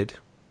exploited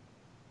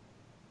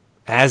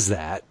as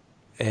that,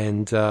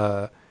 and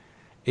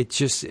it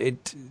just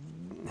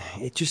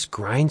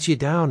grinds you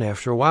down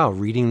after a while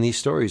reading these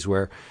stories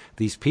where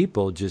these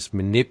people just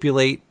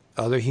manipulate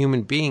other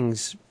human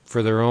beings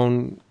for their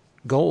own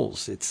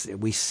goals.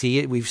 We've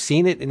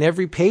seen it in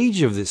every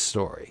page of this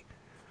story.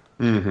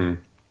 Mm-hmm.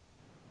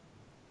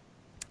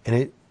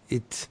 And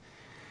it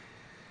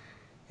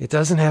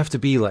doesn't have to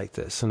be like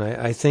this. And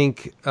I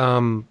think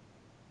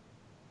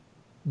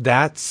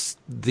that's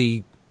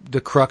the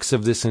crux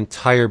of this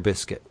entire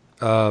biscuit.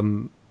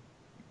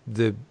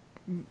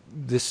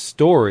 This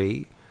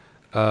story,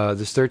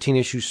 this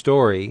 13-issue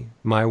story,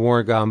 My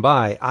War Gone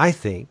By, I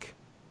think,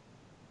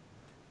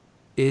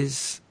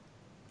 is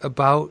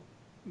about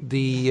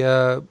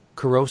the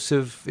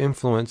corrosive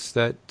influence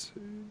that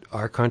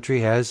our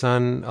country has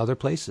on other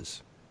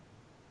places.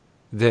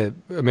 The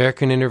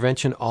American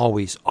intervention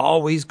always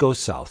goes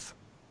south,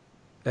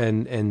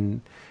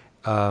 and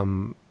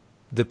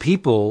the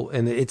people,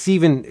 and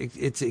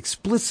it's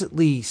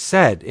explicitly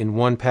said in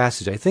one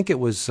passage. I think it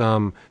was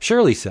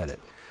Shirley said it,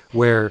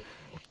 where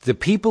the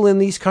people in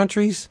these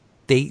countries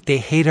they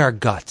hate our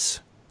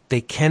guts.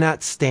 They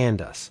cannot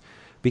stand us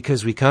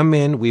because we come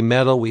in, we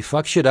meddle, we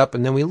fuck shit up,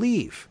 and then we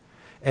leave.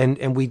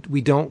 And we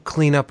don't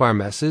clean up our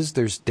messes.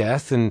 There's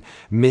death and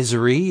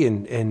misery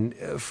and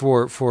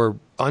for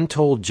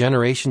untold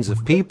generations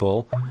of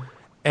people.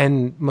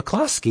 And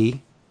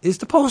McCloskey is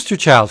the poster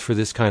child for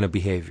this kind of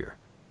behavior.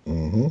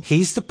 Mm-hmm.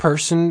 He's the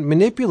person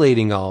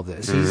manipulating all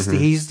this. Mm-hmm.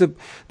 He's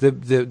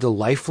the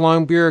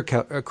lifelong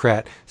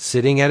bureaucrat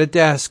sitting at a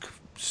desk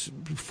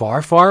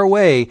far, far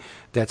away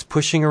that's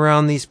pushing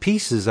around these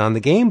pieces on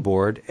the game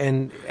board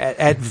and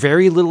at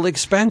very little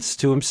expense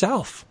to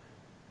himself.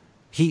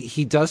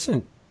 He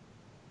doesn't.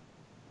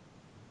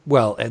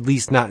 Well, at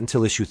least not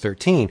until issue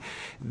 13.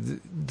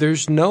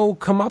 There's no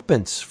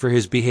comeuppance for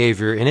his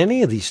behavior in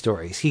any of these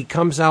stories. He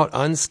comes out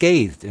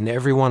unscathed in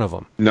every one of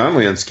them. Not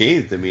only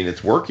unscathed, I mean,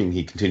 it's working.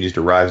 He continues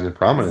to rise into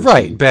prominence.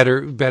 Right,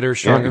 better,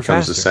 stronger, he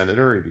becomes faster. a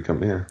senator. He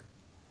becomes, yeah.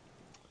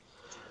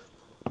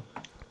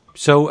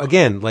 So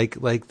again,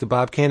 like the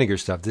Bob Kanigher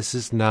stuff, this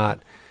is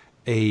not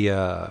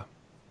a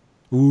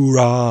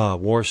hoorah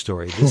war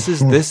story. This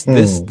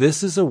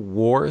is a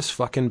war is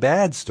fucking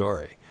bad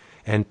story.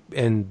 And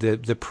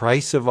the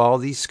price of all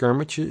these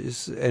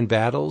skirmishes and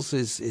battles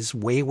is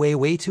way, way,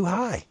 way too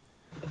high.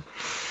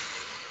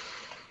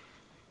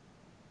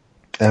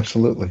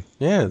 Absolutely.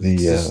 Yeah.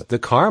 The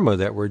karma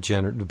that we're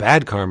the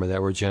bad karma that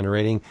we're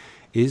generating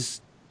is,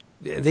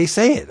 they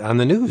say it on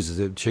the news.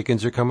 The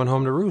chickens are coming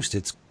home to roost.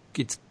 It's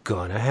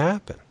gonna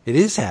happen. It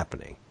is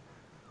happening.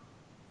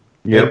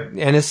 Yep.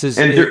 Ennis is,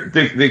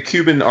 the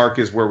Cuban arc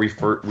is where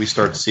we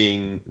start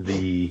seeing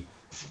the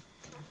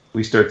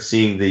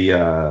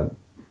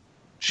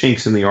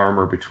chinks in the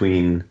armor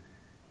between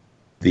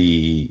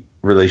the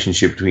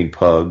relationship between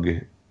Pug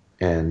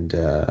and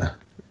our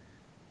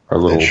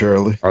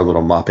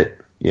little Moppet.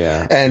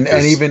 Yeah.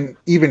 And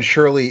even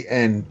Shirley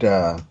and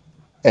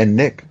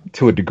Nick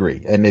to a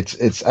degree. And it's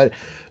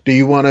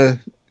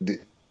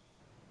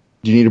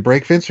do you need a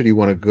break, Vince, or do you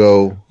want to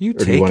go? Do you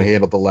want to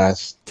handle the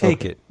last?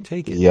 Take it.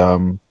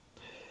 The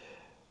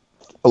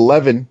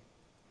 11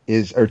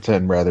 or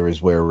 10 rather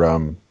is where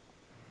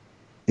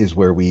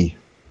we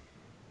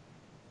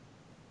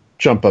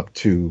jump up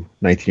to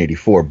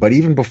 1984. But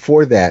even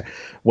before that,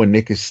 when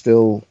Nick is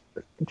still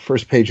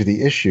first page of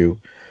the issue,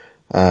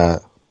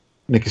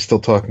 Nick is still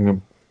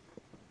talking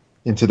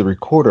into the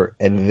recorder,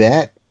 and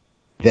that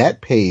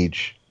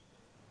page.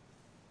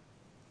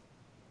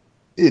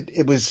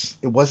 It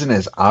wasn't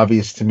as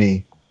obvious to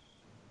me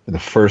in the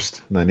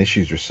first 9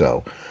 issues or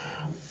so,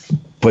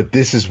 but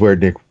this is where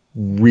Nick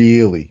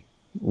really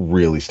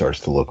starts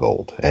to look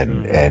old,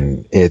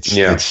 and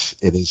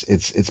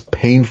it's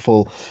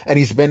painful. And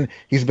he's been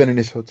in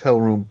his hotel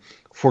room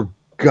for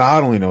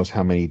God only knows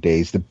how many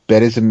days. The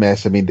bed is a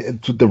mess. I mean,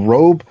 the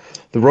robe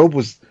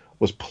was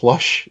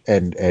plush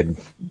and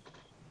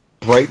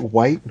bright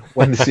white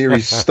when the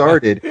series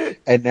started,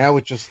 and now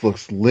it just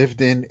looks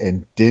lived in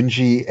and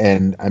dingy.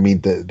 And I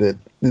mean, the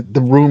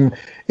room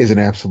is an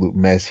absolute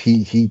mess.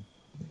 We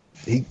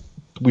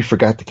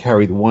forgot to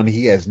carry the one.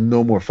 He has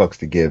no more fucks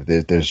to give.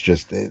 There's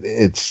just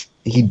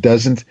he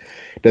doesn't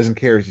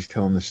care as he's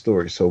telling the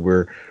story. So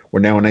we're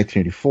now in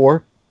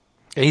 1984.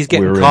 And he's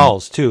getting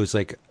calls too. It's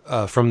like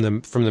from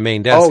the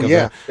main desk. Oh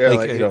yeah,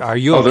 are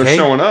you okay? They're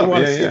showing up. They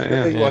want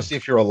to see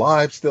if you're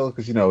alive still,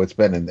 because it's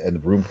been and the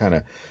room kind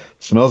of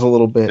smells a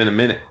little bit. In a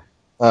minute.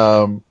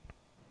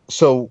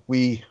 So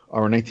we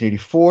are in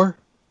 1984,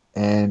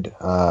 and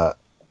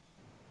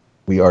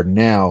we are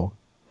now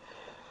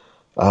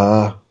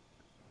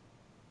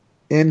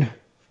in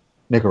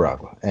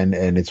Nicaragua,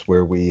 and it's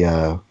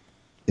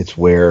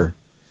where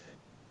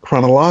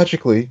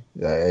chronologically,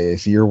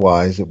 as year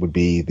wise, it would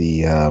be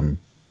the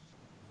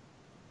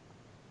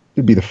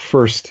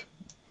first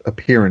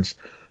appearance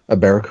of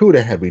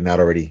Barracuda, had we not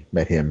already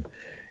met him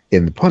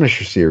in the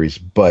Punisher series.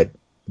 But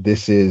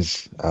this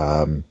is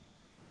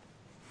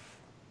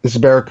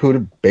Barracuda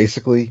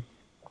basically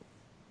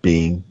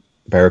being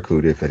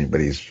Barracuda. If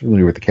anybody's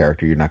familiar with the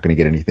character, you're not going to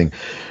get anything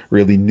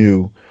really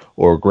new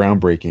or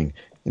groundbreaking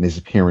in his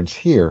appearance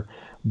here.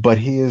 But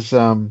he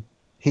and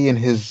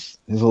his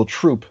little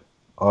troop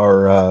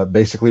are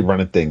basically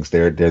running things.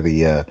 They're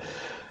the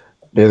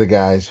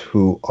guys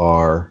who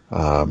are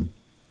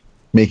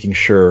making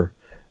sure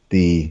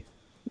the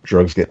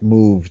drugs get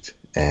moved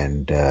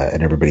and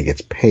everybody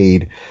gets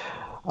paid.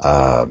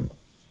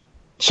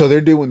 So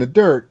they're doing the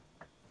dirt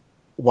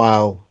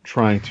while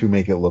trying to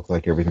make it look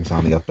like everything's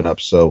on the up and up.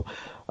 So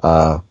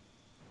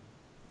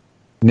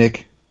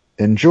Nick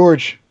and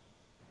George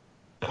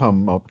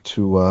come up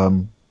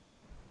to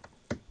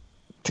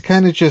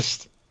kind of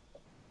just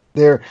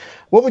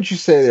what would you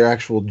say their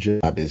actual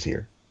job is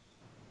here?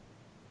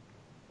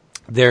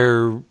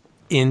 They're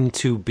in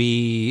to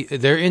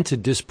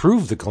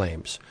disprove the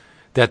claims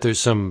that there's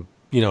some,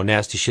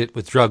 nasty shit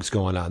with drugs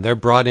going on. They're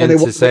brought in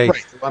to say,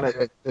 right, they want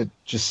to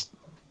just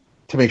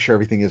to make sure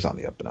everything is on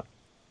the up and up.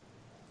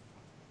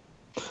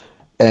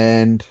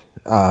 And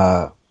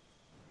the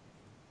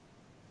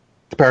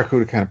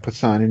Barracuda kind of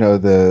puts on,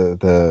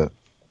 the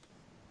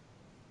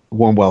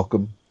warm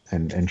welcome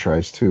and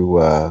tries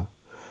to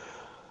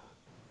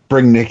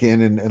bring Nick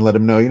in and let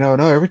him know,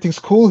 no, everything's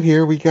cool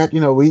here. We got,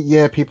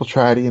 people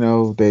try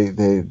to,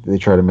 they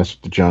try to mess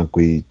with the junk.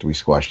 We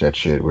squash that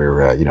shit.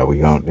 We're,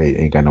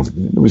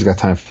 nobody's got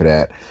time for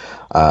that.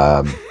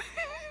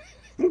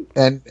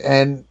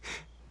 And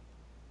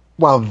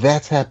while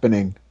that's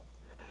happening,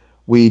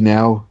 we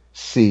now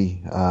see,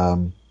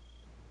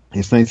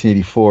 it's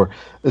 1984.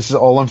 This is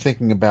all I'm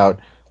thinking about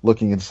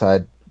looking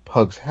inside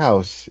Pug's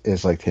house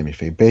is like Tammy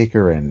Faye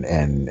Baker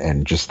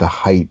and just the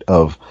height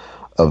of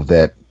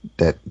that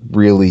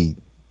really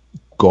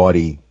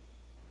gaudy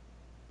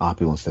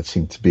opulence that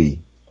seemed to be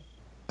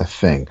a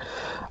thing.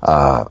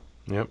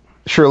 Yep.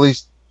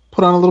 Shirley's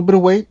put on a little bit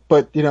of weight,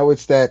 but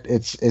it's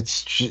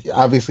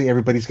obviously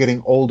everybody's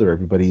getting older.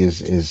 Everybody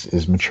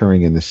is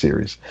maturing in this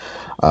series.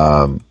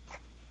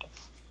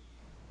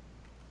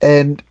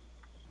 And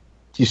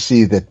you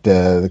see that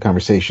the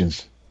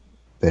conversations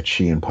that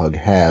she and Pug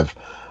have.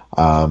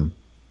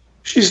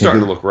 She's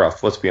starting to look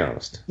rough, let's be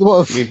honest.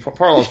 Well, I mean,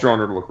 Parlov's drawn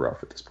her to look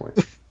rough at this point.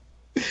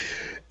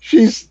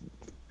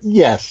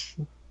 Yes.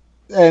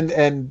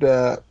 And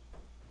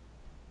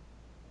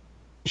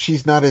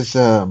she's not as,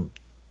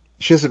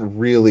 she doesn't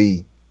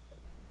really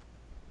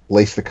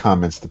lace the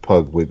comments to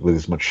Pug with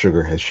as much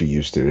sugar as she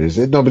used to.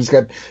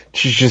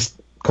 She's just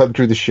cutting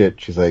through the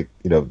shit. She's like,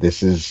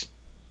 this is,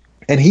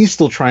 and he's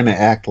still trying to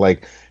act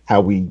like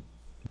how we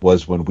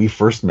was when we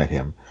first met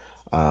him.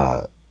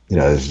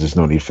 There's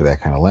no need for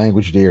that kind of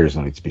language, dear. There's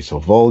no need to be so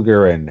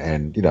vulgar. And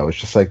it's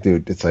just like,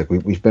 dude, it's like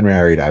we've been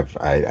married.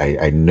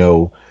 I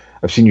know,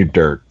 I've seen your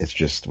dirt. It's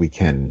just, we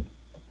can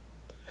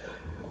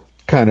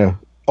kind of,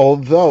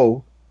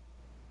 although,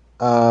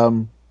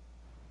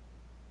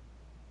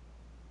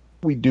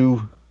 we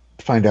do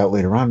find out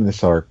later on in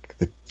this arc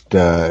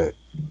that,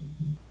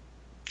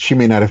 she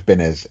may not have been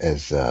as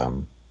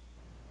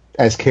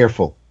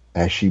careful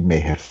as she may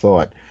have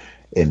thought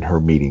in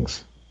her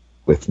meetings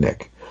with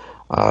Nick.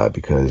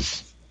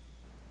 Because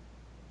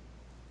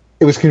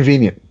it was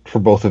convenient for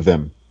both of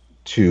them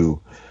to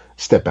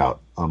step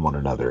out on one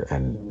another,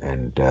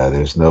 and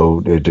there's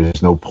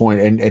no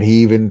point. And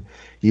he even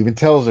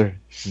tells her,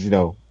 he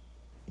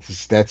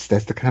says,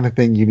 that's the kind of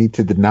thing you need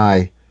to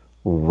deny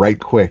right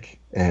quick.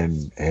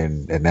 And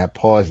that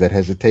pause, that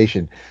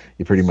hesitation,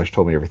 you pretty much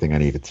told me everything I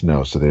needed to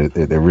know. So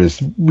there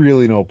is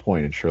really no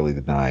point in Shirley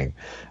denying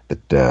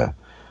that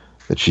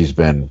she's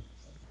been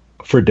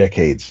for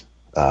decades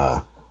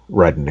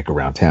riding Nick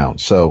around town.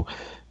 So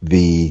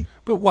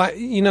but why,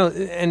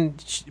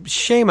 and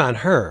shame on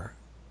her.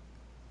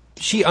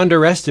 She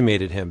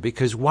underestimated him,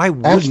 because why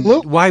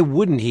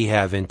wouldn't he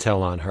have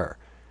intel on her?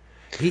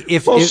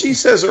 She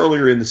says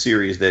earlier in the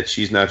series that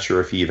she's not sure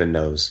if he even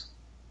knows.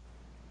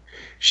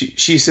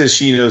 She says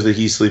she knows that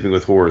he's sleeping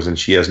with whores, and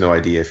she has no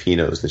idea if he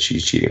knows that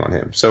she's cheating on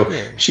him. So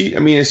yeah.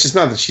 It's just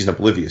not that she's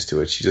oblivious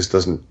to it. She just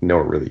doesn't know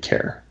or really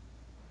care.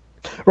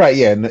 Right.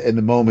 Yeah. In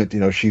the moment,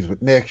 she's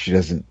with Nick. She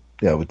doesn't,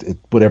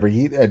 whatever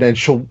and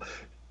then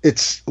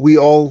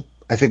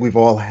I think we've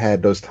all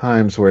had those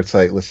times where it's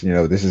like,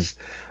 listen, this is,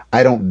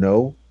 I don't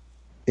know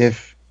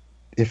if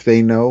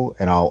they know,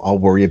 and I'll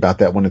worry about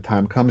that when the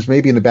time comes.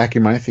 Maybe in the back of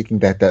your mind, thinking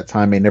that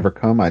time may never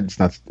come. It's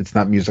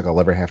not music I'll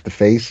ever have to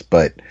face,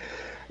 but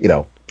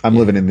I'm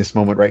living in this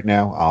moment right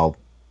now. I'll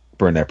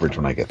burn that bridge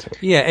when I get to it.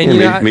 Yeah,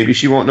 and maybe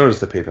she won't notice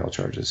the PayPal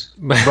charges,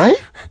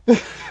 right?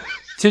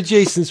 To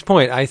Jason's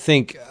point, I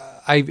think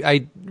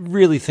I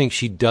really think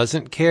she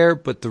doesn't care,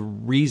 but the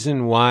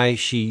reason why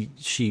she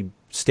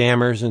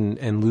stammers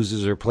and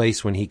loses her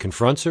place when he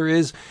confronts her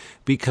is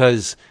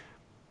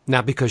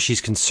not because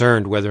she's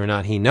concerned whether or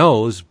not he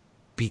knows,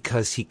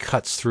 because he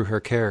cuts through her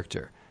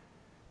character,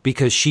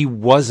 because she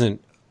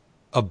wasn't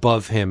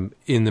above him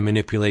in the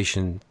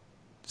manipulation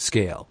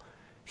scale.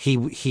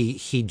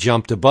 He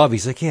jumped above.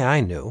 He's like, yeah,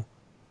 I knew.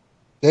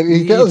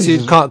 He does.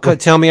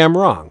 Tell me I'm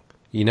wrong.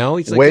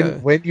 He's like,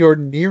 when you're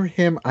near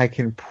him, I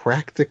can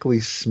practically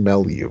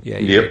smell you. Yeah,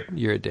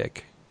 you're a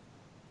dick.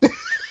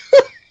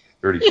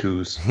 Dirty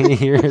coos.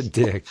 You're a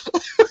dick.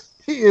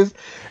 He is.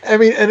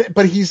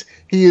 But he is.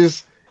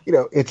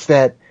 It's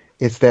that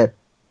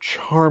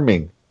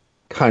charming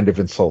kind of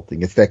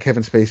insulting. It's that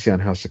Kevin Spacey on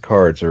House of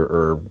Cards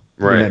or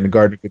right. in the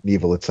Garden of Good and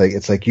Evil.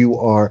 It's like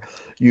you're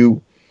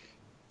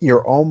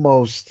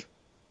almost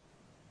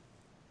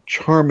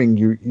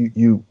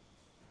charming.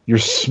 You're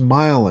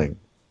smiling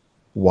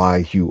why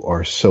you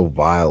are so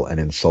vile and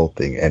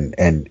insulting,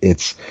 and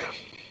it's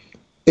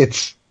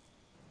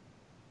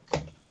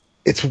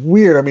it's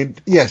weird. I mean,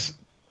 yes,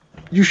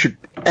 you should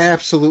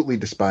absolutely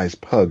despise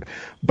Pug,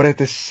 but at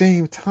the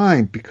same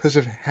time, because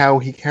of how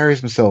he carries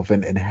himself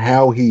and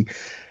how he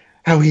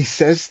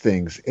says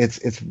things,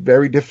 it's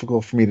very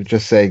difficult for me to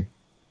just say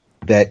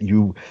that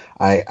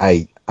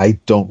I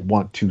don't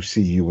want to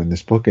see you in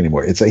this book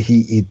anymore. It's like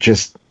he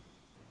just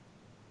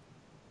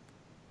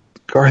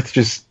Garth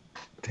just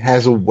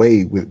has a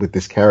way with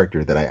this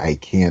character that I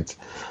can't.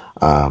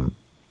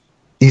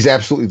 He's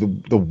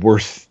absolutely the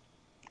worst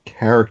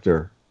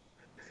character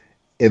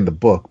in the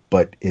book,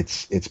 but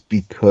it's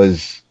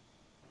because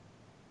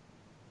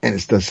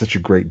Ennis does such a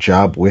great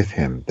job with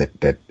him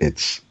that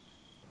it's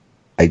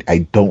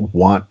I don't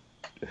want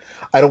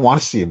to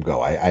see him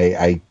go.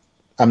 I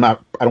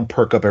don't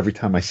perk up every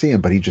time I see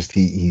him, but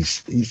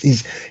he's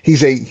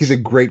a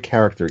great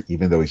character,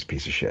 even though he's a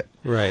piece of shit.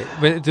 Right,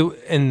 but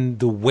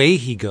the way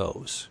he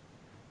goes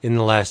in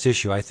the last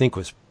issue, I think,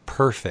 was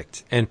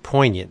perfect and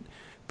poignant,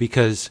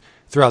 because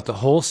throughout the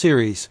whole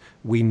series,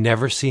 we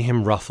never see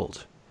him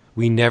ruffled.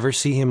 We never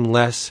see him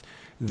less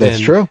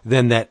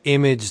than that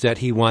image that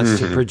he wants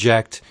to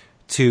project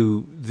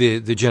to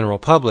the general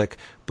public.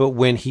 But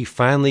when he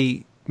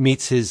finally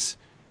meets his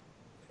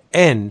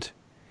end,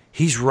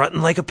 he's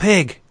rutting like a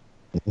pig.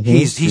 Mm-hmm.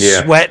 He's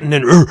sweating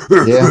and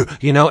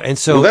and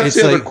so that's it's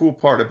the other cool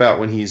part about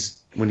when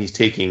he's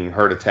taking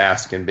her to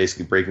task and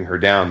basically breaking her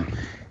down.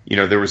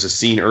 There was a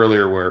scene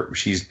earlier where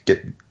she's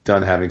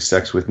done having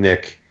sex with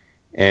Nick,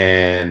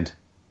 and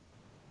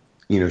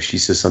she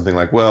says something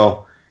like,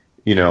 "Well,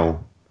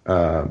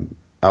 I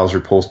was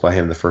repulsed by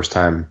him the first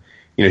time."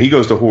 He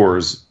goes to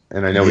whores,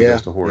 and I know he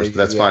goes to whores, but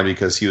that's fine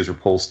because he was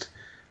repulsed.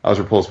 I was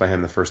repulsed by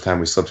him the first time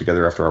we slept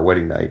together after our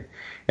wedding night,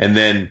 and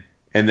then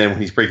when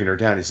he's breaking her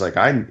down, he's like,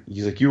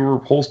 you were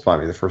repulsed by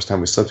me the first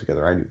time we slept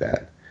together. I knew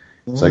that.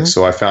 Mm-hmm. It's like,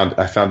 so I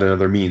found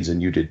another means, and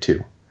you did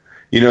too.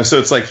 So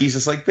it's like he's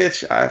just like,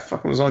 bitch, I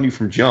fucking was on you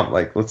from jump.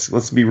 Like,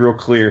 let's be real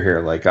clear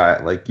here. Like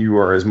you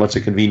are as much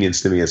a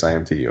convenience to me as I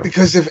am to you.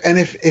 Because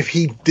if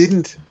he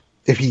didn't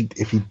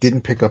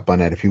pick up on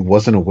that, if he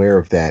wasn't aware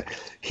of that,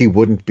 he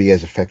wouldn't be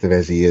as effective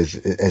as he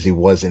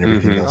was in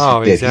everything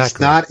else he did.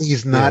 Exactly.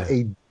 He's not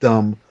a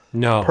dumb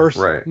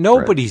person. Right.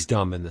 Nobody's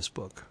dumb in this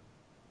book.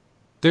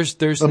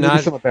 There's not maybe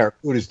some of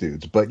Barracuda's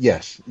dudes, but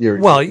yes,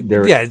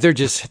 they're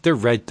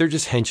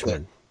just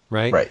henchmen,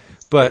 right? Right.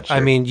 But sure. I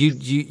mean,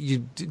 you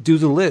do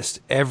the list.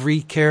 Every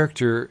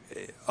character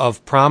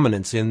of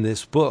prominence in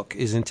this book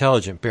is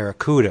intelligent.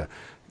 Barracuda,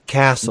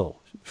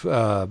 Castle,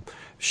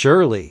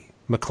 Shirley,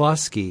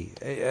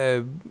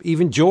 McCluskey,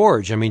 even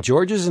George. I mean,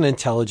 George is an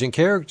intelligent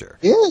character.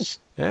 Yes.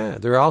 Yeah,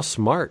 they're all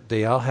smart.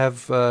 They all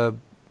have, the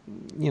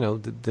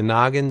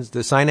noggins,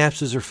 the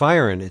synapses are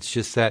firing. It's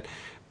just that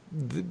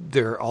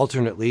they're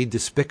alternately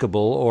despicable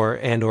or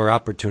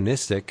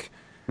opportunistic.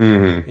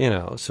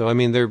 Mm-hmm. So I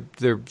mean,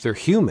 they're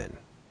human.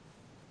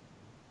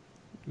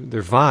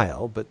 They're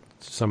vile, but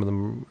some of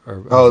them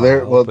are.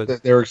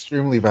 They're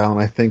extremely vile,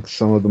 and I think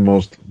some of the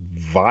most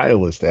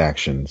vilest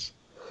actions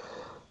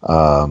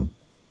happen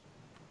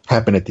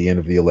at the end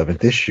of the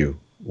 11th issue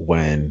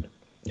when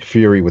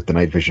Fury with the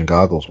night vision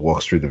goggles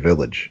walks through the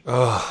village.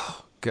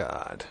 Oh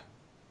God!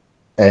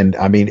 And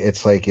I mean,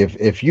 it's like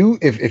if you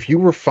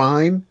were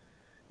fine,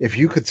 if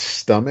you could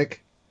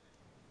stomach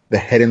the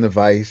head in the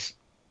vice,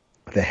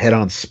 the head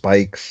on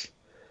spikes,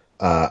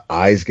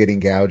 eyes getting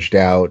gouged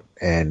out,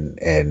 and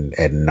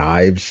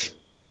knives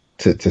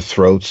to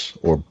throats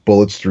or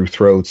bullets through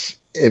throats.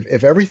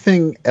 If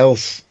everything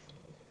else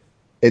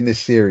in this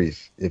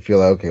series, if you're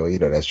like, okay, well,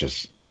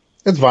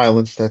 that's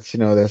violence, that's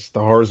that's the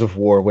horrors of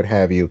war, what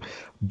have you,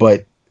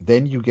 but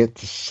then you get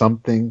to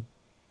something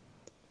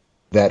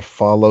that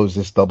follows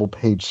this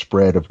double-page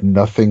spread of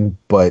nothing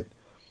but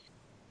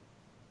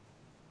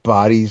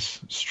bodies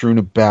strewn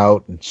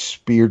about and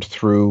speared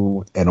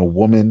through, and a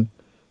woman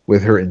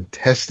with her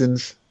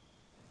intestines,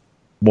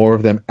 more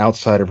of them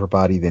outside of her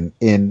body than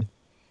in,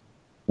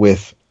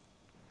 with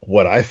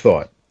what I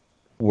thought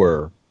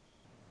was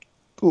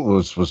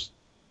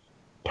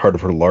part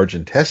of her large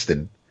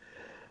intestine,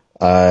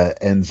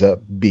 ends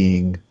up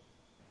being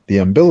the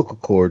umbilical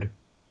cord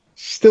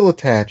still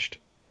attached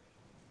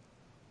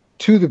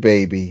to the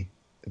baby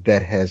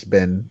that has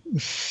been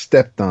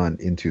stepped on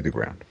into the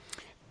ground.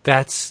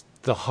 That's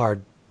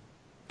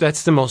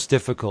the most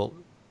difficult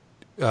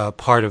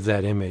part of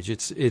that image.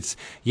 It's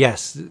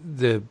yes,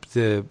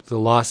 the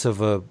loss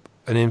of an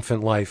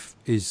infant life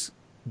is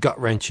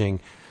gut-wrenching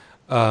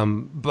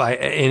in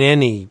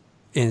any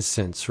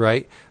instance,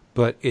 right?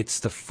 But it's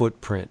the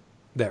footprint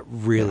that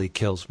really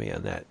kills me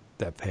on that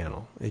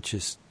panel. It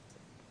just,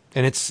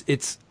 and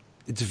it's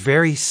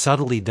very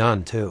subtly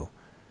done too.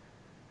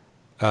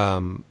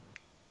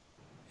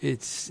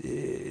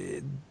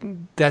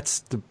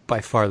 That's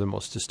by far the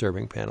most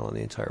disturbing panel in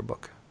the entire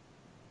book.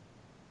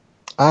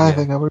 I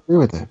think I would agree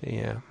with that.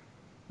 Yeah,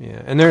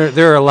 and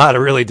there are a lot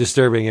of really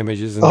disturbing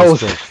images in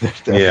this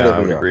book. Yeah, I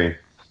would agree.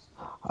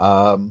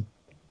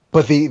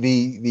 But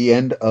the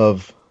end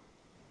of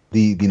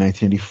the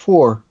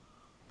 1984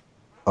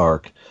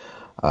 arc,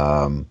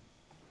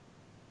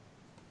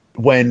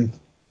 when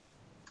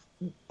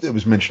it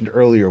was mentioned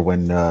earlier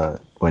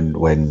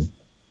when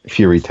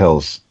Fury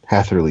tells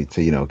Hatherley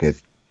to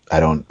I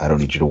don't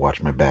need you to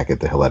watch my back, get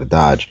the hell out of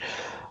Dodge.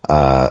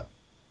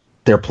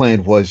 Their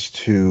plan was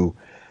to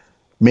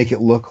make it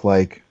look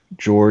like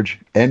George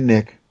and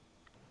Nick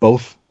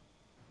both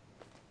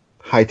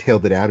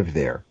hightailed it out of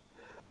there,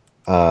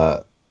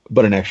 but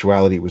in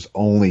actuality it was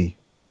only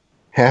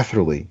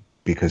Hatherley,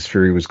 because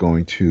Fury was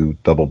going to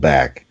double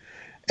back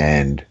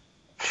and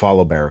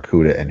follow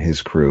Barracuda and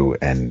his crew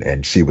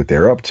and see what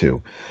they're up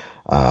to.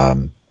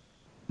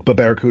 But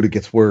Barracuda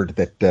gets word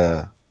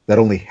that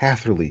only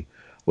Hatherley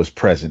was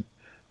present.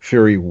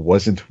 Fury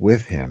wasn't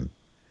with him,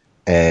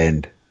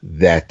 and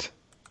that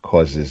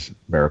causes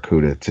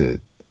Barracuda to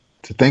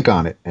think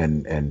on it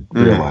and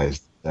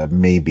realize that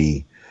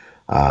maybe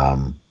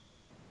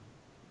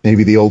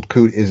the old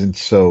coot isn't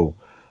so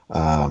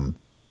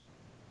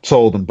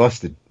sold and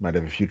busted. Might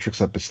have a few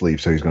tricks up his sleeve,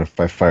 so he's going to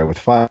fight fire with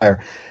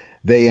fire.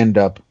 They end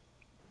up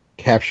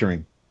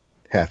capturing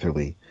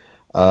Hatherley,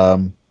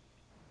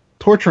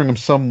 torturing him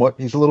somewhat.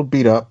 He's a little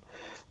beat up,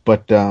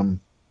 but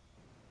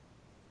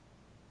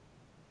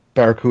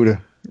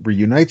Barracuda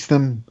reunites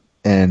them,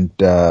 and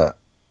at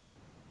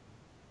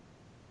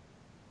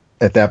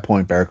that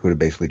point, Barracuda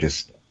basically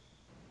just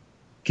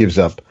gives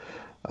up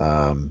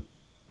the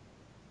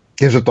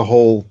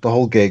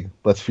whole gig.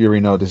 Lets Fury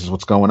know this is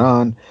what's going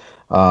on.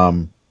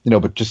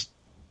 But just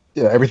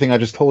everything I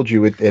just told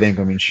you, it ain't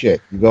gonna mean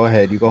shit. You go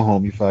ahead, you go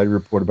home, you file your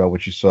report about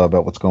what you saw,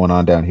 about what's going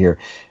on down here,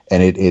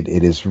 and it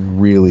is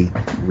really,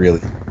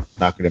 really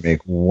not going to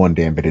make one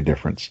damn bit of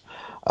difference.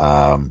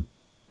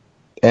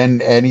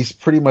 And he's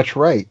pretty much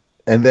right.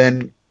 And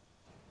then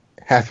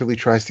Hatherley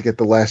tries to get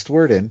the last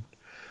word in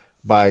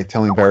by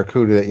telling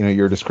Barracuda that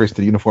you're a disgrace to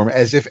the uniform,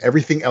 as if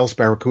everything else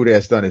Barracuda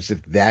has done, as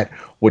if that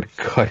would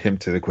cut him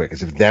to the quick,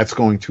 as if that's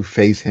going to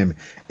phase him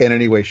in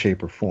any way,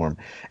 shape, or form.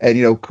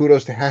 And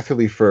kudos to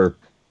Hatherley for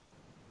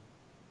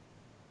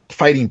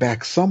fighting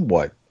back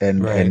somewhat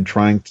and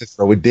trying to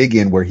throw a dig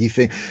in where he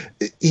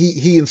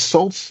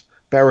insults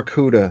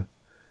Barracuda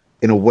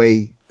in a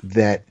way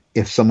that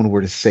if someone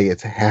were to say it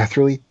to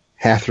Hatherley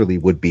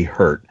would be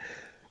hurt.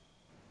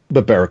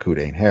 But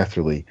Barracuda ain't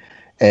Hatherley,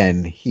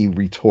 and he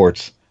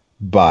retorts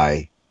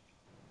by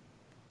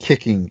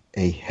kicking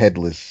the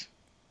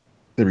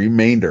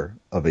remainder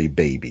of a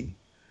baby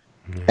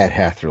at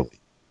Hatherley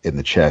in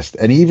the chest.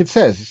 And he even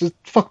says,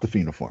 fuck the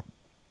uniform.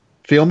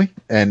 Feel me?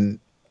 And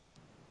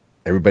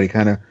everybody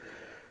kind of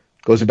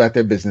goes about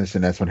their business,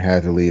 and that's when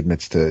Hatherley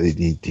admits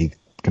he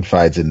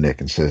confides in Nick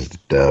and says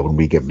that when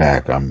we get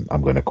back, I'm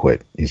going to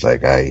quit. He's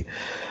like,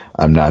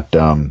 I'm not.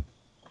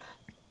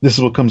 This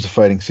is what comes to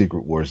fighting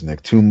secret wars,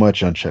 Nick. Too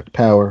much unchecked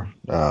power.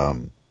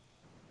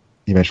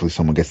 Eventually,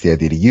 someone gets the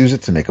idea to use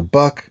it to make a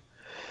buck,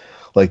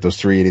 like those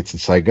three idiots in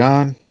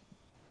Saigon.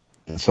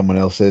 And someone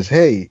else says,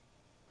 "Hey,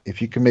 if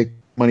you can make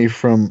money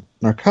from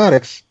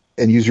narcotics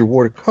and use your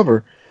war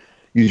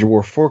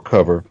for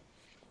cover,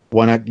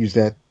 why not use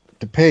that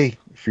to pay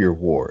for your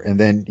war?" And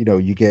then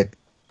you get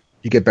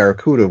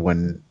Barracuda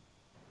when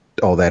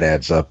all that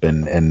adds up,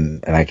 and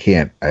I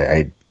can't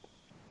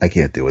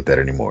deal with that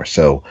anymore.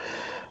 So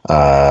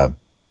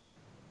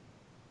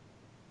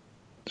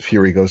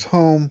Fury goes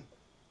home,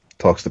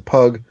 talks to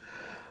Pug.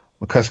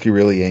 McCuskey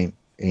really ain't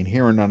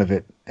hearing none of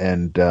it,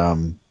 and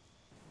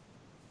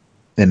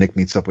Nick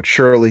meets up with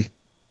Shirley,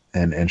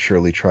 and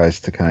Shirley tries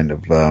to kind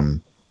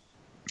of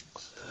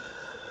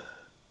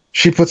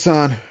she puts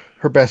on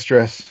her best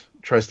dress,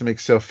 tries to make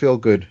herself feel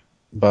good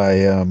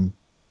by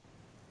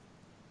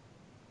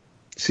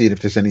seeing if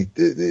there's any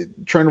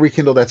trying to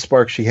rekindle that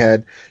spark she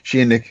and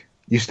Nick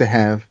used to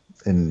have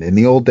in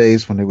the old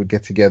days when they would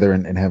get together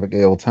and have a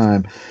gay old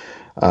time.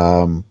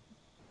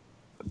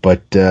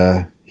 But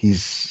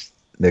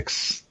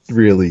Nick's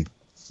really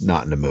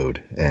not in the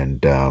mood,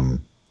 and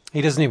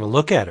he doesn't even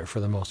look at her for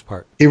the most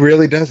part. He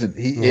really doesn't.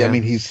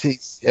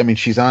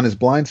 She's on his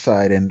blind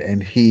side,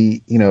 and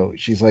he,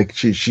 she's like,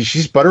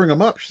 she's buttering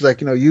him up. She's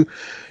like, you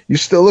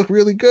still look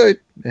really good,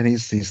 and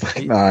he's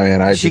like, nah,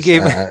 man, she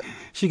gave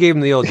him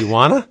the old, you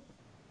wanna?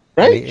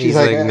 Right? She's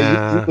like,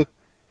 nah.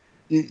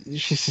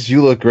 She says,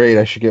 you look great.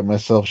 I should get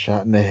myself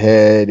shot in the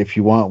head. If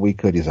you want, we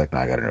could. He's like, no,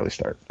 I got an early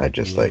start. I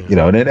just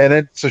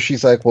so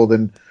she's like, well,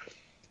 then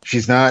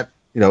she's not,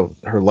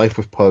 her life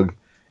with Pug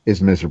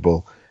is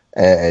miserable.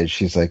 And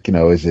she's like,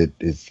 is it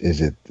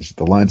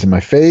the lines in my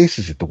face?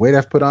 Is it the weight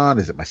I've put on?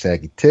 Is it my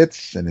saggy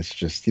tits? And it's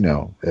just,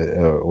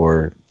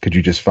 or could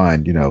you just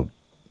find,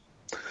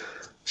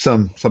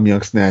 some young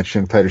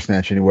tighter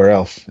snatch anywhere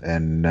else?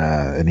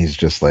 And he's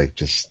just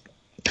like,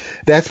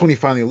 that's when he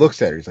finally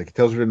looks at her. He's like, he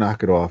tells her to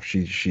knock it off.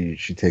 She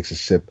takes a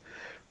sip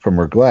from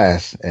her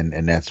glass,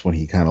 and that's when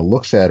he kind of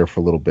looks at her for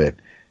a little bit,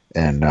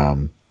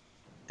 and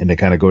they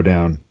kind of go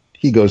down.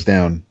 He goes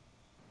down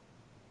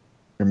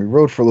memory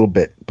road for a little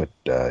bit, but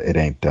it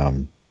ain't.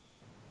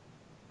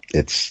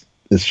 It's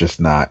just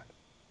not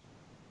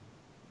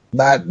in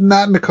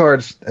the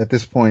cards at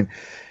this point.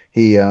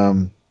 She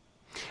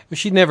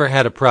never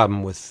had a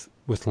problem with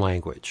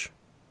language.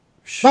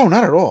 No,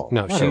 not at all.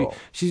 No,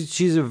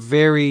 she's a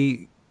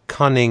very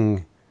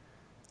cunning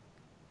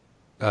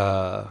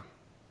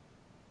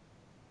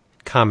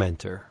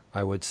commenter,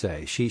 I would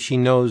say. She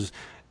knows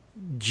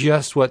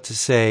just what to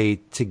say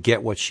to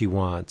get what she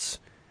wants.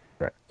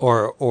 Right.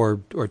 Or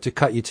to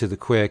cut you to the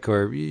quick,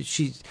 or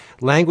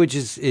language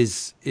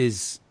is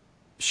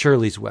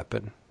Shirley's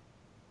weapon.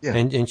 Yeah.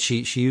 And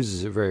she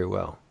uses it very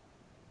well.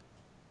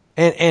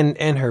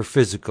 And her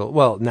physical,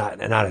 well, not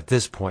at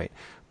this point,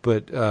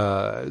 but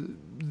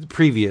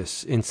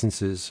previous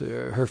instances,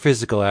 her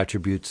physical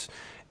attributes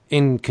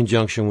in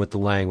conjunction with the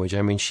language.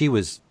 I mean, she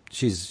was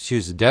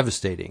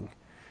devastating,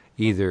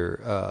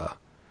 either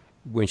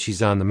when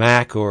she's on the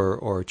Mac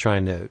or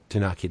trying to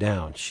knock you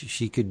down.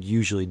 She could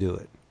usually do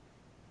it.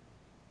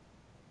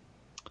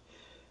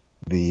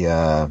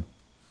 The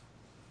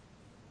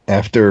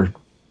after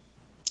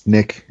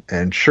Nick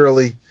and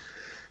Shirley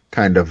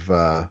kind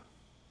of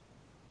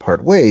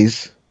part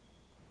ways,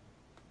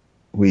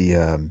 we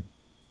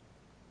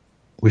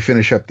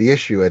finish up the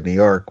issue at New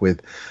York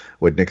with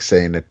Nick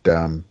saying that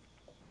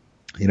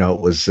it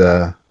was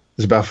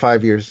about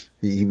 5 years.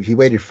 He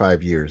waited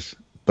 5 years,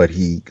 but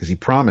he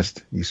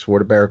swore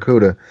to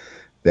Barracuda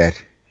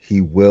that he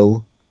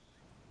will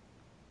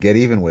get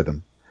even with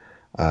him.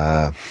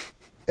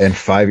 And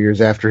 5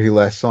 years after he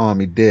last saw him,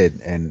 he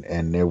did.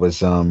 And there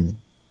was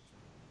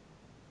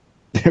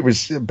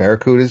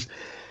Barracuda's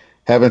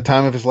having the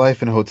time of his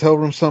life in a hotel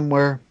room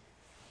somewhere,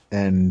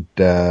 and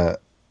the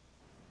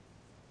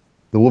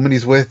woman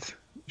he's with,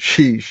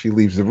 she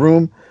leaves the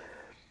room.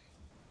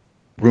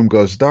 Room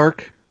goes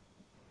dark.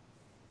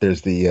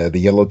 There's the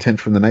yellow tint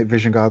from the night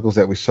vision goggles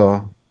that we saw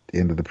at the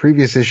end of the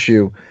previous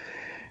issue,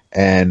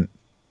 and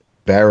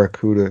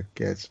Barracuda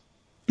gets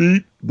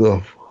beat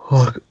the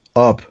fuck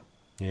up.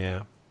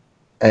 Yeah.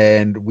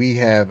 And we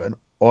have an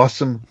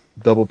awesome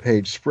double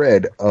page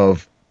spread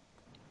of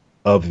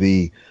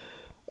the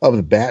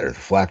bat or the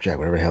flapjack,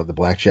 whatever the hell, the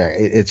blackjack.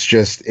 It's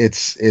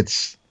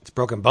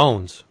broken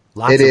bones.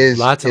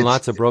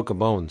 Lots of broken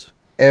bones.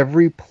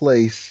 Every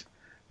place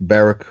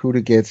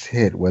Barracuda gets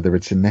hit, whether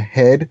it's in the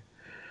head,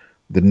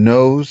 the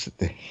nose,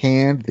 the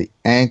hand, the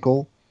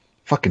ankle,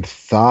 fucking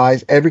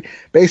thighs,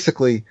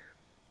 basically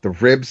the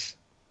ribs,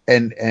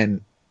 and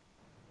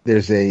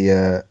there's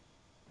a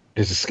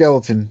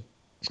skeleton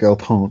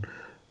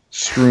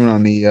strewn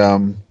on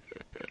the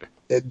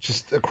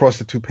just across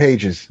the 2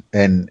 pages,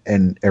 and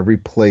every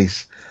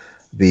place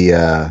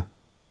the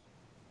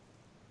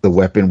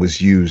weapon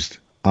was used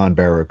on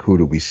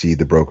Barracuda, we see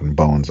the broken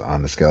bones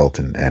on the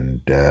skeleton.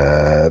 And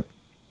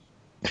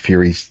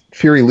Fury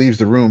leaves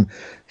the room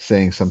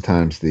saying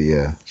sometimes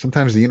the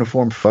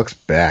uniform fucks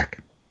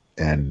back.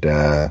 And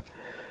at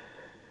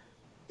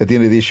the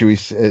end of the issue,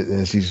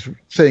 as he's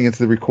saying into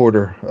the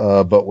recorder,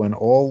 but when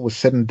all was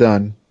said and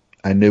done,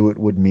 I knew it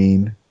would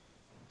mean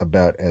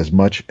about as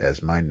much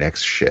as my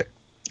next shit.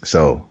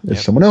 So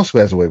there's someone else who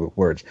has a way with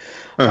words.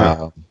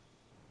 Uh-huh.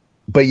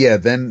 But yeah,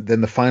 then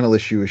the final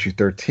issue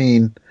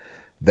 13,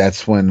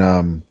 that's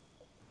when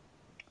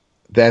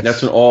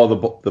that's when all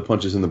the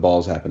punches and the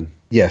balls happen.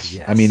 Yes.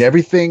 I mean,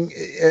 everything.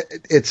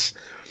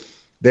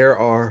 There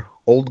are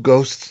old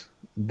ghosts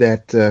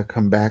that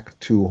come back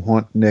to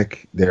haunt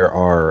Nick. There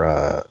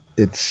are.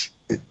 It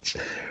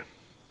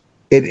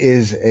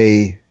is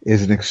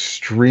an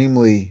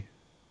extremely.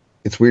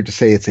 It's weird to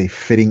say it's a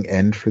fitting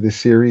end for this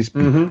series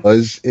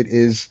because it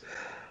is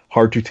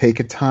hard to take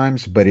at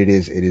times, but it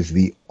is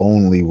the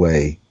only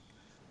way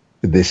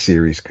this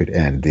series could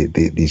end.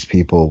 These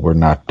people were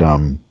not.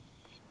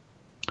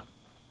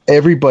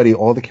 Everybody,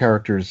 all the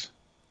characters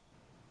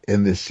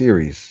in this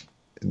series,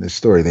 in this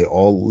story, they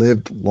all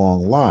lived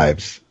long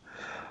lives,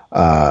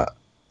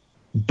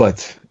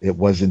 but it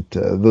wasn't.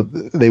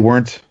 They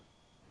weren't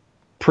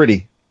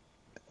pretty,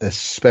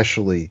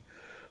 especially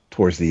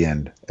towards the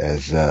end,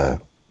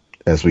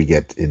 as we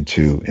get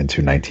into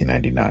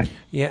 1999.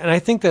 Yeah, and I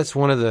think that's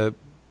one of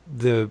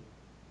the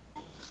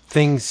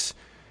things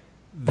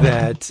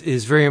that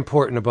is very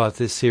important about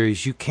this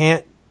series. You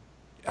can't,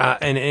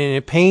 and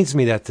it pains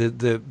me that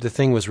the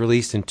thing was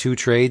released in 2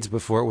 trades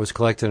before it was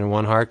collected in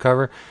 1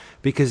 hardcover,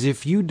 because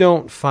if you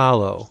don't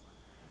follow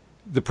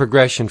the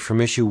progression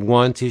from issue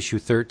 1 to issue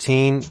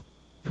 13,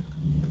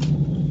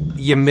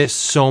 you miss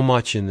so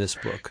much in this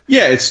book.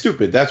 Yeah, it's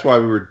stupid. That's why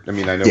we were. I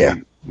mean, I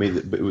know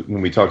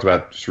when we talked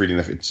about just reading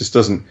it just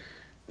doesn't.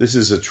 This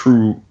is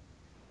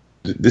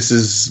This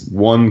is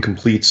one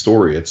complete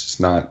story. It's just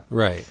not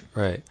right.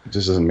 It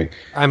just doesn't make.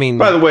 I mean,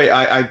 by the way,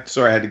 I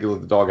sorry I had to go let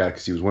the dog out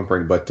because he was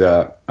whimpering. But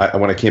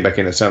when I came back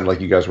in, it sounded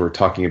like you guys were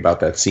talking about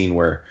that scene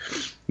where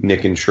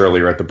Nick and Shirley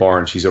are at the bar,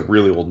 and she's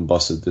really old and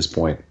busted at this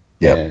point.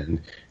 Yeah,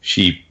 and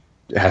she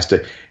has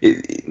to.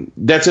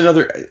 That's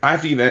another. I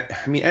have to even.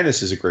 I mean,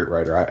 Ennis is a great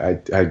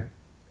writer.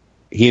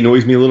 He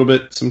annoys me a little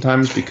bit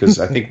sometimes because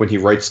I think when he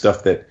writes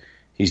stuff that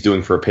he's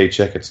doing for a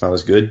paycheck, it's not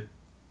as good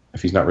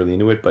if he's not really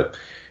into it. But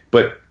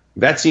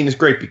that scene is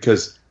great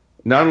because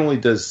not only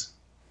does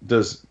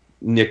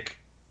Nick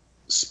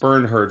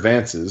spurn her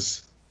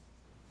advances,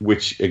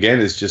 which again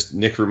is just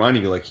Nick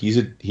reminding you like he's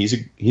a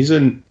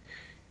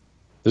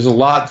there's a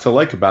lot to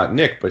like about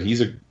Nick, but he's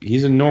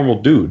a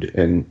normal dude,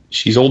 and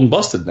she's old and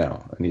busted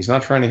now, and he's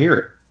not trying to hear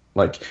it.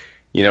 Like,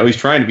 he's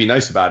trying to be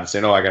nice about it,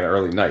 saying, "Oh, I got an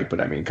early night,"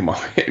 but I mean, come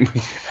on.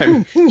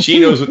 I mean, she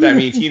knows what that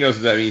means. He knows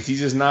what that means. He's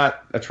just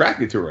not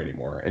attracted to her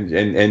anymore, and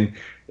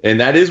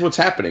that is what's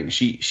happening.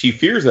 She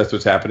fears that's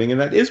what's happening, and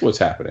that is what's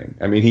happening.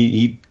 I mean,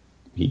 he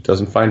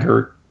doesn't find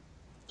her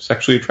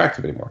sexually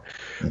attractive anymore.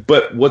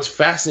 But what's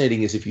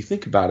fascinating is if you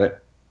think about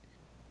it,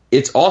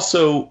 it's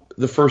also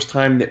the first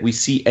time that we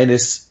see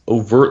Ennis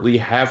overtly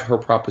have her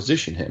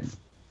proposition him.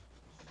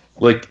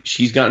 Like,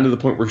 she's gotten to the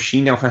point where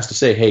she now has to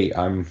say, "Hey,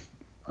 I'm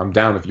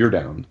down if you're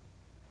down."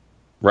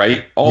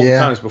 Right? All the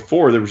times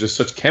before, there was just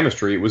such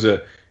chemistry.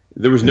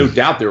 There was no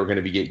doubt they were going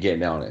to be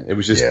getting on it. It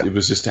was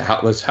just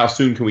how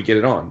soon can we get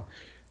it on?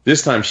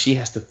 This time she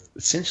has to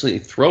essentially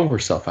throw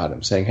herself at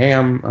him, saying, "Hey,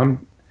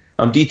 I'm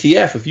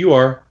DTF if you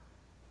are,"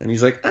 and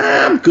he's like,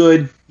 "I'm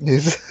good."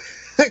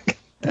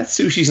 That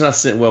sushi's not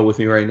sitting well with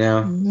me right now.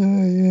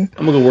 I'm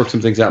gonna go work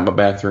some things out in my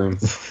bathroom.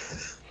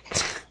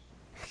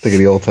 Think of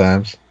the old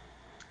times.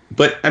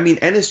 But I mean,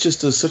 Ennis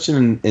just does such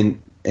an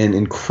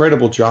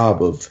incredible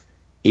job of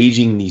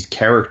aging these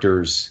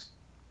characters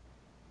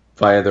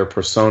via their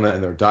persona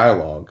and their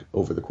dialogue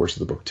over the course of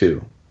the book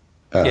too.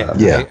 I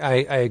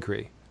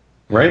agree.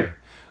 Right?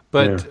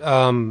 But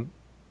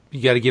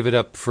you got to give it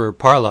up for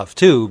Parlov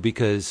too,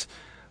 because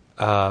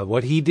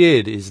what he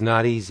did is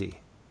not easy.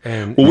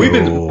 And we've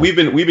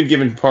been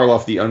giving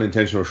Parlov the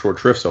unintentional short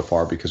shrift so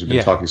far because we've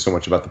been talking so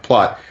much about the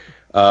plot.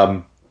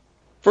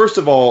 First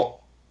of all,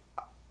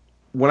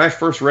 when I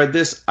first read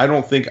this, I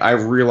don't think I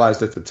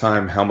realized at the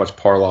time how much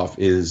Parlov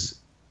is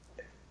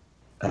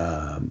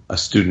a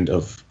student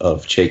of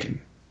Chaykin.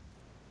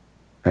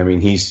 I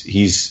mean, he's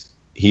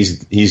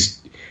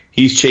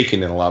Chaykin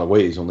in a lot of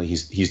ways. Only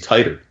he's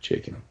tighter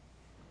Chaykin,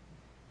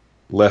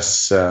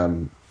 less.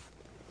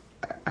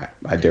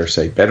 I dare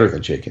say better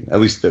than Chaykin. At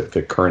least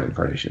the current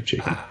incarnation of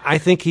Chaykin. I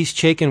think he's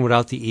Chaykin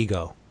without the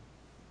ego.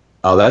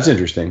 Oh, that's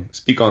interesting.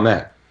 Speak on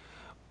that.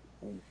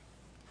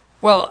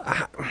 Well,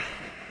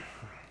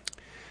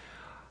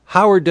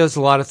 Howard does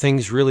a lot of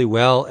things really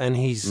well, and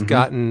he's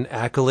gotten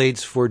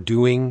accolades for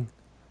doing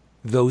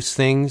those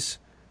things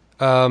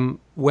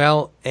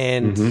well,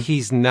 and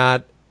he's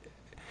not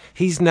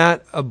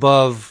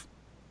above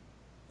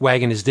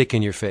wagging his dick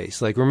in your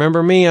face. Like,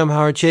 remember me? I'm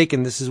Howard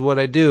Chaykin. This is what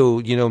I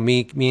do.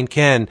 Me and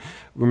Ken.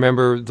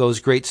 Remember those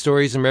great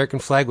stories, American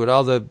Flag, with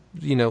all the,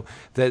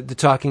 the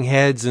talking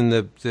heads and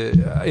the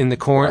in the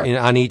corner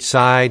on each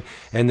side,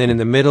 and then in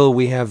the middle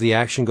we have the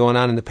action going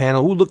on in the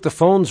panel. Ooh, look, the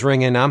phone's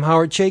ringing. I'm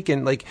Howard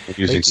Chaykin. Like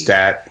using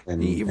stat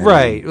and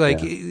right. Like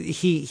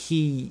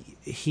he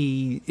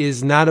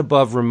is not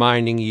above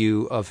reminding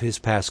you of his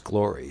past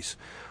glories.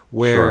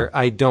 Where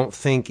I don't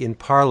think in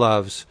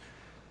Parlov's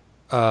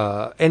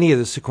any of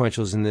the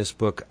sequentials in this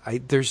book, I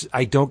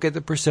don't get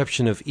the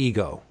perception of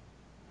ego.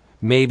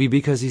 Maybe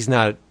because he's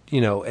not,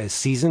 as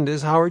seasoned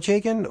as Howard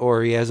Chaykin,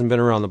 or he hasn't been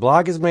around the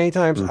block as many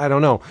times. I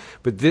don't know.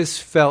 But this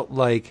felt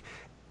like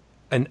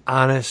an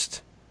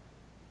honest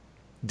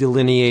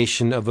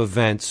delineation of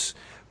events.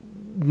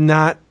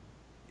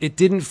 It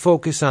didn't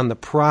focus on the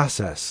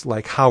process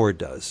like Howard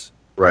does.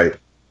 Right.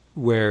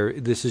 Where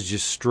this is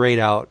just straight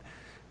out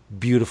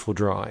beautiful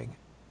drawing.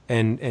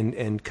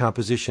 And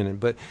composition,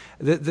 but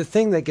the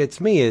thing that gets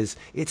me is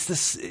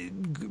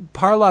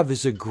Parlov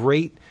is a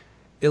great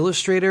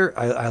illustrator.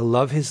 I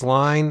love his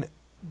line,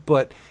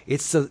 but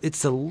it's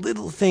the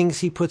little things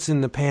he puts in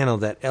the panel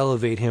that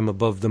elevate him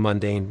above the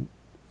mundane,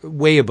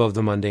 way above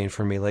the mundane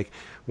for me. Like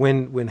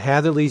when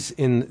Hatherley's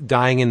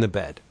dying in the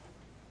bed,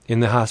 in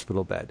the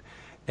hospital bed,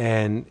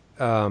 and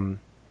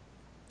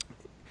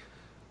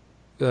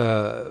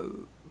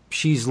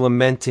she's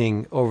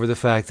lamenting over the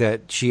fact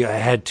that she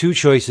had two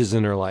choices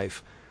in her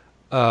life: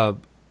 a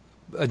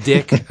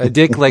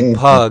dick like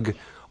Pug,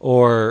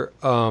 or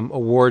a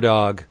war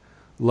dog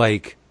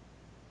like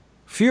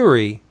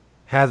Fury.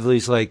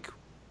 Hadley's like,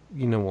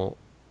 well,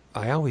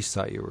 I always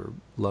thought you were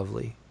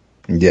lovely.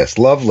 Yes,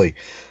 lovely.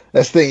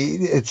 That's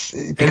it's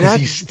because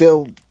he's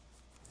still.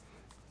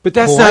 But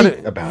that's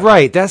not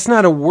right. That's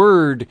not a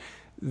word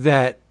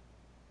that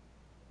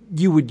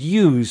you would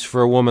use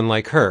for a woman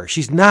like her.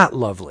 She's not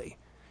lovely.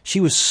 She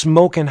was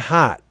smoking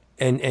hot,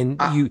 and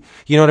you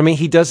know what I mean?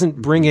 He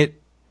doesn't bring it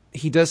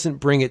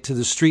to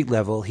the street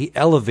level. He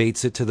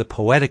elevates it to the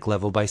poetic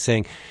level by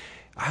saying,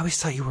 "I always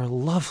thought you were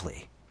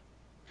lovely."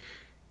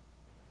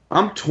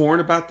 I'm torn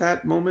about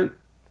that moment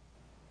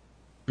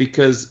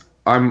because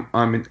I'm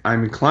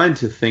inclined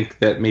to think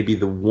that maybe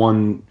the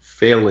one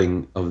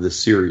failing of the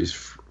series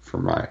for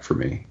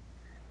me.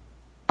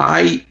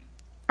 I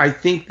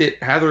think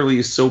that Hatherley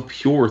is so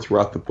pure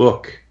throughout the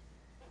book.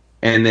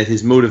 And that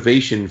his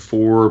motivation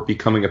for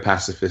becoming a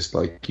pacifist,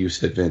 like you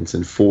said, Vince,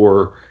 and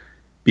for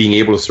being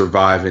able to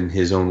survive in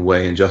his own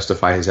way and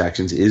justify his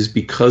actions is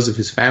because of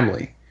his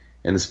family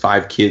and his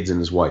 5 kids and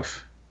his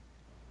wife.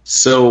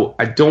 So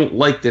I don't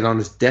like that on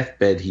his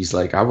deathbed he's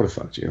like, "I would have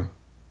fucked you."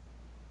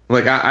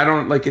 Like, I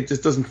don't, like, it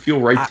just doesn't feel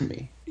right to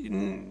me.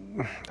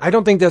 I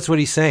don't think that's what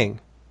he's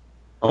saying.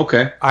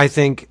 Okay. I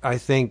think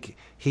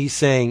he's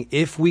saying,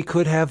 if we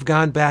could have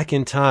gone back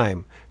in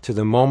time to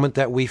the moment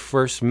that we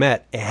first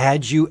met,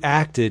 had you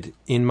acted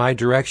in my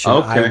direction,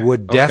 I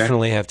would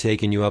definitely have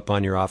taken you up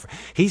on your offer.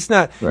 He's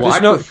not... Well, I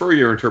prefer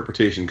your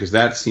interpretation, because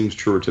that seems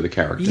truer to the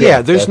character.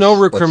 Yeah, there's no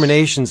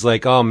recriminations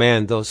like, oh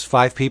man, those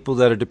 5 people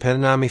that are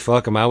dependent on me,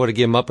 fuck them, I would have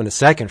given them up in a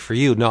second for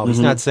you. No, he's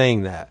not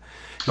saying that.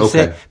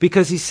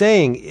 Because he's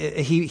saying,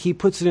 he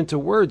puts it into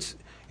words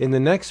in the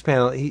next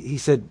panel, he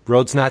said,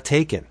 road's not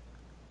taken.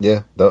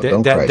 Yeah,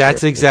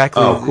 that's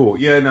exactly. Oh, cool.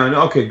 Yeah, no,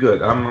 okay,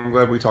 good. I'm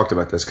glad we talked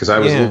about this, because I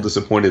was a little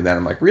disappointed in that.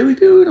 I'm like, really,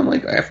 dude? I'm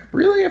like,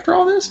 really, after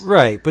all this?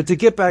 Right, but to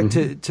get back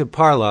to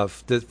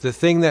Parlov, the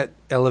thing that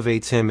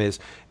elevates him is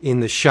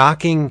in the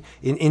shocking,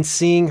 in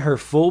seeing her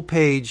full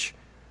page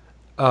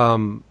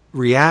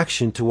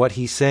reaction to what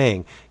he's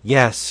saying.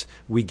 Yes,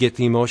 we get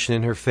the emotion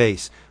in her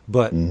face,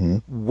 but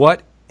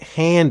what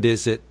hand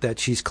is it that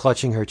she's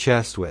clutching her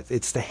chest with?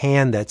 It's the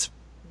hand that's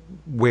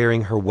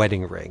wearing her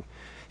wedding ring.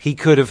 He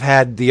could have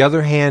had the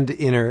other hand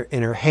in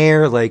her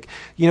hair, like,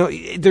 you know.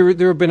 There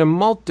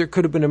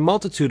could have been a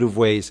multitude of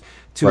ways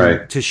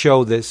to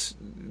show this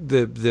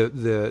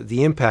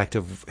the impact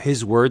of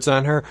his words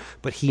on her,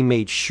 but he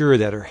made sure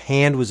that her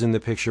hand was in the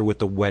picture with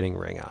the wedding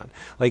ring on.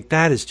 Like,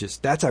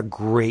 that's a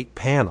great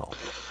panel.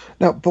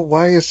 Now, but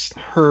why is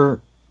her?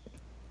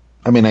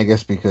 I mean, I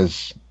guess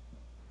because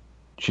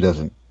she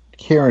doesn't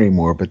care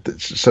anymore.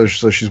 But so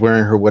she's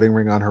wearing her wedding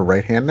ring on her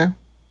right hand now.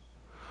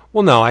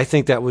 Well, no, I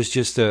think that was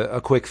just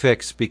a quick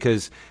fix,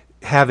 because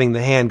having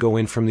the hand go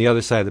in from the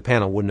other side of the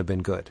panel wouldn't have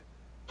been good.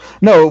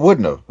 No, it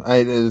wouldn't have.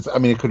 I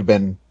mean, it could have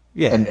been.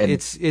 Yeah, and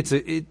it's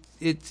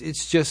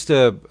just it's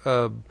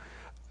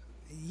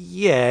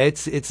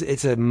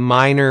a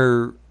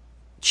minor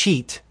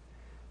cheat,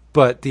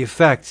 but the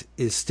effect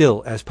is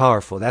still as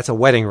powerful. That's a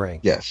wedding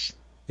ring. Yes,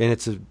 and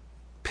it's a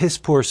piss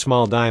poor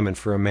small diamond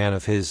for a man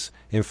of his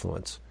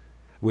influence,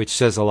 which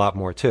says a lot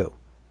more too.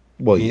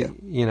 Well, yeah.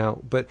 You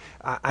know, but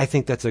I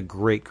think that's a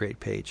great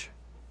page.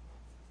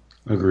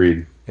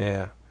 Agreed.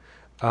 Yeah.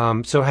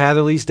 So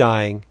Hatherley's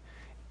dying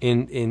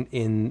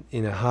in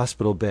a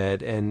hospital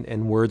bed,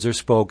 and words are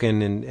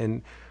spoken,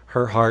 and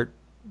her heart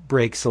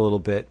breaks a little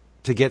bit.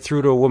 To get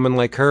through to a woman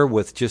like her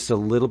with just a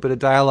little bit of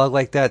dialogue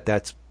like that,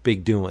 that's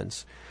big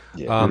doings.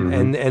 Yeah.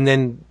 And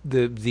then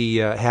the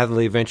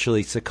Hatherley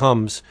eventually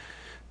succumbs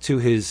to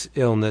his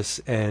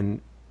illness,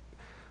 and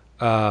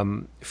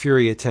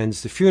Fury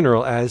attends the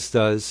funeral, as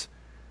does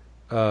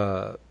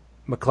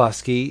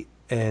McCluskey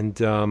and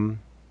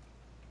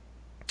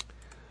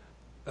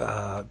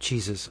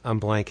Jesus, I'm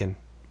blanking.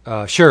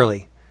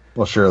 Shirley.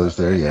 Well, Shirley's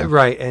there, yeah.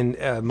 Right, and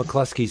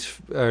McCluskey's,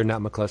 or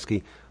not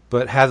McCluskey,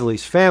 but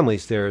Hatherley's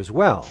family's there as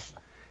well.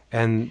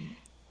 And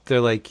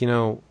they're like, you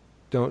know,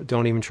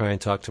 don't even try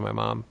and talk to my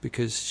mom,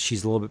 because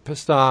she's a little bit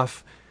pissed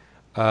off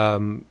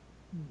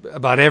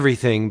about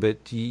everything,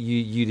 but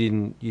you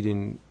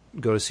didn't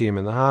go to see him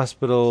in the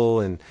hospital,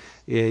 and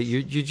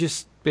you're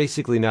just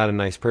basically not a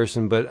nice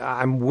person. But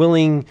I'm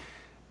willing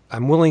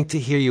to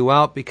hear you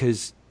out,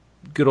 because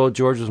good old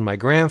George was my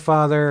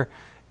grandfather,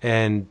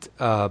 and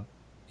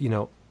you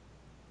know,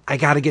 I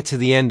got to get to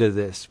the end of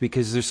this,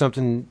 because there's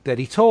something that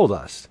he told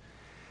us.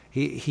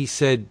 He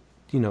said,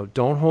 you know,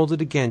 don't hold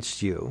it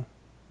against you,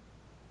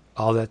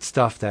 all that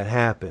stuff that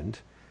happened.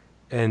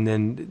 And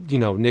then, you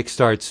know, Nick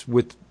starts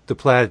with the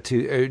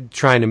platitude,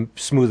 trying to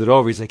smooth it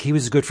over. He's like, he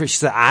was a good friend. She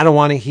said, I don't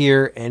want to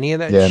hear any of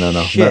that. Yeah, no,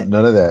 shit.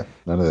 None of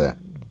that.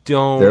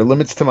 Don't. There are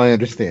limits to my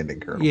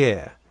understanding, Colonel.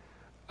 Yeah.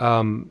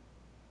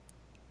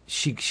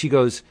 She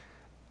goes,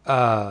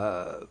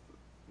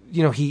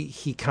 you know,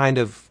 he kind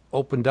of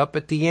opened up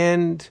at the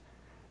end,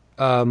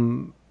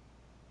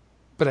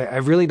 but I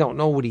really don't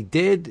know what he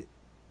did,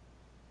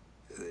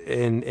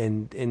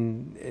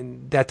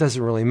 and that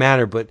doesn't really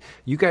matter. But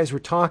you guys were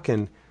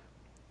talking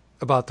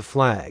about the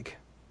flag,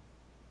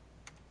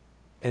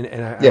 and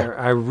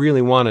I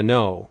really want to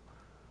know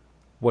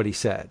what he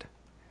said,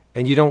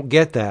 and you don't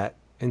get that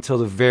until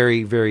the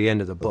very, very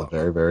end of the book. The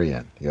very, very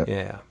end. Yep.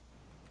 Yeah.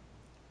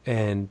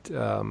 And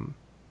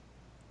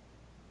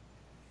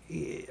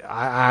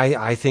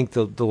I think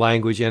the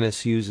language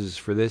Ennis uses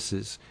for this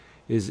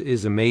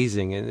is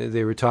amazing. And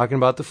they were talking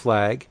about the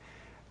flag,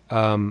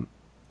 and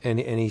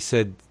he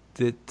said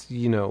that,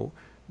 you know,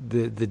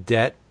 the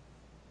debt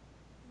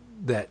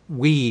that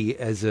we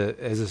as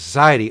a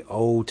society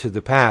owe to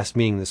the past,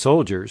 meaning the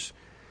soldiers,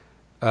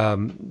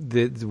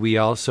 that we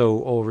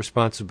also owe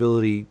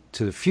responsibility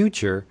to the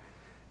future.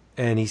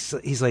 And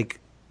he's like,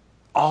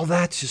 all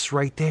that's just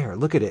right there.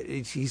 Look at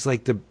it. He's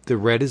like, the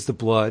red is the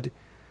blood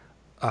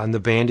on the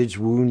bandaged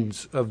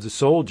wounds of the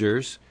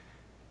soldiers,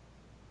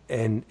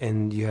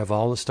 and you have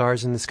all the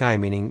stars in the sky,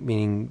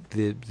 meaning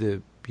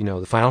the you know,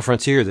 the final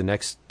frontier, the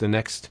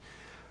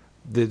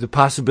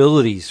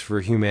possibilities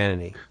for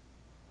humanity,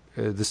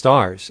 the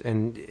stars.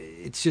 And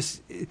it's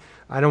just,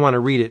 I don't want to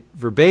read it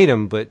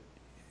verbatim, but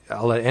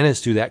I'll let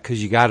Ennis do that,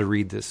 because you got to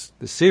read this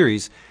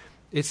series.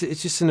 It's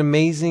just an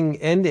amazing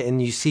end,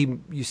 and you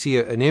see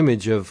an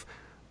image of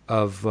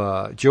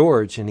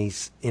George, and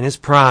he's in his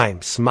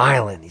prime,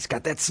 smiling. He's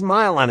got that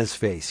smile on his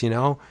face, you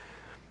know.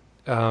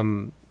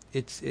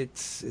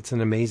 it's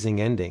an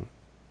amazing ending.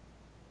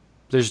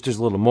 There's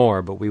a little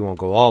more, but we won't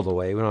go all the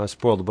way. We don't want to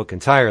spoil the book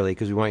entirely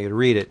because we want you to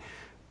read it.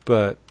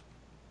 But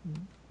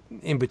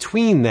in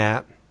between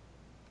that,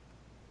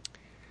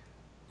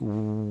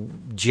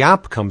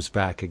 Diop comes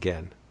back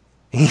again.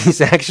 He's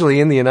actually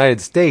in the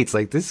United States.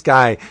 Like this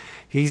guy,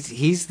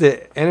 he's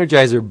the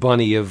Energizer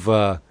Bunny of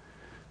I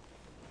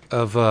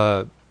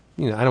don't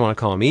want to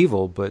call him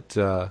evil, but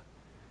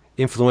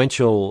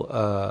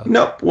influential.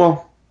 No,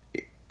 well,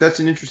 that's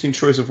an interesting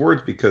choice of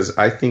words because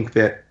I think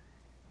that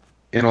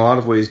in a lot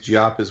of ways,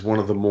 Diop is one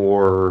of the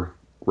more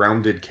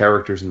rounded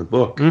characters in the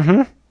book.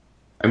 Mm-hmm.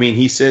 I mean,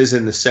 he says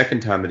in the second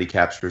time that he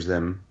captures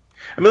them.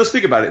 I mean, let's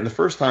think about it. In the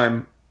first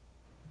time,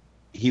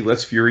 he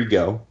lets Fury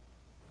go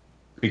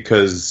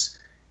because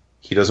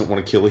he doesn't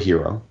want to kill a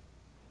hero.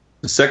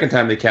 The second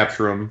time they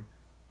capture him,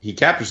 he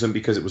captures him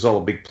because it was all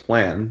a big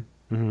plan.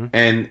 Mm-hmm.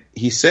 And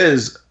he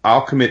says,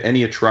 I'll commit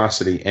any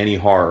atrocity, any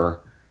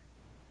horror.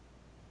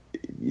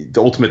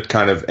 The ultimate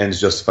kind of ends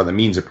justify the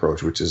means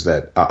approach, which is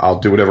that I'll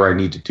do whatever I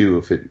need to do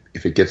if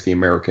it gets the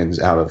Americans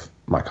out of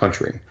my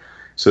country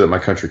so that my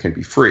country can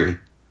be free.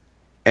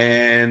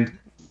 And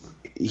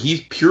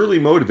he's purely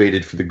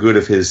motivated for the good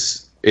of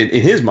his, in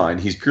his mind,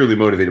 he's purely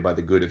motivated by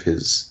the good of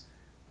his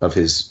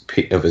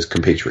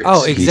compatriots.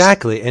 Oh,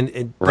 exactly.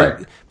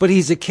 Right. But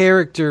he's a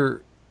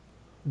character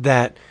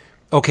that,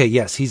 okay,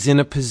 yes, he's in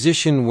a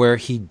position where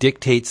he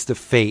dictates the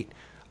fate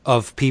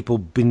of people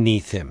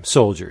beneath him,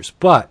 soldiers.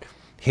 But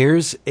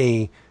here's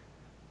a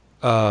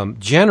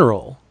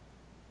general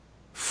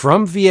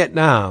from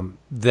Vietnam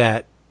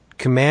that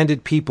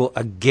commanded people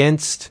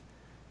against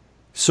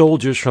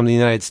soldiers from the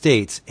United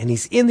States. And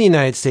he's in the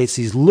United States.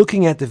 He's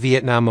looking at the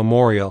Vietnam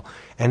Memorial.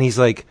 And he's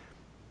like,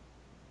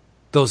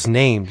 those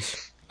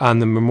names on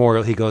the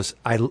memorial, he goes,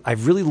 I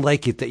really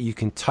like it that you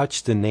can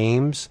touch the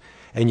names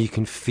and you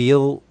can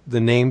feel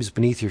the names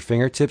beneath your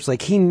fingertips.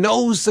 Like he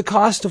knows the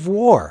cost of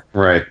war.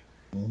 Right.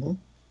 Mm-hmm.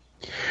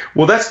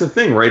 Well, that's the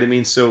thing, right? I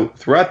mean, so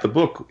throughout the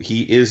book,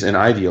 he is an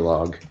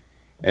ideologue.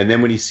 And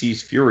then when he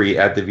sees Fury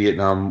at the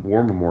Vietnam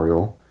War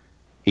Memorial,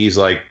 he's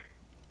like,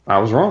 I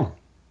was wrong,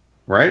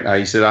 right?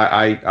 He said,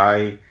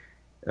 our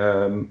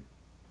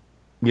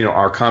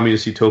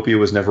communist utopia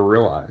was never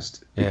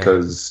realized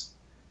because,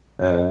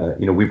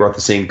 we brought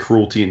the same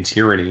cruelty and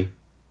tyranny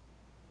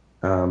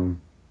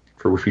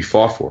for which we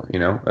fought for,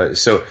 and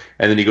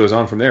then he goes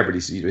on from there, but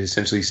he's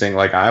essentially saying,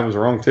 like, I was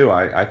wrong too.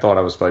 I thought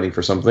I was fighting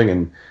for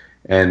something,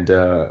 and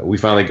we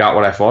finally got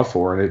what I fought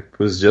for, and it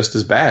was just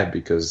as bad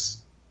because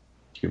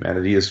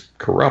humanity is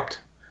corrupt.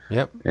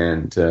 Yep.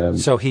 And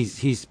so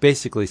he's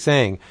basically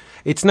saying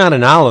it's not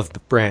an olive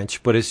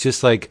branch, but it's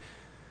just like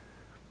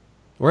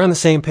we're on the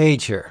same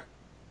page here.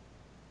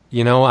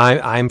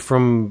 I'm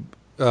from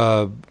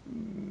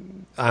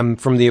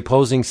the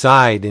opposing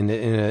side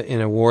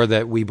in a war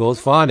that we both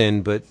fought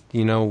in, but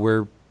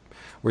we're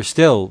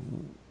still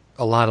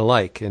a lot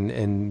alike,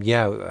 and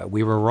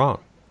we were wrong.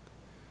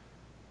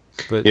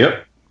 But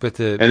yep. But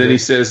then he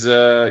says,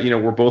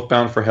 we're both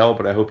bound for hell,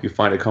 but I hope you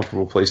find a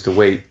comfortable place to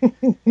wait.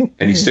 And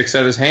he sticks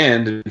out his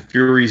hand, and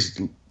credit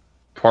to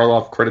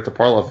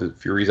Parlov,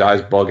 Fury's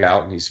eyes bug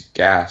out, and he's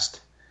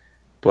gassed.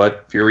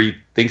 But Fury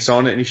thinks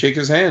on it, and he shakes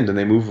his hand, and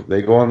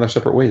they go on their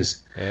separate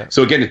ways. Yeah.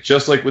 So again, it's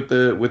just like with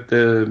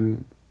the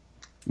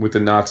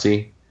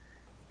Nazi,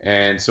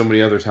 and so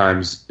many other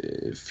times,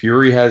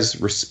 Fury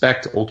has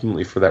respect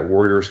ultimately for that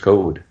warrior's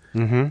code.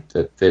 Mm-hmm.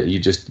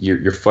 That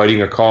you're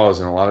fighting a cause,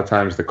 and a lot of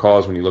times the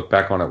cause, when you look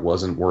back on it,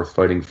 wasn't worth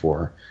fighting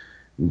for,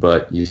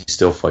 but you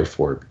still fight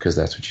for it because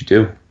that's what you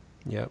do.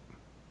 Yep.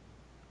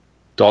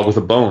 Dog with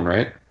a bone,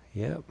 right?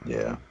 Yep.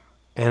 Yeah.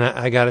 And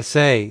I gotta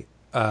say,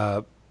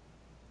 I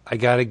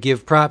gotta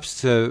give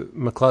props to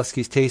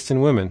McCluskey's taste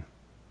in women.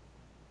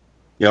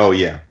 Oh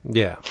yeah,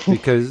 yeah.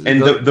 Because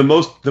and the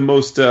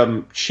most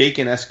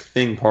Shaken-esque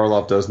thing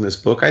Parlov does in this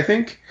book, I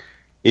think,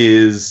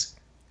 is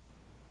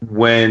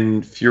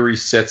when Fury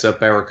sets up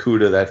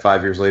Barracuda, that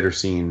 5 years later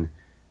scene.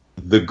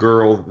 The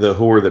girl, the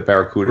whore that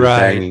Barracuda is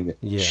banging,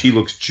 she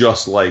looks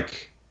just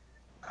like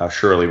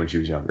Shirley when she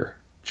was younger,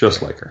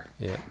 just like her.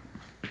 Yeah.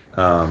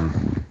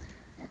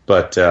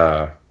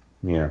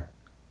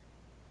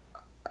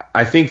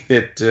 I think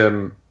that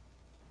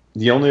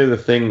the only other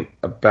thing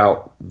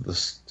about the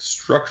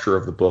structure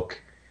of the book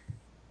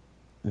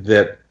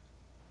that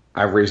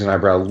I raise an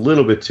eyebrow a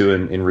little bit to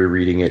in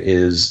rereading it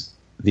is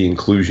the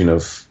inclusion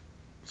of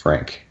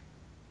Frank.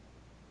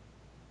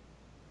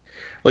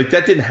 Like,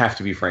 that didn't have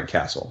to be Frank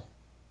Castle.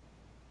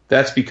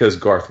 That's because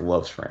Garth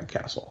loves Frank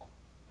Castle.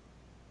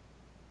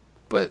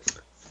 But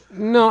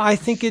no, I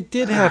think it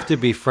did have to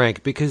be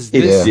Frank because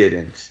it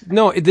didn't.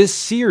 No, this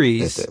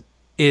series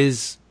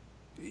is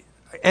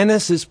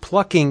Ennis is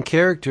plucking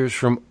characters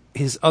from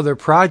his other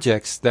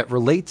projects that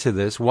relate to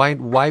this.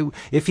 Why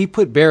if he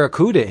put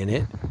Barracuda in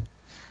it,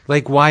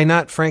 like, why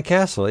not Frank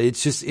Castle?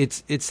 It's just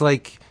it's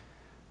like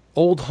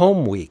Old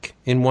Home Week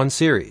in one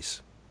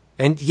series.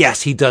 And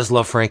yes, he does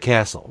love Frank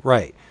Castle,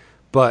 right?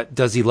 But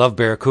does he love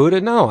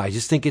Barracuda? No, I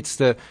just think it's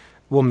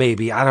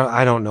maybe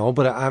I don't know,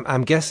 but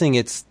I'm guessing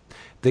it's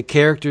the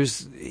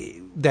characters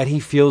that he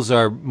feels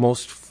are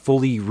most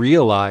fully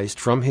realized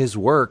from his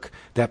work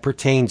that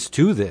pertains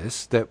to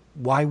this, that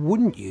why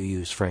wouldn't you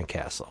use Frank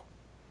Castle?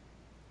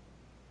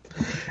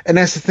 And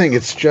that's the thing.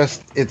 It's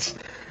just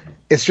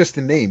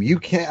a name. You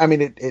can't. I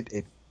mean,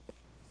 it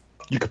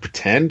you could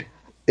pretend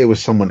it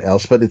was someone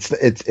else, but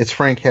it's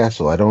Frank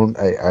Castle. I don't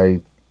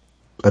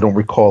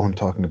recall him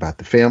talking about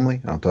the family.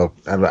 I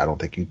don't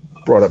think he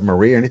brought up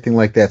Marie or anything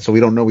like that. So we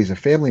don't know he's a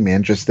family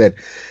man. Just that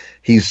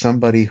he's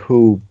somebody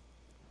who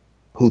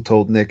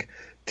told Nick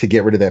to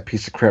get rid of that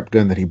piece of crap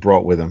gun that he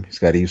brought with him. He's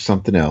got to use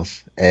something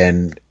else,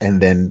 and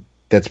then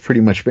that's pretty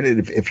much been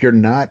it. If you're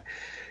not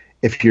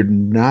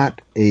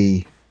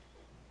a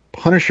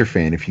Punisher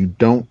fan, if you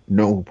don't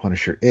know who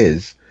Punisher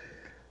is,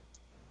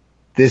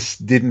 you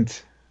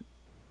didn't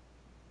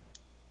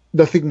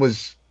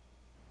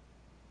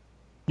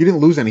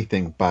lose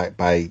anything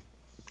by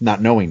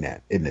not knowing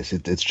that in this.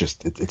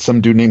 It's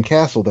some dude named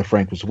Castle that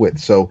Frank was with.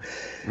 So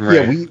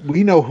right. Yeah,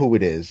 we know who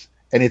it is,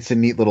 and it's a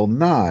neat little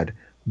nod,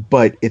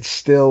 but it's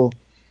still,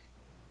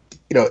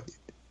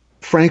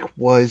 Frank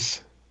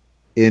was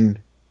in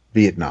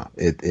Vietnam.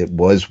 It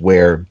was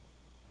where,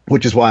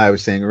 which is why I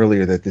was saying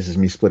earlier that this is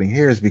me splitting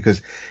hairs,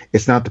 because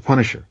it's not the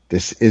Punisher.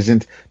 This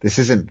isn't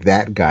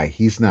that guy.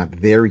 He's not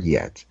there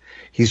yet.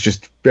 He's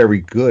just very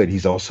good.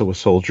 He's also a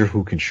soldier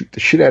who can shoot the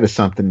shit out of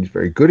something. He's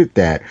very good at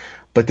that.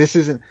 But this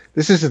isn't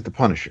the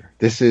Punisher.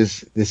 This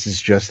is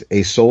just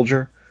a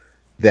soldier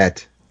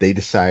that they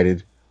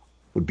decided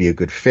would be a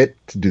good fit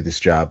to do this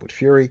job with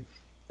Fury,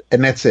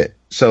 and that's it.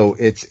 So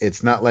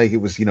it's not like it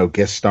was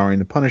guest starring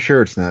the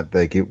Punisher. It's not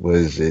like it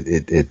was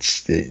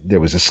there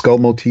was a skull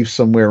motif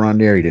somewhere on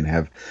there. He didn't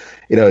have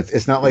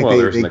it's not like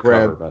they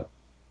grabbed. Cover,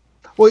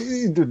 well,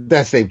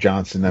 that's Dave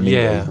Johnson. I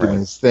mean, doing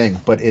his thing,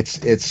 but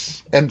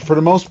it's and for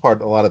the most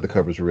part, a lot of the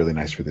covers were really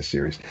nice for this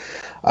series.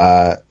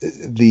 But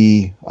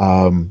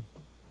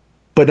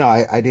no,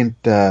 I didn't.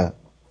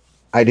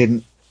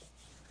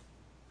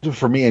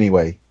 For me,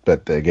 anyway.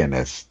 But again,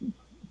 that's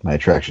my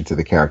attraction to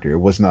the character. It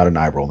was not an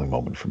eye-rolling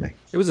moment for me.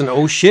 It was an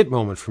oh shit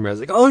moment for me. I was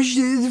like, oh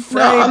shit,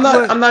 Frank.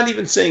 No, I'm not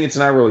even saying it's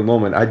an eye-rolling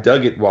moment. I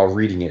dug it while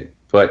reading it,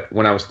 but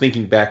when I was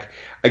thinking back,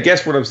 I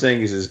guess what I'm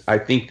saying is I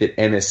think that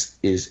Ennis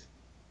is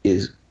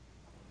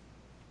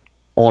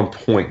on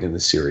point in the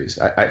series.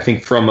 I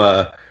think from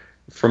a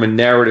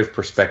narrative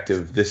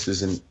perspective, this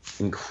is an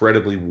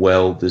incredibly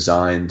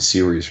well-designed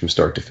series from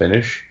start to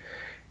finish,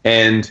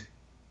 and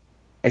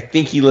I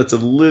think he lets a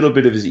little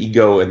bit of his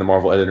ego in the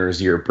Marvel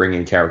editor's ear bring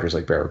in characters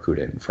like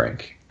Barracuda and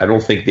Frank. I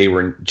don't think they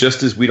were,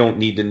 just as we don't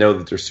need to know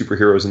that there's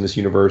superheroes in this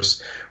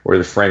universe, or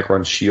that Frank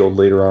runs S.H.I.E.L.D.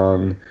 later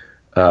on.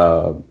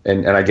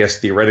 And I guess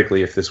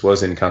theoretically, if this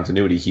was in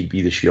continuity, he'd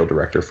be the S.H.I.E.L.D.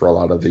 director for a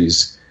lot of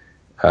these,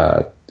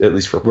 at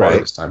least for part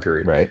of this time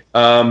period. Right.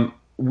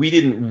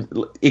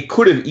 It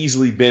could have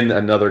easily been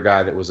another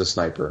guy that was a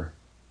sniper.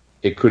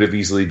 It could have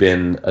easily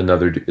been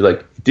another,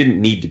 it didn't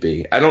need to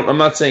be. I'm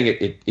not saying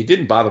it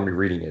didn't bother me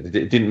reading it.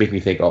 It didn't make me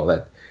think all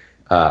that.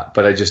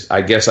 But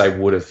I guess I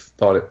would have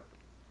thought it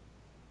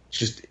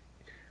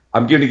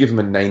I'm going to give him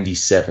a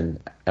 97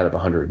 out of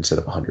 100 instead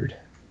of 100.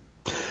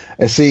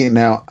 I see.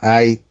 Now,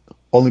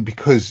 only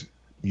because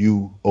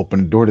you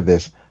opened the door to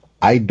this,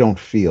 I don't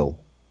feel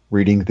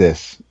reading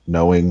this,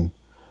 knowing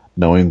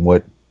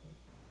what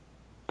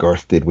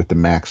Garth did with the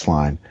Max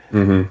line,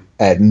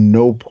 at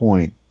no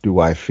point do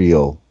I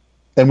feel,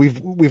 and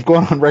we've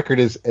gone on record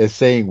as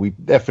saying we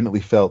definitely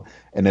felt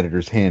an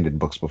editor's hand in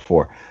books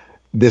before.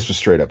 This was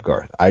straight up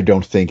Garth. I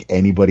don't think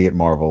anybody at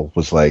Marvel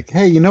was like,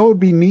 hey, it would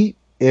be neat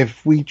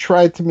if we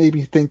tried to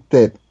maybe think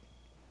that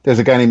there's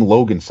a guy named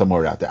Logan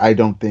somewhere out there. I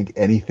don't think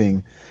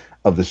anything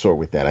of the sort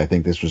with that. I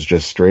think this was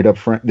just straight up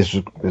this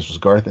was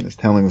Garth, and is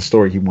telling the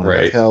story he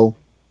wanted to tell.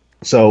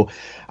 So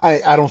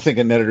I don't think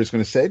an editor's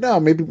going to say, no,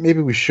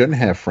 maybe we shouldn't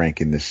have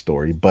Frank in this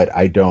story, but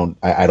I don't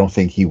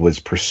think he was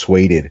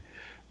persuaded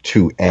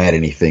to add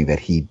anything that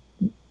he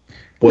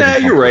wasn't. No,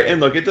 you're right. And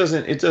look, I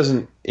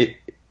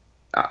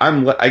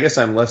guess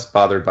I'm less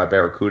bothered by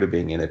Barracuda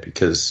being in it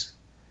because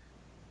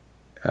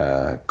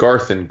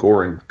Garth and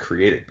Goran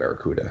created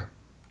Barracuda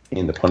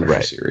in the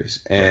Punisher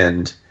series,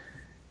 and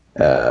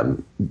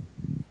it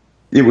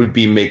would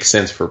make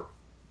sense for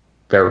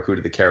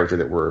Barracuda, the character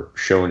that we're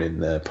shown in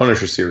the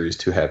Punisher series,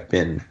 to have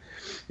been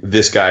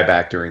this guy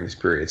back during this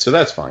period. So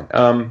that's fine.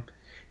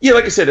 Yeah,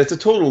 like I said, it's a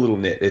total little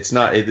nit. It's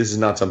not. This is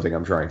not something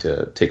I'm trying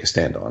to take a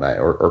stand on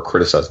or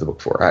criticize the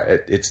book for.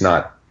 It's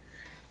not.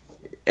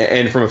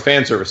 And from a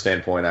fan service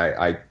standpoint,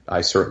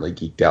 I certainly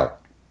geeked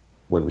out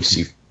when we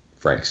see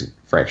Frank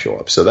show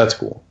up. So that's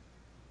cool.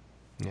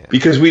 Yeah.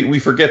 Because we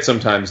forget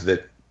sometimes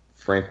that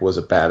Frank was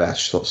a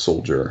badass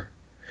soldier.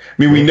 I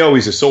mean, we know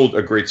he's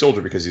a great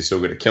soldier because he's so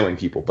good at killing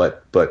people,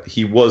 but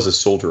he was a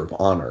soldier of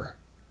honor.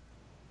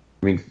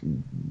 I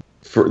mean,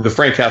 for the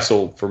Frank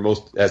Castle, for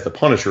most as the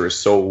Punisher, is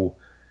so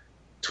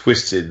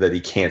twisted that he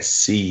can't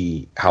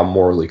see how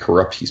morally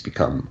corrupt he's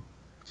become.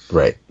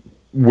 Right.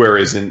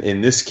 Whereas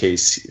in this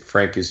case,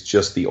 Frank is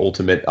just the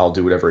ultimate "I'll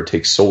do whatever it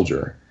takes"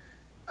 soldier.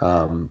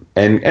 And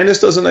Ennis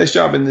does a nice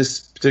job in this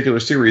particular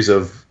series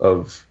of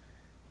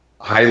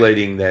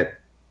highlighting that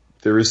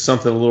there is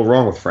something a little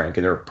wrong with Frank,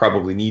 and there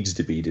probably needs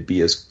to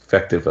be as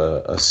effective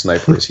a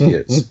sniper as he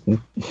is.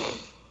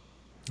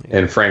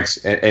 And Frank's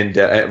and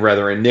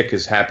Nick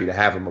is happy to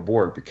have him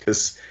aboard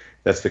because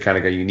that's the kind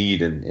of guy you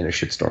need in a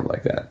shitstorm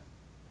like that.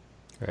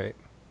 Right.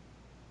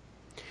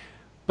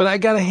 But I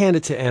got to hand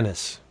it to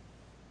Ennis.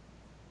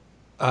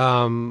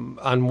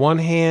 On one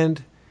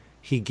hand,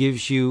 he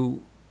gives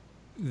you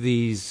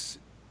these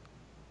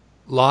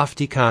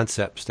lofty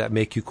concepts that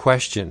make you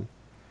question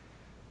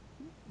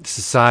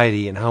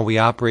society and how we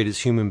operate as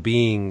human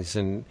beings,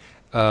 and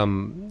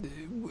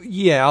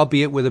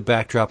albeit with a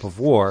backdrop of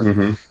war.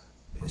 Mm-hmm.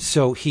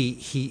 So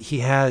he's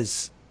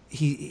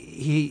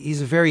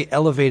a very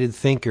elevated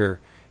thinker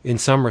in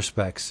some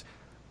respects,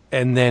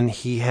 and then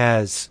he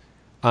has,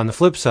 on the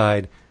flip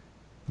side,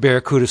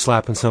 Barracuda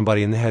slapping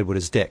somebody in the head with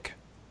his dick.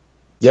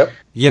 Yep.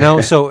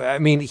 So I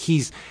mean,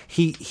 he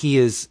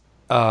is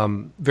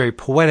very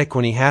poetic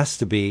when he has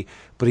to be,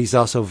 but he's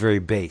also very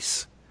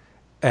base.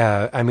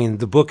 I mean,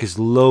 the book is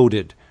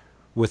loaded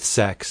with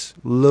sex,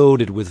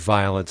 loaded with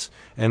violence,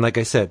 and like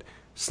I said,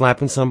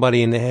 slapping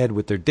somebody in the head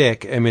with their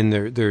dick. I mean,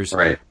 there's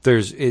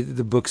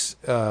the book's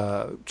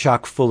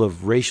chock full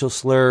of racial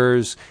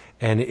slurs,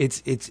 and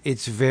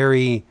it's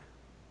very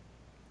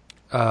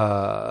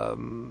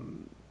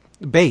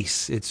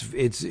base. It's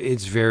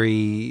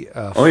very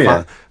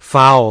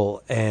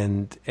foul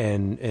and I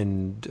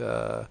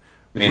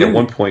mean, at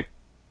one point,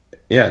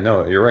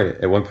 no, you're right.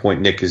 At one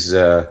point, Nick is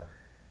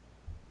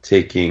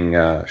taking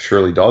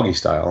Shirley doggy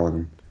style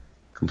and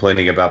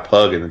complaining about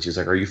Pug, and then she's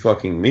like, "Are you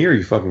fucking me or are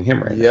you fucking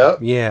him right now?"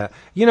 Yeah.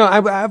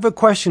 I have a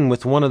question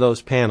with one of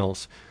those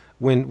panels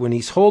when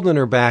he's holding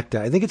her back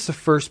down. I think it's the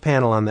first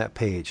panel on that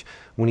page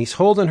when he's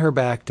holding her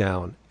back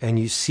down, and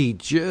you see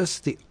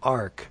just the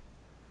arc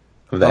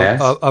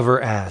of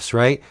her ass.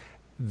 Right,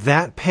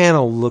 that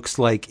panel looks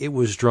like it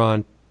was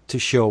drawn to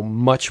show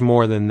much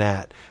more than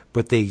that,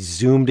 but they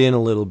zoomed in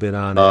a little bit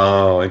on it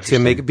interesting.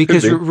 To make it,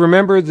 because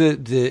remember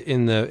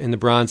in the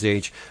Bronze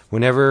Age,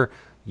 whenever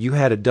you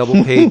had a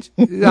double page.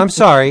 I'm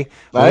sorry.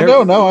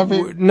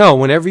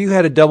 Whenever you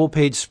had a double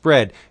page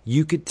spread,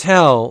 you could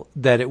tell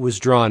that it was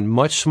drawn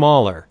much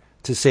smaller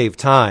to save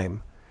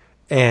time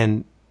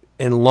and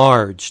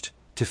enlarged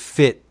to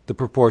fit the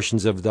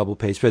proportions of the double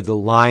page spread. The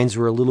lines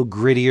were a little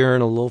grittier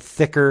and a little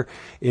thicker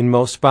in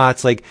most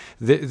spots. Like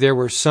there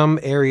were some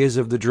areas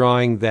of the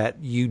drawing that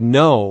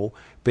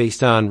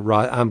based on,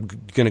 I'm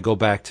going to go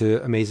back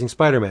to Amazing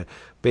Spider-Man,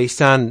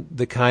 based on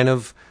the kind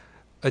of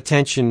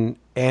attention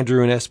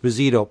Andrew and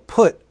Esposito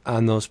put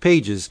on those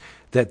pages,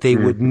 that they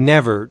would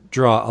never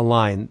draw a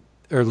line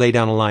or lay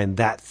down a line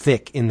that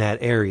thick in that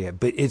area.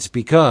 But it's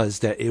because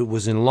that it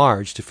was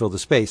enlarged to fill the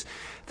space.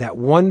 That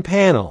one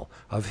panel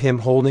of him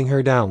holding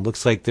her down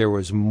looks like there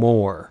was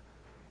more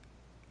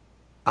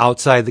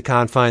outside the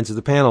confines of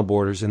the panel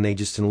borders, and they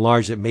just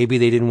enlarged it. Maybe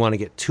they didn't want to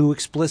get too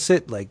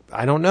explicit. Like,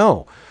 I don't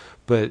know.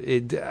 But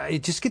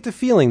it just get the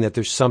feeling that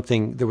there was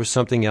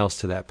something else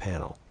to that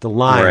panel. The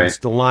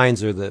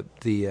lines are the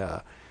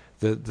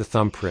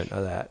thumbprint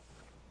of that,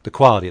 the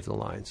quality of the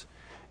lines.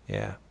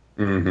 Yeah.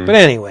 Mm-hmm. But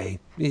anyway,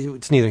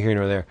 it's neither here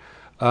nor there.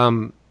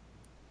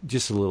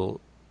 Just a little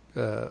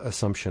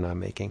assumption I'm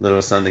making.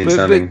 Little something.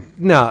 But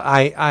no,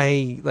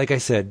 I like I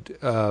said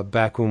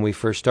back when we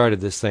first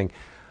started this thing,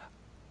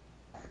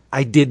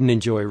 I didn't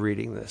enjoy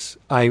reading this.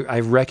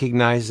 I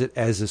recognize it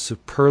as a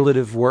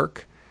superlative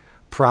work.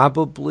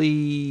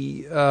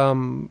 Probably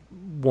one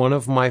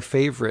of my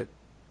favorite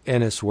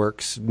Ennis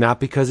works, not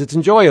because it's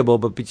enjoyable,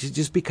 but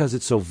just because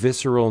it's so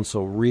visceral and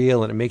so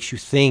real, and it makes you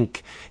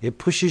think. It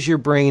pushes your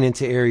brain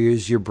into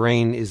areas your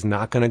brain is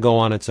not going to go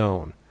on its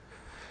own.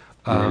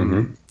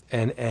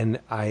 And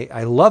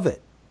I love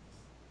it,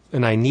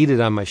 and I need it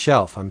on my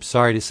shelf. I'm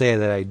sorry to say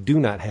that I do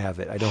not have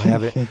it. I don't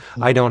have it.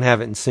 I don't have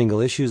it in single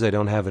issues. I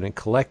don't have it in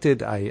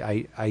collected.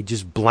 I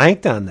just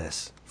blanked on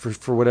this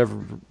for whatever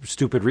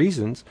stupid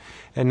reasons,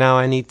 and now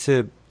I need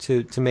to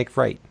make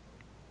right.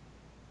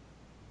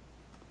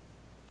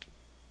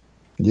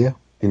 Yeah,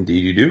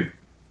 indeed you do.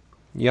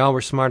 Y'all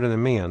were smarter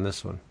than me on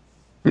this one.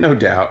 No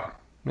doubt.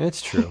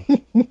 It's true.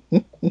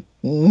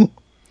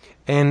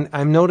 And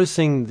I'm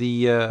noticing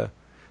the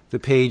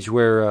page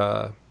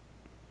where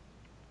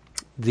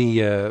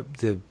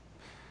the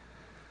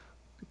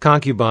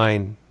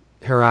concubine,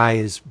 her eye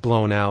is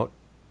blown out.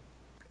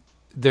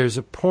 There's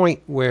a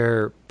point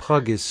where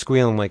Pug is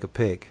squealing like a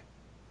pig.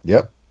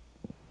 Yep.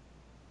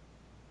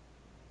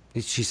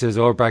 She says,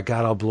 "Oh, by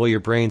God, I'll blow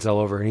your brains all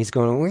over." And he's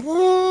going,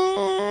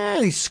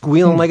 he's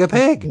squealing like a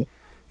pig.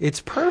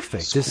 It's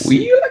perfect.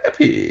 Squeal like a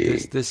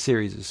pig. This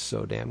series is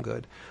so damn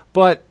good.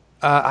 But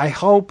I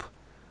hope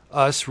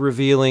us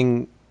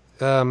revealing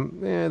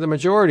the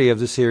majority of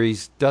the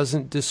series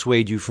doesn't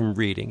dissuade you from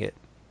reading it,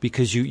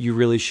 because you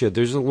really should.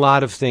 There's a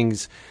lot of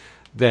things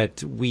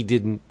that we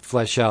didn't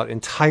flesh out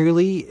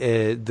entirely.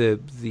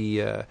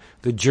 The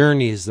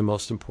journey is the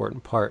most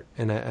important part,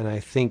 and I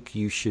think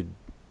you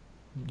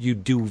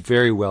do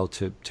very well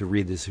to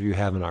read this if you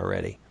haven't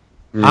already.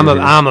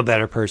 Mm-hmm. I'm a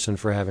better person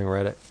for having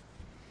read it.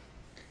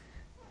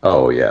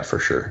 Oh yeah, for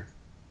sure.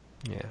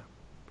 Yeah.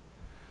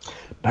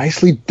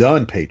 Nicely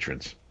done,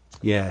 patrons.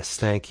 Yes,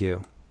 thank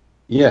you.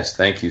 Yes,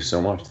 thank you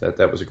so much.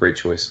 That was a great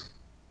choice.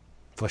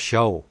 For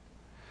sure.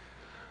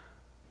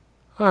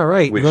 All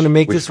right, Which we're going to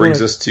make which this brings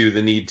one. us to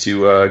the need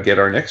to get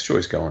our next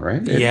choice going,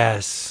 right?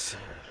 Yes.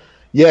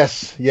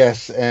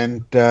 Yes,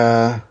 and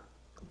there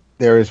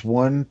is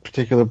one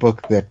particular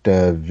book that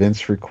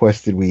Vince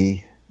requested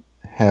we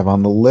have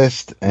on the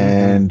list,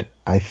 and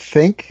I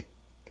think,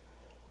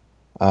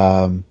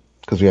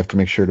 because we have to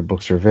make sure the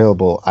books are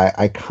available,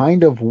 I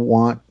kind of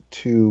want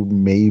to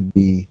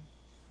maybe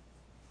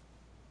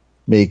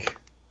make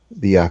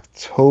the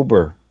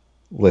October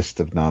list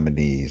of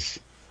nominees,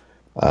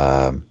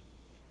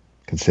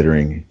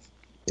 considering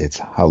it's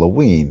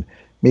Halloween,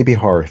 maybe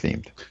horror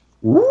themed.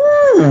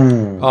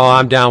 Oh,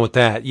 I'm down with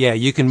that. Yeah,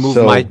 you can move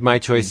So- my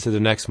choice to the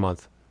next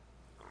month.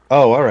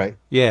 Oh, all right.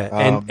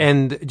 Yeah,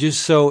 and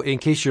just so in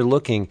case you're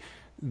looking,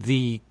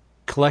 the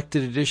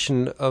collected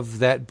edition of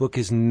that book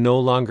is no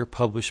longer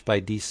published by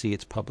DC.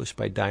 It's published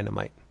by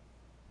Dynamite.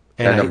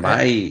 And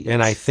Dynamite.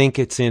 I think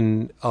it's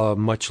in a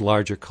much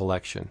larger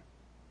collection.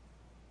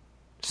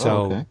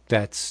 So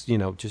that's,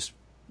 just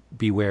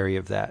be wary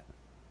of that.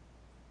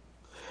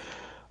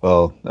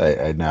 Well,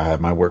 I now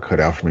have my work cut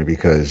out for me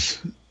because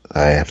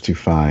I have to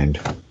find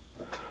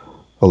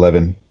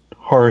 11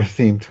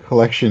 horror-themed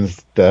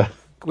collections that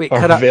Wait,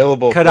 are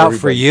available. cut out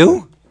for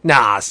you?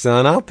 Nah,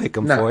 son, I'll pick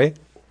them for you.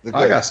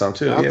 I got some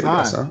too. About Yeah, we got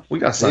time. some. We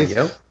got some,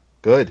 yo.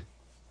 Good.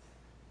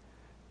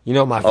 You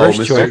know, my first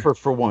Mr. choice.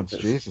 For once,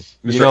 Jesus.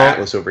 Mr.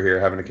 Atlas over here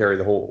having to carry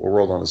the whole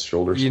world on his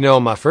shoulders. You know,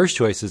 my first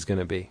choice is going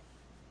to be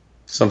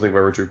Something by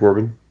Richard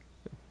Corbin.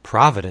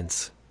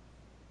 Providence.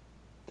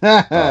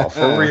 Oh,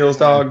 for reals,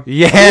 dog.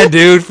 Yeah,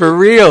 dude, for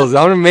reals.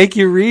 I'm going to make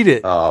you read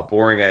it. Oh,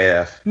 boring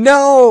AF.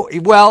 No,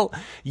 well,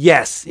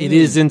 yes, it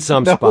is in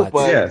some No, spots.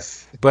 but-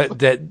 Yes. But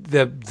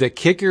the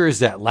kicker is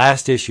that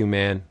last issue,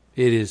 man.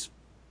 It is.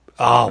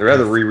 Oh, I'd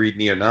rather reread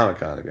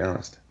Neonomicon, to be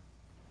honest.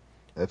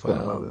 That's what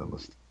I'm on the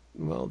list.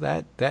 well,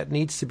 that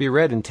needs to be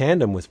read in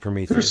tandem with There's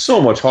Prometheus.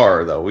 so much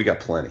horror, though. We got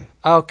plenty.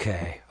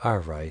 Okay, all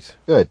right.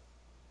 Good.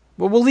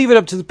 Well, we'll leave it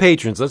up to the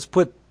patrons. Let's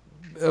put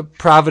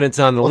Providence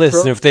on the list,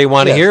 throw- and if they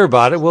want to yes. hear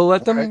about it, we'll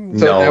let them.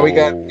 So now we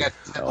got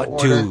Oh,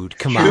 dude,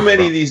 come on. Too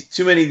many of these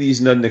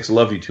nudniks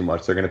love you too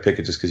much. They're going to pick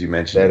it just because you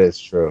mentioned That it. is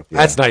true. Yeah.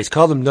 That's nice.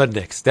 Call them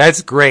nudniks.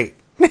 That's great.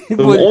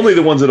 Only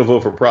the ones that'll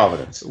vote for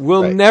Providence.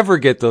 We'll Right. never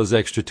get those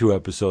extra 2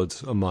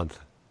 episodes a month.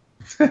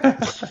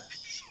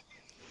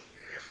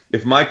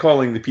 If my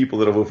calling the people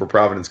that'll vote for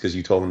Providence because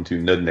you told them to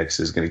nudniks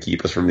is going to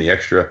keep us from the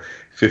extra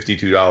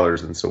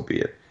 $52, then so be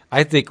it.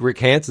 I think Rick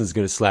Hansen's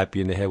going to slap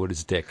you in the head with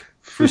his dick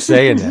for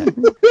saying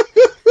that.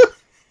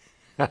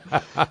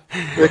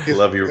 Rick is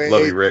Love you,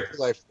 Rick.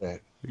 Life for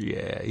that.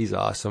 Yeah, he's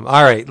awesome.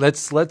 All right,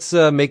 let's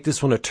make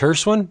this one a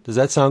terse one. Does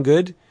that sound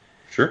good?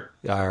 Sure.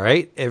 All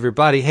right,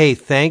 everybody. Hey,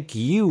 thank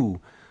you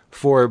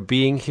for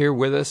being here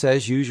with us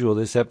as usual.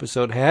 This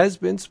episode has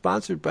been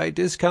sponsored by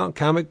Discount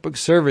Comic Book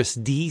Service,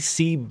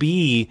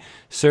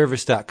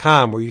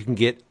 DCBService.com, where you can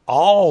get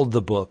all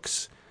the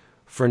books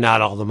for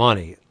not all the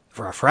money,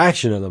 for a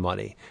fraction of the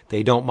money.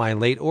 They don't mind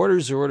late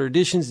orders or order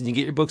editions, and you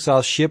get your books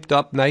all shipped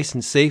up nice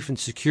and safe and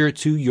secure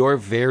to your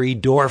very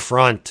door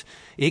front.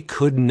 It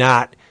could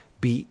not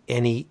be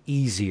any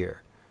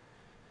easier.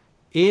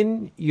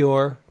 In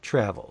your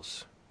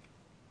travels,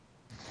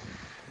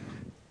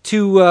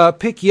 to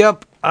pick you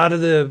up out of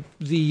the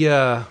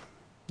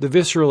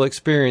visceral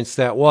experience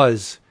that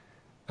was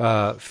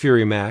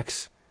Fury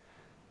Max,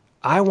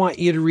 I want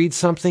you to read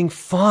something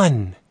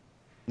fun.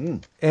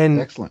 And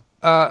Excellent.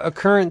 a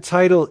current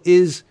title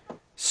is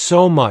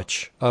so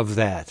much of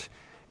that.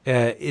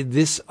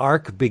 This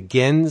arc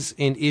begins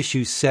in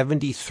issue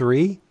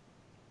 73.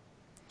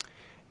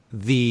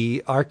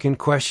 The arc in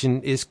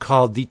question is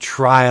called The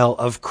Trial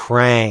of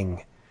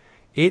Krang.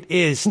 It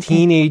is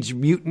Teenage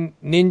Mutant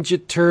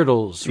Ninja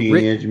Turtles.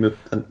 Teenage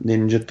Mutant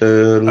Ninja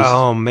Turtles.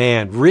 Oh,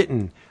 man.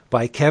 Written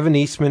by Kevin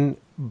Eastman,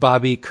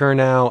 Bobby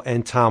Curnow,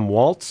 and Tom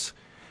Waltz.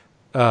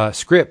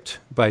 Script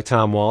by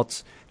Tom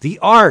Waltz. The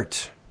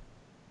art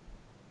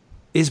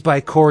is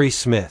by Cory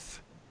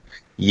Smith.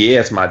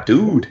 Yeah, it's my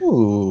dude.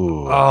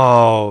 Ooh.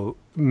 Oh,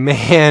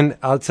 man.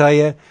 I'll tell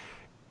you,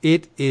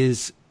 it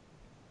is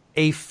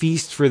a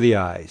feast for the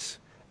eyes.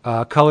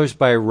 Colors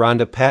by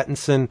Ronda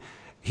Pattison.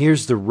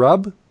 Here's the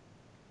rub.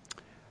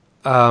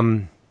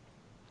 The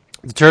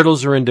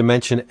Turtles are in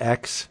Dimension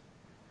X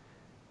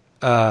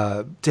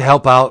to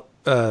help out.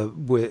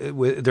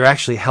 They're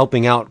actually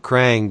helping out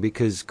Krang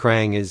because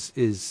Krang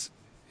is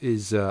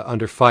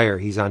under fire.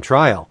 He's on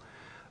trial,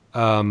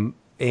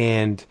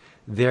 and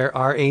there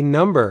are a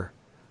number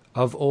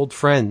of old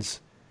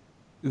friends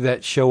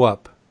that show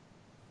up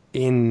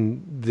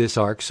in this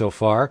arc so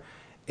far.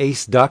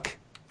 Ace Duck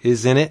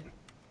is in it.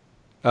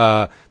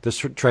 The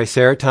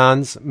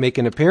Triceratons make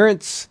an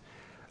appearance.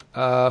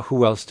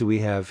 Who else do we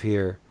have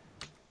here?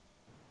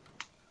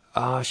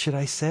 Should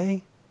I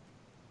say?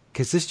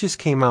 Because this just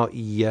came out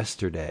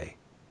yesterday.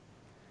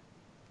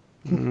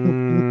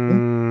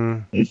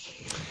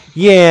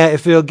 Yeah,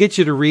 if it'll get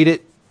you to read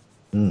it.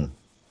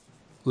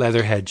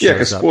 Leatherhead Yeah,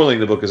 because shows up. spoiling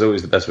the book is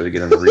always the best way to get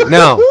them to read it.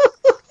 No.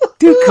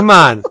 Dude, come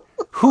on.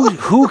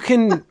 Who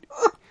can...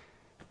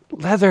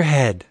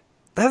 Leatherhead.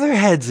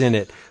 Leatherhead's in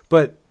it.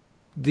 But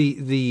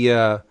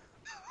the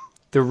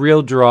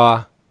real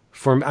draw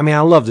for... I mean,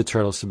 I love the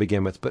Turtles to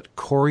begin with, but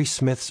Cory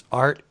Smith's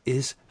art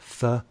is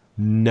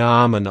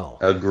phenomenal.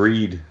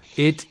 Agreed.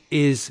 It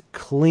is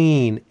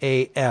clean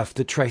AF.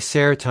 The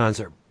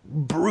Triceratons are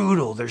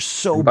brutal. They're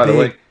so And by big. the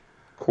way,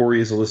 Cory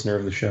is a listener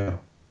of the show.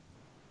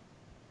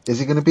 Is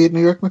he going to be at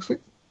New York next week?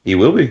 He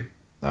will be.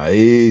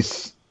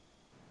 Nice.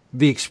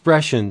 The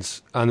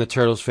expressions on the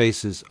Turtles'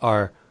 faces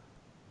are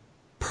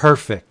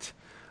perfect.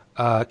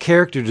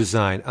 Character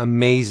design,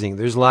 amazing.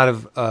 There's a lot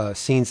of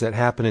scenes that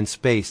happen in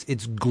space.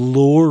 It's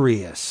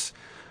glorious.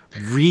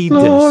 Read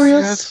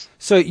this.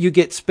 So you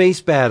get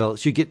space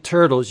battles, you get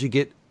turtles, you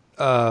get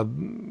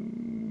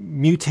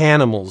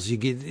mutanimals. You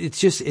get it's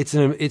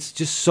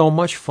just so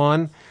much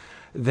fun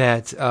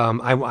that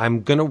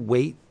I'm gonna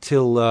wait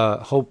till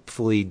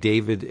hopefully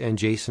David and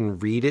Jason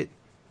read it.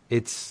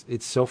 It's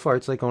so far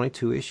it's like only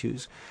 2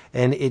 issues,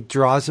 and it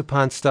draws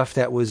upon stuff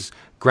that was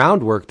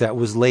groundwork that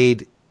was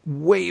laid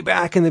way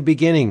back in the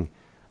beginning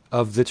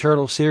of the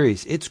Turtle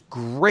series. It's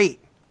great.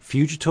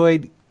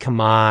 Fugitoid, come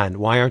on,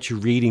 why aren't you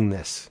reading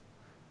this?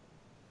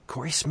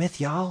 Cory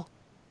Smith, y'all.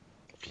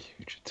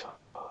 Fugitoid.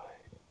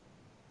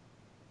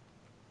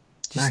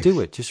 Just Nice. do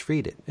it. Just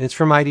read it. And it's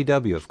from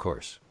IDW, of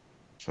course.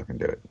 Fucking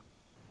do it.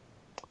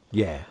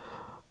 Yeah.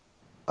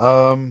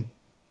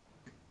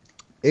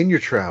 In your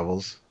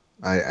travels,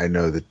 I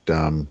know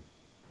that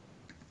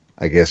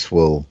I guess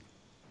we'll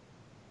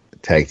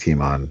tag team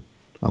on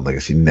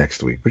Legacy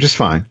next week, which is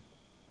fine.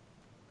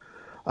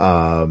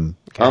 I'm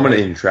gonna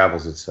end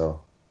Travels it, so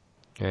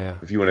Yeah.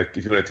 if you want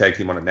to tag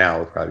team on it now,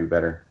 it'll probably be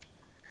better.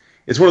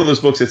 It's one of those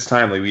books. It's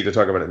timely. We either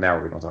talk about it now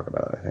or we don't talk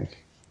about it. I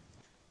think.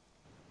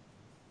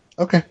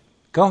 Okay.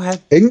 Go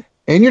ahead. In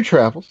your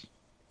travels,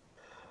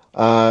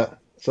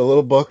 it's a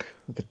little book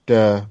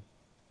that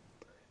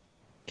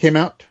came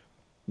out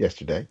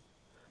yesterday.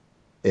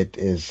 It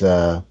is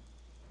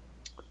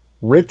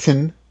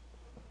written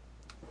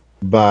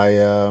by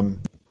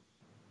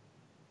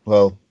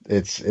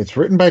it's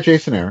written by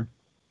Jason Aaron.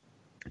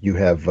 You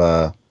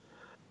have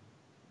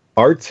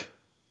art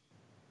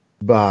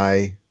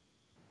by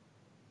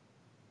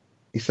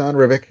Esad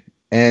Ribic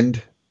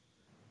and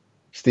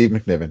Steve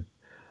McNiven.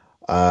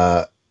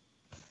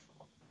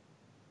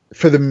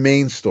 For the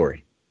main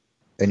story,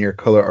 and your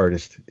color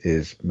artist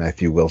is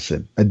Matthew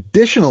Wilson.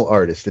 Additional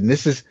artist, and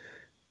this is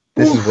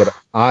what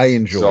I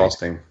enjoyed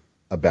Exhausting.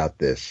 about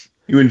this.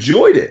 You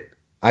enjoyed it.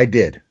 I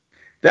did.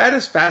 That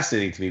is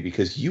fascinating to me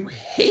because you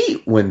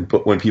hate when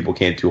people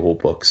can't do whole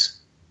books.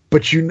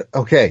 But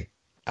okay,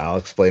 I'll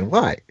explain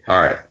why.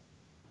 All right.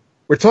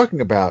 We're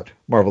talking about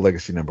Marvel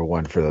Legacy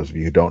 #1 for those of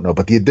you who don't know,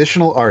 but the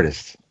additional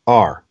artists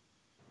are,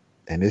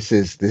 and this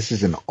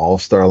is an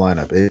all-star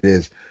lineup. It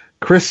is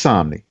Chris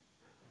Samnee,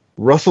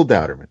 Russell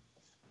Dauterman,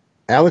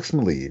 Alex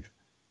Maleev,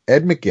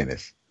 Ed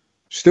McGuinness,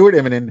 Stuart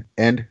Immonen,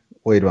 and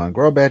Wade von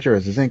Grawbadger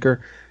as his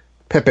inker,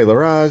 Pepe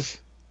Larraz,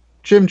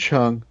 Jim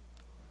Cheung,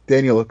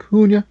 Daniel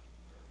Acuña,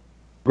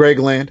 Greg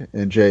Land,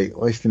 and Jay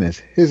Leisten as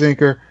his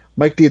inker,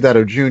 Mike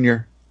Deodato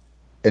Jr.,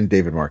 and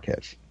David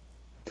Marquez.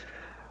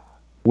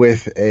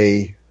 With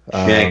a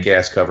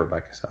Shank-ass cover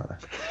by Casada.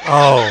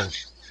 Oh,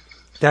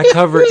 that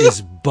cover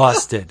is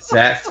busted.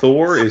 That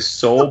Thor is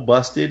so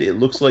busted. It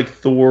looks like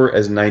Thor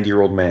as a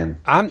 90-year-old man.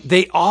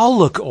 They all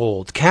look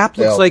old. Cap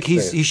They looks all like do.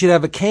 he should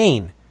have a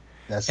cane.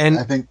 And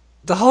I think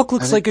the Hulk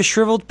looks like a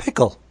shriveled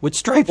pickle with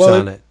stripes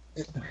Well, on it.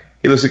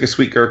 He looks like a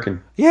sweet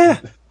gherkin.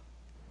 Yeah. The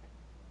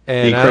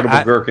And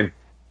incredible gherkin.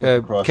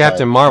 Cross-eyed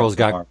Captain Marvel's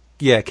got... Marvel.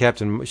 Yeah,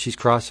 she's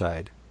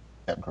cross-eyed.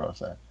 Captain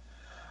Cross-eyed.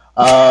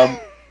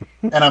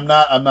 And I'm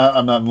not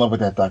in love with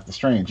that Doctor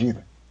Strange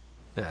either.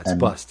 That's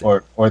busted.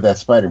 Or that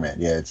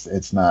Spider-Man. Yeah,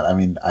 it's not. I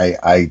mean,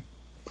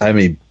 I'm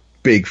a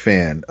big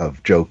fan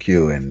of Joe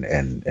Q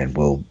and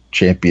will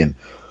champion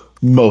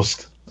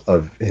most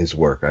of his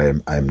work.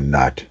 I'm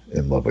not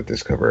in love with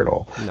this cover at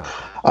all. No.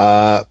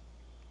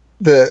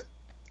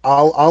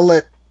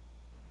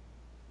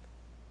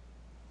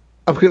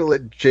 I'm going to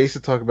let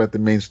Jason talk about the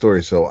main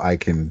story so I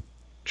can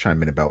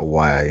chime in about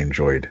why I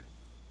enjoyed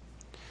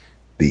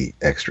the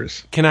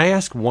extras. Can I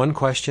ask one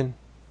question?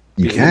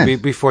 You can.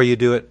 Before you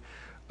do it.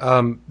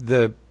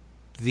 The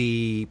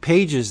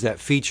pages that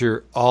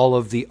feature all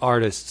of the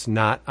artists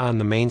not on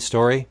the main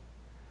story,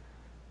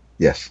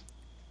 Yes.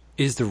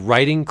 is the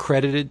writing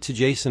credited to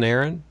Jason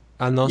Aaron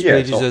on those Yeah,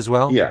 pages as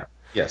well? Yeah.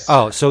 Yes.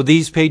 Oh, so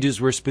these pages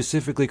were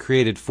specifically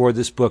created for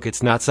this book.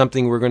 It's not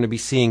something we're going to be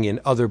seeing in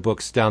other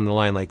books down the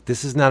line. Like,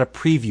 this is not a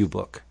preview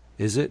book,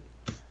 is it?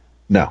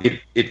 No.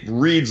 It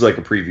reads like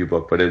a preview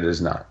book, but it is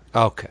not.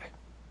 Okay.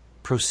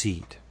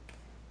 Proceed.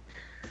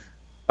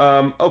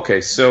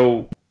 Okay,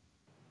 so...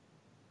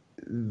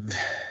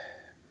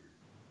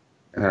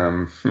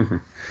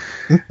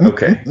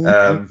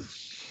 okay.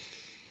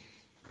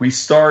 We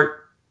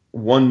start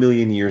 1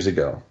 million years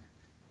ago,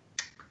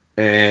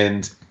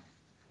 and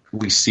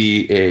we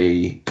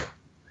see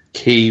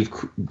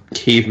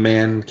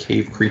caveman,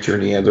 cave creature,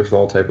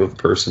 Neanderthal type of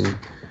person,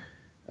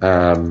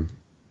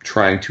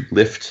 trying to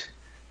lift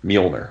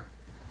Mjolnir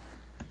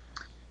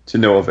to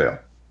no avail.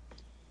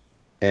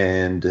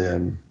 And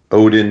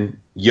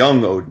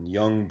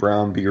young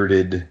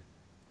brown-bearded,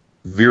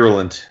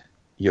 virulent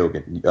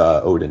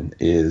Odin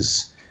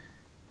is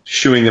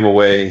shooing them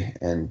away,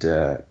 and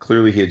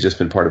clearly he had just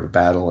been part of a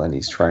battle, and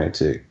he's trying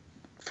to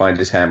find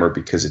his hammer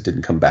because it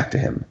didn't come back to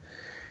him.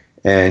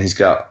 And he's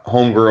got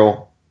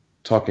homegirl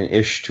talking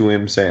ish to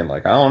him, saying,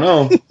 like, I don't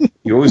know,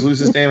 you always lose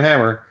this damn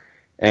hammer.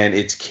 And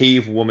it's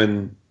cave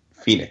woman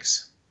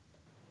Phoenix,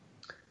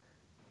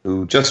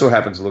 who just so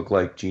happens to look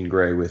like Jean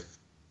Grey with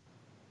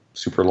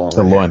super long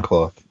hair.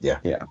 Loincloth, yeah.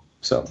 Yeah,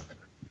 so,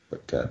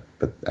 but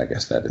I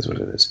guess that is what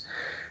it is.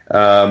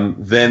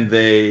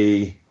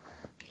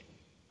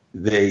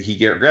 Then he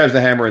grabs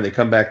the hammer, and they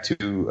come back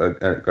to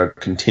a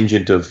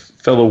contingent of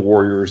fellow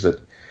warriors that,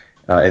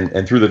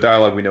 and through the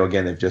dialogue we know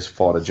again they've just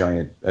fought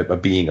a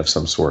being of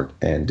some sort,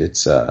 and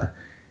it's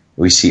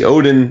we see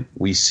Odin,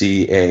 we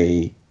see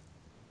a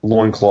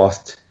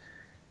loinclothed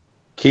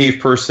cave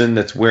person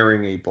that's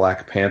wearing a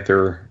Black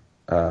Panther,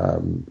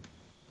 a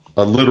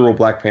literal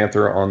Black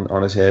Panther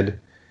on his head.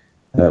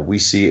 We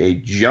see a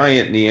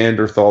giant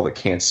Neanderthal that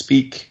can't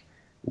speak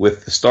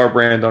with the star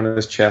brand on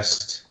his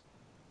chest.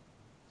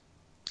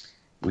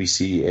 We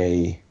see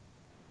a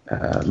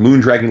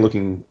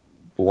moondragon-looking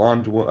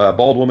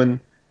bald woman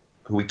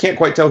who we can't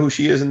quite tell who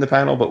she is in the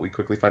panel, but we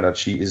quickly find out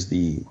she is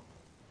the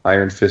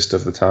Iron Fist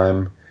of the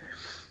time.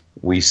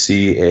 We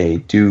see a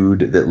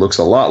dude that looks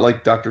a lot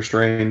like Doctor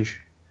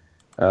Strange,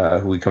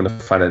 who we come to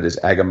find out is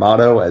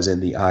Agamotto, as in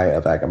the Eye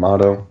of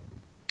Agamotto.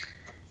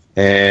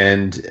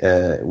 And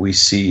we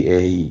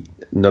see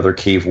another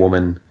cave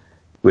woman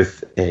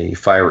with a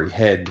fiery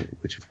head,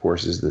 which of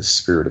course is the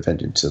spirit of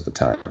vengeance of the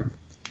time.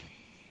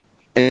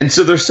 And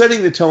so they're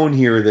setting the tone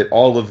here that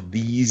all of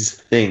these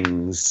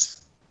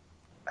things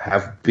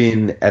have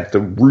been at the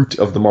root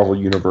of the Marvel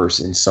Universe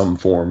in some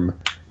form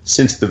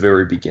since the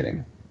very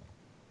beginning.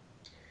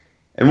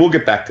 And we'll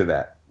get back to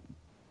that.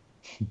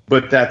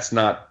 But that's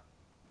not...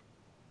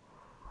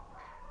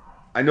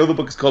 I know the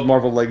book is called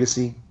Marvel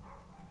Legacy,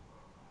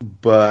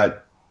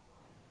 but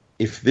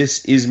if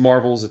this is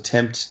Marvel's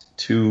attempt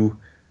to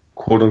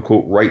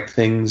quote-unquote right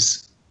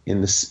things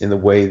in the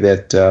way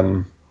that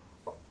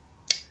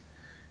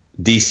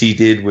DC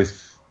did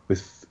with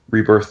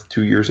Rebirth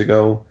 2 years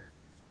ago,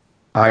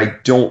 I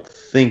don't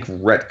think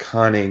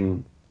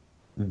retconning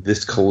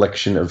this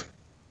collection of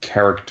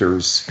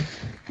characters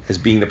as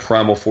being the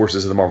primal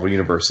forces of the Marvel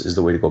Universe is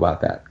the way to go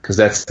about that, because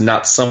that's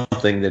not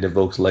something that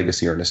evokes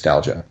legacy or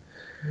nostalgia.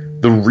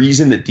 The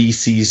reason that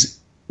DC's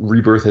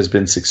Rebirth has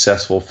been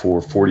successful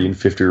for 40 and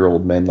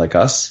 50-year-old men like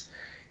us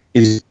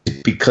is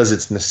because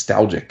it's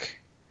nostalgic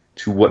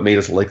to what made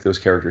us like those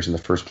characters in the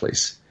first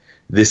place.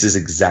 This is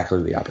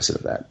exactly the opposite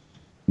of that.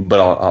 But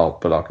I'll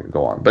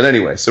go on. But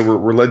anyway, so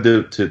we're led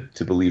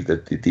to believe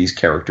that these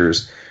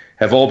characters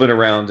have all been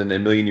around, and a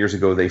million years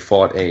ago they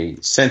fought a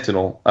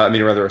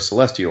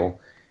Celestial.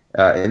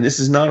 And this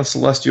is not a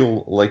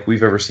Celestial like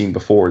we've ever seen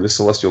before. This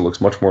Celestial looks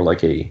much more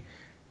like a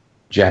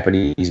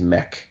Japanese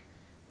mech.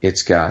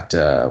 It's got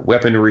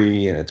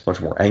weaponry, and it's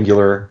much more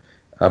angular.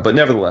 But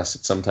nevertheless,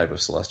 it's some type of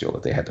Celestial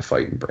that they had to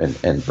fight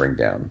and bring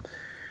down.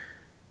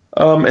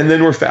 And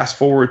then we're fast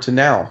forward to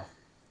now.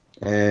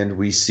 And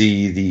we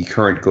see the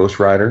current Ghost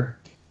Rider.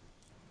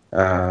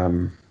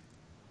 And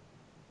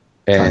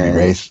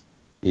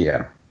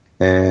yeah.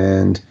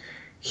 And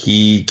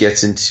he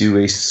gets into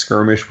a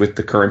skirmish with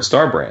the current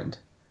Starbrand,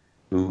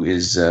 who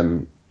is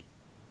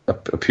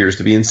appears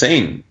to be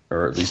insane,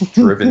 or at least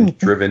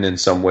driven in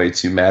some way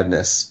to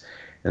madness.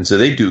 And so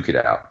they duke it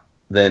out.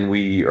 Then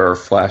we are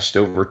flashed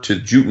over to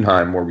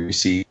Jotunheim, where we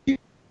see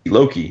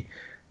Loki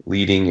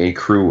leading a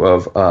crew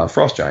of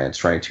frost giants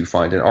trying to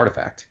find an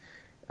artifact.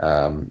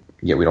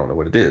 Yet we don't know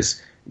what it is.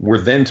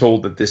 We're then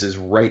told that this is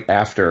right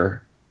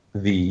after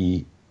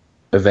the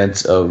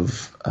events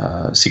of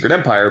Secret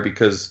Empire,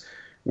 because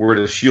we're at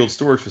a S.H.I.E.L.D.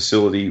 storage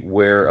facility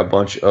where a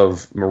bunch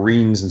of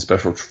Marines and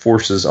Special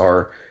Forces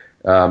are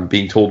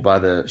being told by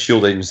the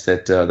S.H.I.E.L.D. agents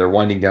that they're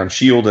winding down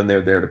S.H.I.E.L.D. and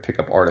they're there to pick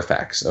up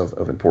artifacts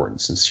of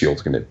importance, since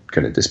S.H.I.E.L.D.'s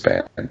going to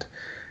disband.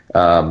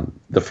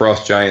 The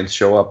Frost Giants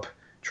show up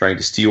trying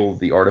to steal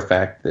the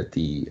artifact that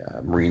the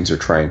Marines are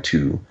trying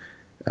to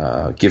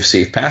give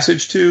safe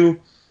passage to.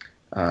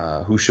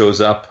 Who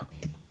shows up?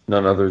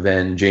 None other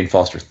than Jane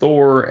Foster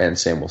Thor and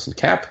Sam Wilson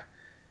Cap.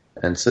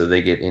 And so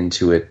they get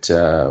into it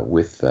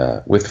with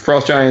the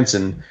Frost Giants,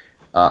 and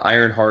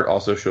Ironheart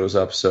also shows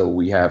up. So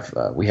we have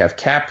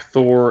Cap,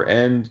 Thor,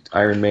 and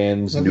Iron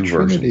Man's new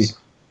versions.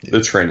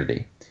 The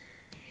Trinity.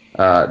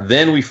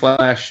 Then we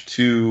flash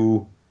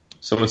to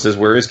someone says,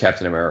 "Where is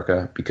Captain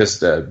America?" Because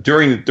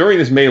during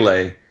this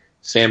melee,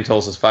 Sam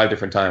tells us 5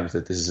 different times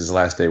that this is his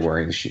last day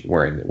wearing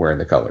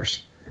the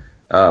colors.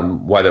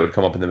 Why that would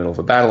come up in the middle of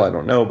a battle, I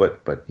don't know,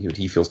 but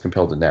he feels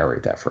compelled to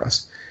narrate that for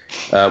us.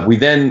 We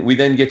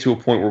then get to a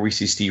point where we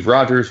see Steve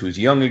Rogers, who's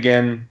young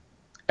again,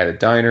 at a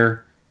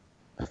diner,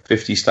 a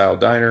 50s style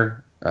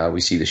diner,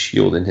 We see the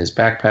shield in his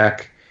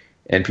backpack,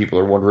 and people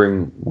are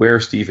wondering where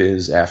Steve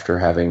is after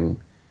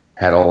having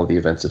had all of the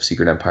events of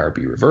Secret Empire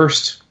be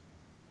reversed.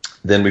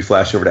 Then we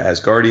flash over to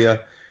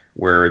Asgardia,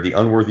 where the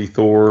unworthy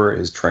Thor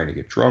is trying to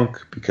get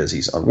drunk because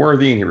he's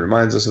unworthy, and he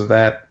reminds us of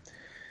that.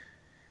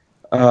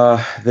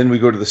 Then we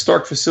go to the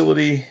Stark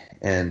facility,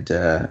 and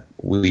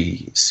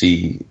we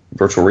see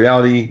virtual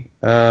reality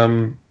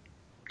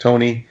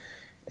Tony,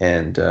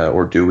 and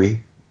or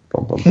Dewey,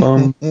 bum, bum,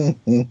 bum,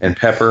 and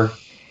Pepper.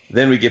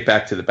 Then we get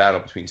back to the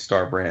battle between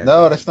Starbrand.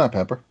 No, that's not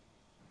Pepper.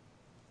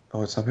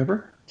 Oh, it's not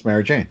Pepper? It's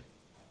Mary Jane.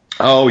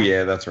 Oh,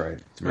 yeah, that's right.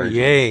 It's Mary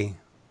Yay. Jane.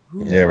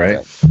 Yeah,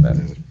 right.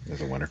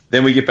 There's a winner.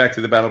 Then we get back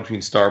to the battle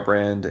between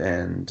Starbrand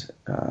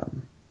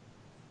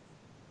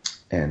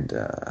and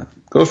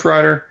Ghost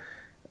Rider.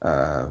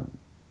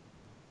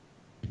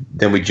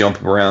 Then we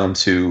jump around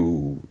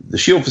to the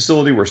S.H.I.E.L.D.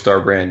 facility where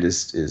Starbrand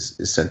is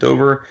sent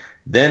over.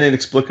 Then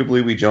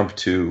inexplicably we jump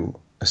to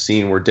a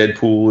scene where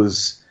Deadpool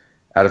is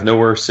out of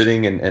nowhere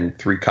sitting, and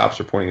three cops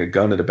are pointing a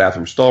gun at a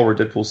bathroom stall where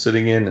Deadpool's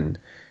sitting in, and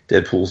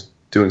Deadpool's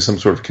doing some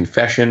sort of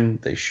confession.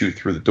 They shoot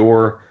through the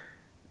door.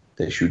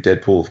 They shoot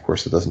Deadpool. Of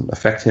course, it doesn't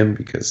affect him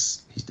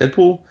because he's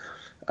Deadpool.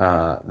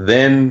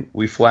 Then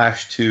we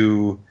flash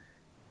to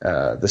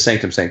the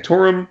Sanctum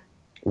Sanctorum,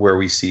 where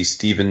we see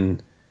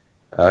Steven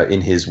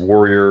in his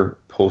warrior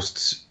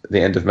post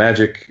the End of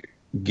Magic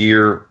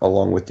gear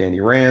along with Danny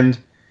Rand.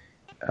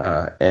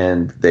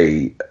 And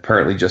they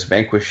apparently just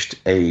vanquished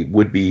a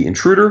would-be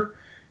intruder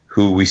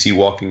who we see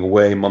walking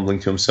away, mumbling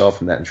to himself,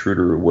 and that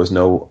intruder was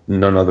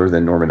none other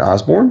than Norman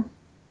Osborn.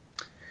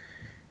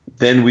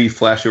 Then we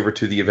flash over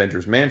to the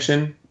Avengers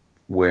Mansion,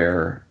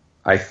 where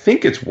I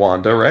think it's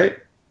Wanda, right?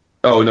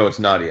 Oh no, it's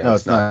Nadia. No,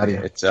 it's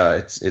Nadia. It's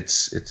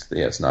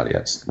Nadia.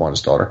 It's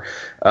Wanda's daughter.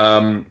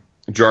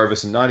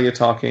 Jarvis and Nadia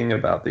talking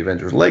about the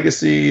Avengers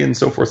legacy and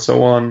so forth,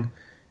 so on.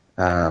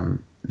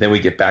 Then we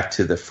get back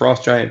to the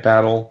Frost Giant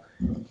battle,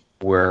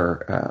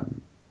 where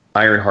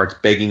Ironheart's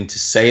begging to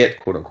say it,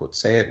 quote unquote,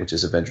 say it, which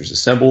is Avengers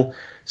Assemble.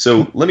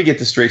 So let me get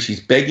this straight.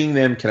 She's begging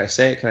them, can I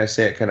say it? Can I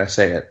say it? Can I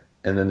say it?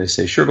 And then they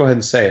say, sure, go ahead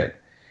and say it.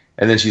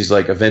 And then she's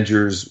like,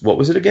 Avengers, what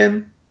was it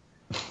again?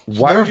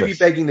 Why would you be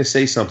begging to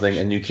say something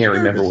and you can't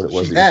remember what it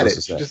was that you're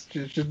supposed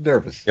to say? Just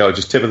nervous.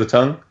 Just tip of the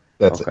tongue?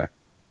 That's okay.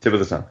 Tip of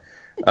the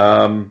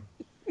tongue.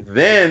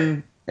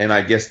 Then, and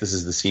I guess this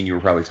is the scene you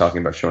were probably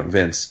talking about showing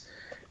Vince,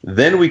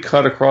 then we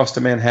cut across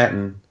to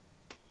Manhattan,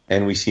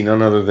 and we see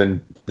none other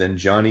than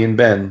Johnny and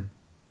Ben.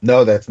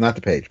 No, that's not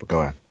the page, but go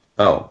on.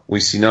 Oh, we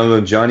see none other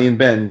than Johnny and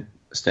Ben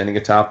standing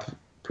atop,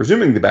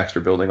 presuming the Baxter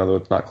Building, although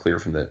it's not clear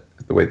from the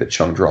way that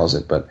Cheung draws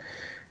it, but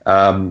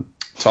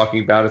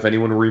talking about if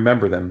anyone will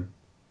remember them.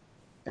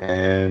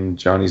 And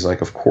Johnny's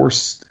like, of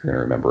course they're going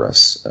to remember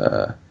us.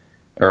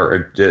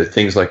 Or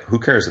things like, who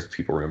cares if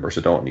people remember us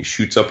or don't? And he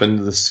shoots up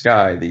into the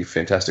sky, the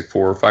Fantastic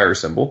Four fire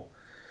symbol.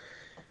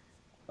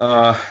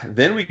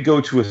 Then we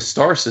go to a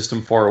star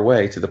system far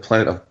away, to the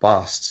planet of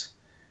Bast,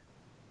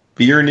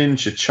 Birnin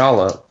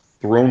Chichala,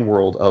 throne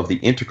world of the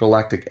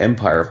intergalactic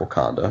empire of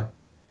Wakanda.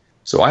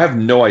 So I have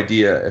no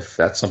idea if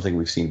that's something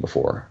we've seen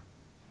before.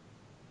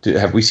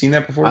 Have we seen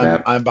that before,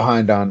 Matt? I'm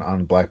behind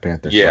on Black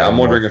Panther. Yeah, I'm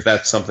wondering if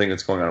that's something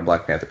that's going on in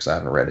Black Panther because I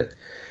haven't read it.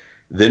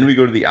 Then we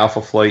go to the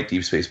Alpha Flight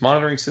Deep Space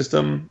Monitoring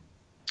System.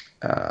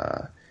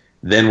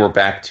 Then we're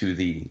back to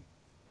the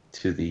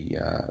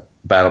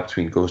battle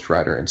between Ghost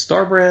Rider and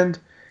Starbrand,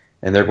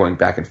 and they're going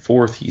back and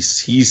forth.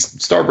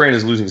 Starbrand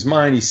is losing his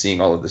mind. He's seeing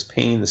all of this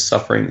pain, this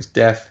suffering, this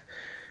death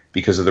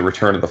because of the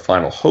return of the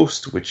final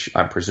host, which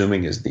I'm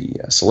presuming is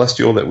the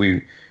Celestial that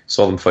we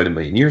saw them fight a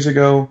million years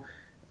ago.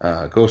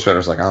 Ghost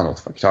Rider's like, I don't know what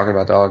the fuck you're talking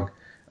about, dog.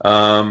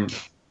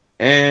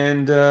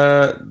 And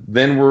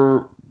then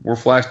we're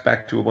flashed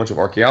back to a bunch of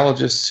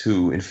archaeologists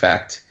who, in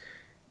fact,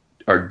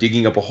 are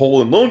digging up a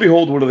hole, and lo and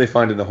behold, what do they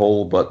find in the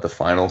hole but the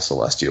final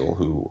Celestial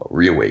who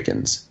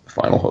reawakens, the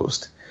final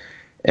host.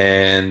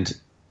 And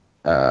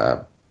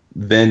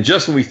then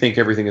just when we think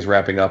everything is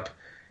wrapping up,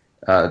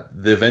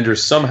 the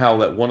Avengers somehow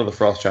let one of the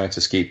Frost Giants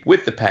escape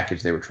with the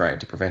package they were trying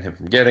to prevent him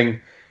from getting,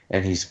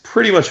 and he's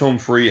pretty much home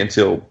free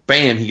until,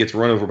 bam, he gets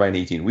run over by an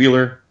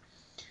 18-wheeler.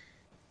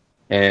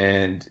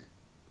 And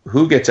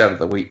who gets out of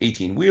the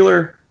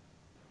 18-wheeler?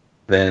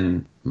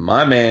 Then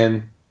my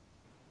man,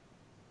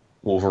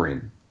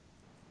 Wolverine,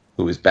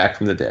 who is back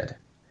from the dead.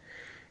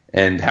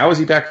 And how is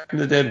he back from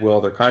the dead?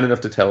 Well, they're kind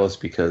enough to tell us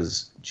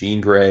because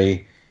Jean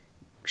Grey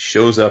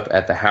shows up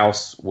at the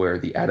house where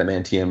the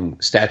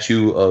adamantium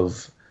statue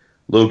of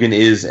Logan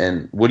is,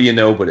 and what do you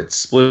know, but it's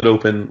split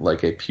open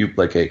like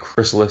a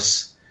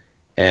chrysalis.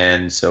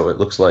 And so it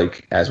looks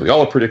like, as we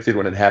all predicted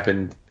when it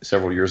happened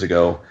several years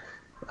ago,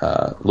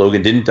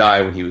 Logan didn't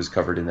die when he was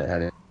covered in the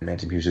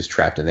adamantium. He was just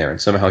trapped in there,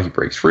 and somehow he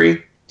breaks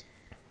free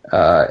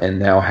and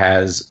now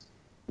has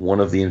one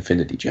of the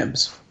Infinity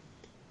Gems.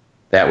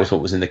 That was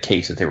what was in the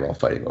case that they were all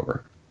fighting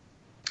over.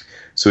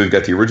 So we've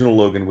got the original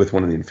Logan with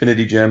one of the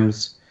Infinity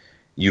Gems.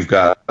 You've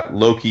got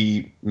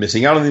Loki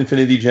missing out on the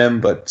Infinity Gem,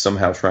 but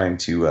somehow trying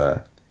to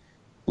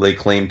lay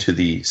claim to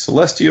the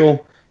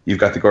Celestial. You've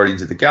got the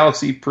Guardians of the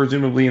Galaxy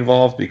presumably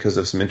involved because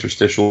of some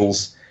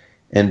interstitials.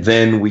 And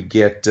then we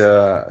get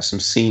some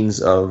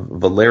scenes of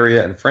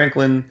Valeria and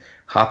Franklin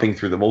hopping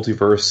through the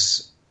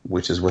multiverse,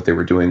 which is what they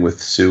were doing with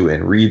Sue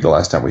and Reed the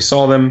last time we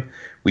saw them.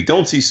 We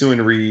don't see Sue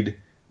and Reed,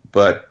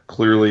 but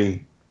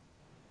clearly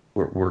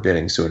we're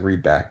getting Sue and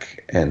Reed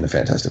back and the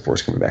Fantastic Four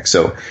is coming back.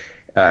 So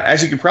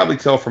as you can probably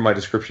tell from my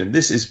description,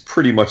 this is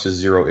pretty much a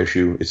zero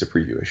issue. It's a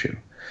preview issue.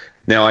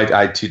 Now,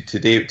 to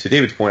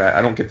David's point,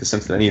 I don't get the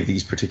sense that any of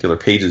these particular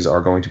pages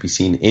are going to be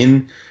seen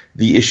in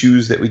the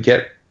issues that we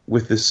get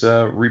with this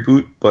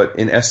reboot, but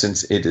in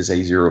essence, it is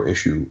a zero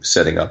issue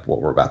setting up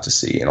what we're about to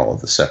see in all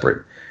of the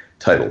separate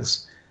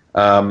titles.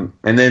 And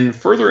then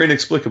further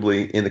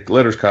inexplicably, in the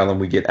letters column,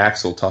 we get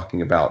Axel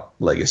talking about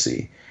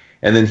legacy.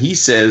 And then he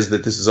says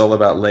that this is all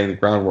about laying the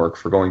groundwork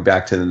for going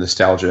back to the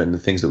nostalgia and the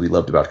things that we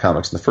loved about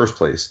comics in the first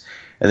place.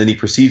 And then he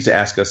proceeds to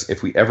ask us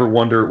if we ever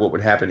wonder what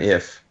would happen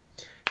if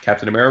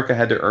Captain America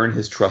had to earn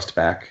his trust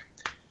back,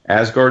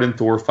 Asgard and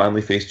Thor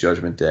finally faced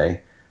Judgment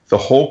Day, the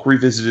Hulk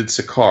revisited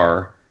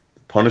Sakaar,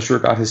 the Punisher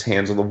got his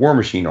hands on the War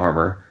Machine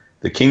armor,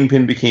 the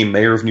Kingpin became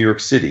mayor of New York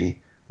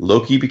City,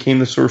 Loki became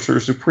the Sorcerer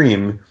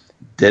Supreme,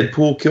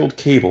 Deadpool killed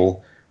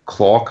Cable,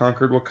 Claw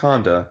conquered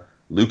Wakanda,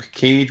 Luke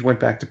Cage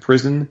went back to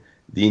prison,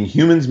 the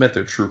Inhumans met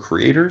their true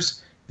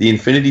creators, the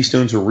Infinity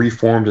Stones were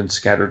reformed and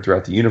scattered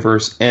throughout the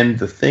universe, and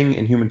the Thing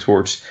and Human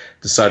Torch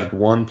decided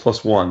 1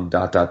 + 1 ...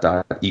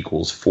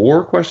 equals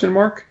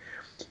 4 ?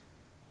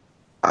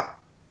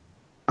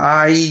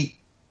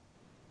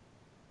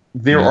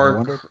 There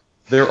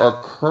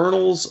are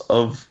kernels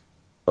of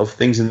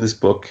things in this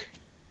book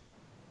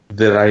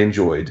that I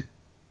enjoyed,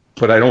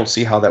 but I don't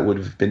see how that would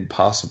have been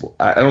possible.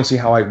 I don't see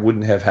how I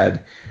wouldn't have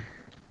had,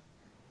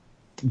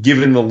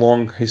 given the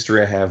long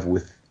history I have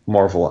with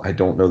Marvel, I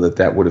don't know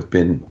that would have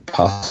been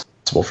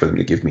possible for them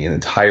to give me an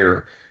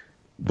entire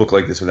book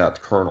like this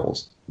without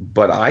kernels.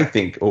 But I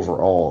think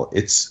overall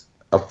it's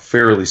a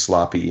fairly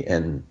sloppy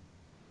and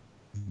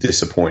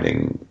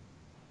disappointing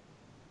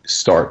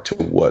start to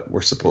what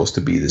we're supposed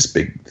to be this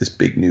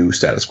big new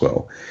status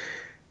quo.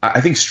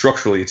 I think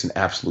structurally it's an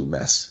absolute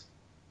mess.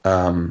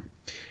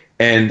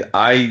 And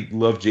I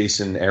love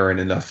Jason Aaron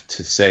enough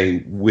to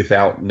say,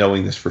 without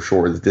knowing this for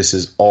sure, that this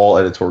is all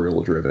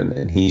editorial driven.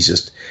 And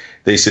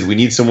they said, we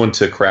need someone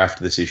to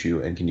craft this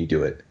issue, and can you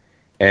do it?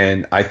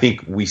 And I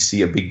think we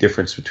see a big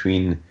difference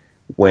between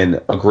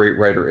when a great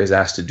writer is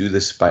asked to do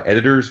this by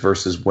editors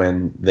versus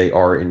when they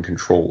are in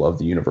control of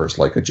the universe,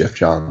 like a Jeff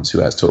Johns, who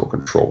has total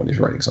control when he's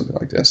writing something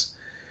like this.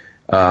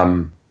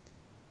 Having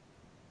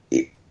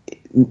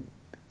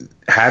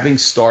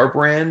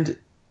Starbrand,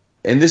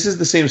 and this is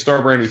the same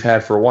Starbrand we've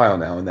had for a while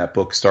now in that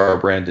book,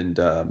 Starbrand and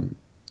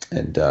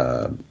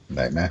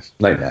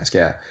Night Mask,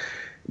 yeah.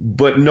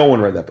 But no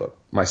one read that book,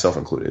 myself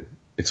included.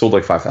 It sold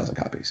like 5,000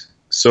 copies.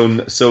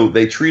 So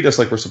they treat us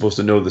like we're supposed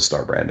to know the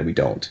Starbrand, and we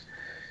don't.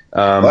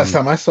 Last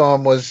time I saw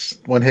him was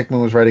when Hickman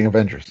was writing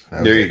Avengers.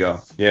 There you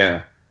go.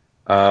 Yeah.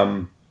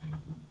 I'm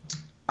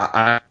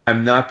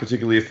not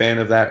particularly a fan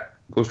of that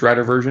Ghost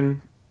Rider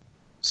version.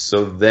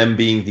 So them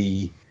being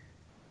the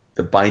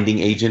binding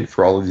agent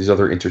for all of these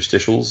other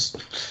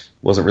interstitials,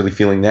 wasn't really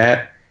feeling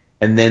that.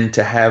 And then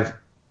to have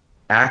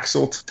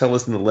Axel tell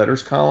us in the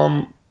letters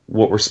column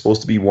what we're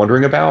supposed to be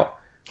wondering about,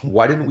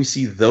 why didn't we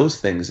see those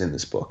things in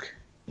this book?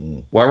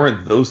 Why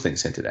weren't those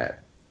things hinted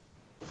at?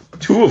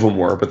 2 of them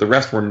were, but the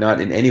rest were not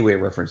in any way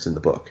referenced in the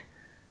book.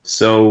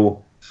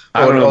 So,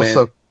 I don't know,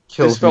 man.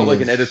 This felt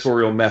like an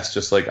editorial mess,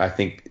 just like I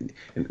think...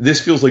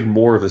 This feels like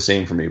more of the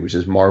same for me, which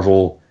is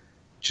Marvel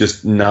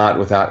just not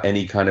without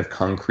any kind of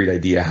concrete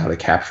idea how to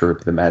capture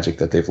the magic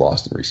that they've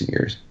lost in recent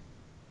years.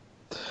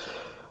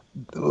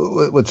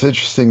 What's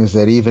interesting is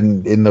that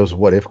even in those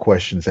what-if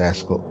questions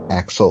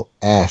Axel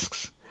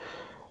asks,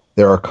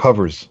 there are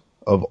covers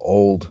of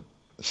old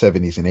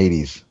 70s and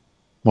 80s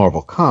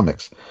Marvel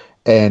comics.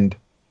 And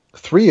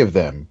 3 of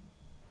them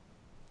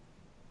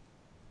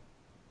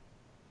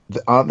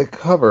on the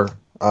cover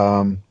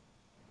aren't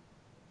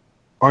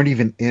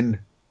even in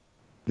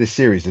this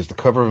series. There's the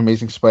cover of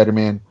Amazing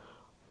Spider-Man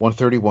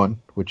 131,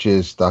 which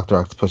is Dr.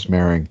 Octopus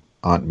marrying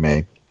Aunt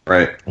May.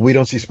 Right. We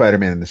don't see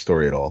Spider-Man in this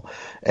story at all.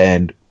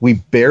 And we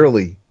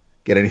barely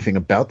get anything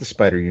about the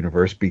Spider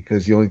Universe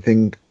because the only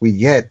thing we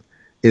get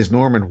is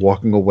Norman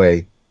walking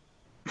away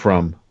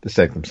from the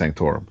Sanctum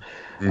Sanctorum.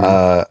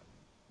 Mm-hmm.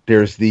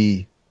 There's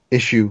the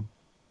issue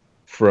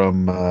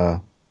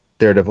from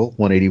Daredevil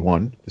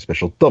 181, the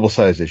special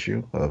double-sized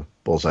issue of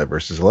Bullseye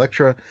versus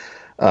Elektra.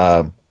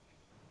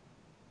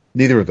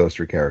 Neither of those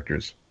 3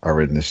 characters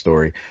are in this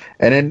story.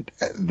 And then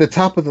the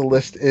top of the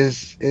list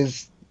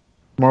is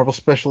Marvel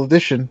Special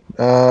Edition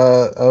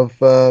of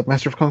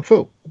Master of Kung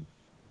Fu,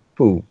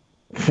 who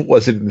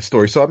wasn't in the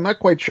story. So I'm not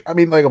quite sure. I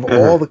mean, like, of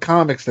all the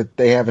comics that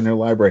they have in their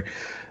library,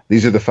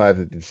 these are the 5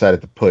 that they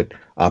decided to put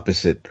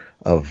opposite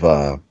of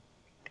on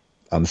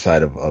the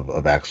side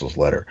of Axel's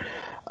letter.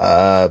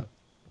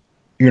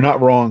 You're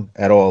not wrong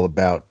at all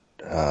about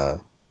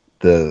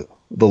the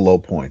low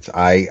points.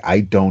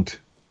 I don't.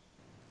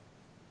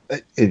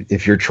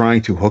 If you're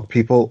trying to hook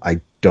people, I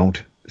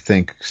don't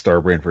think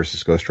Starbrand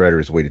versus Ghost Rider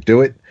is the way to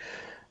do it.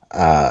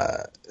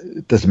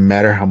 it doesn't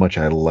matter how much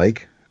I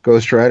like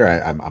Ghost Rider.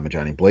 I'm a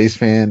Johnny Blaze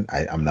fan.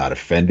 I'm not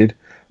offended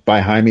by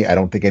Jaime. I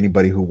don't think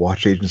anybody who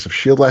watched Agents of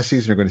S.H.I.E.L.D. last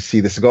season are going to see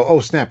this and go, oh,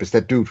 snap, it's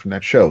that dude from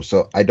that show.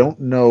 So I don't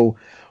know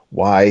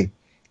why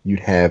you'd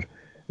have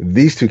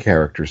these two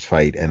characters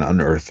fight and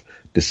unearth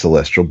the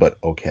Celestial, but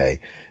okay.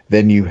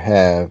 Then you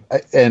have,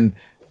 and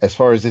as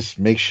far as this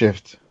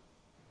makeshift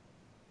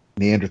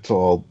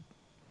Neanderthal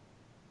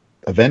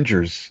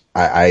Avengers,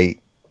 I'm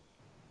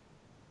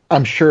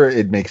sure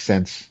it makes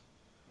sense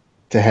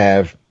to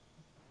have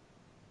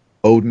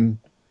Odin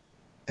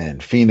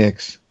and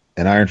Phoenix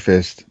and Iron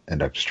Fist and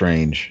Doctor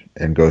Strange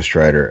and Ghost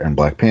Rider and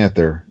Black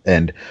Panther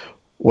and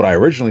what I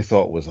originally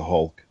thought was a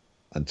Hulk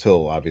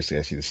until obviously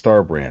I see the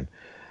Star brand.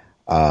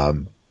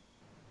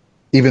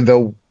 Even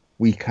though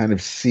we kind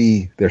of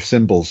see their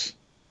symbols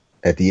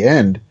at the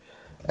end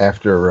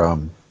after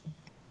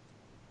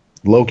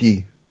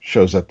Loki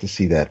shows up to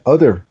see that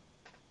other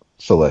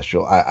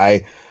Celestial.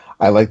 I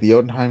like the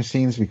Jotunheim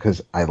scenes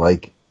because I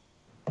like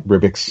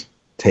Ribic's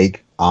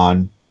take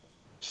on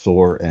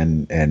Thor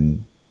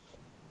and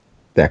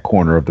that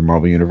corner of the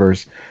Marvel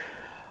Universe.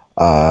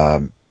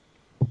 But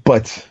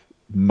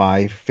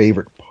my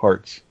favorite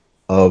parts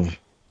of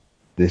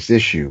this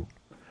issue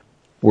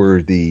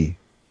were the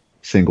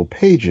single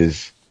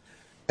pages.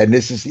 And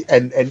this is,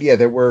 and yeah,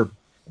 there were,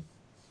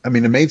 I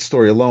mean, the main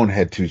story alone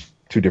had two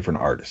different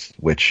artists,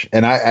 which,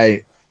 and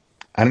I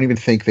don't even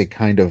think they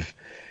kind of,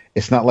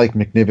 it's not like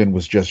McNiven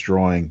was just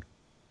drawing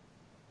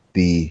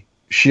the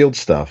Shield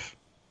stuff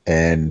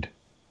and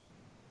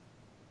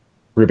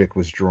Ribic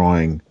was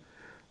drawing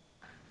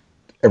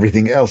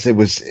everything else. It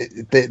was,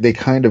 they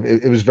kind of,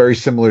 it was very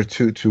similar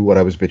to what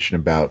I was bitching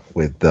about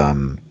with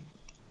the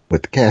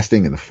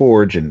casting and the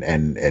Forge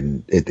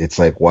and it's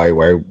like, why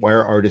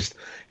are artists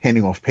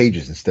handing off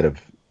pages instead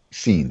of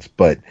scenes?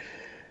 But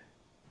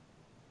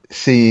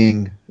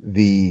seeing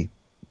the,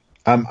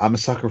 I'm a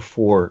sucker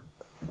for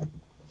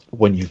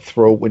when you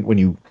throw, when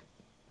you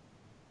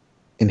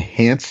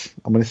enhance,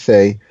 I'm going to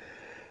say,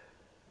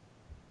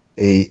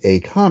 a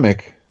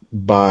comic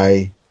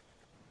by,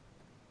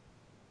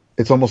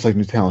 it's almost like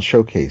New Talent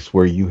Showcase,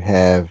 where you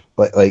have,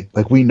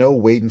 like we know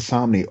Wade and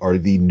Samnee are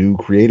the new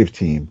creative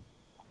team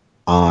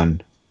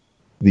on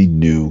the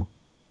new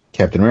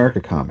Captain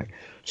America comic.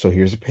 So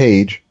here's a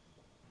page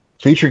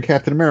featuring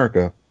Captain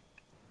America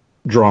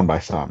drawn by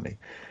Samnee.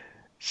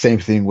 Same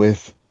thing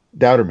with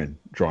Dauterman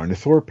drawing the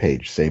Thor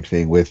page. Same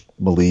thing with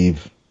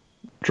Maleev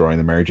drawing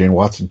the Mary Jane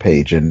Watson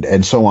page,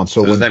 and so on.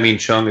 So does that mean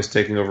Cheung is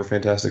taking over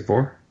Fantastic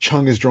Four?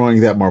 Cheung is drawing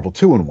that Marvel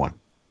 2-in-1.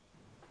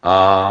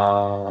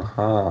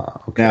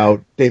 Okay.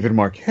 Now, David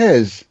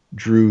Marquez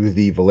drew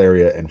the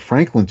Valeria and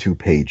Franklin 2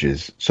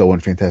 pages. So when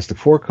Fantastic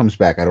Four comes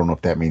back, I don't know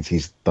if that means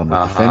he's done with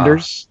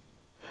Defenders.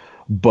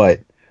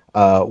 But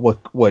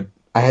what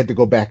I had to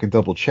go back and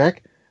double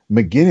check,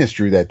 McGuinness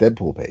drew that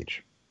Deadpool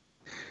page.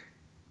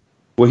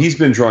 Well, he's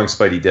been drawing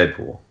Spidey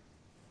Deadpool.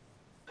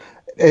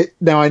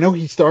 Now I know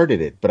he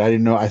started it, but I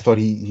didn't know. I thought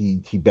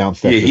he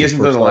bounced. Yeah, he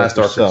hasn't done the last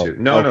arc or two.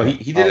 No,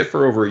 he did it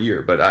for over a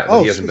year, but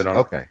he hasn't been on.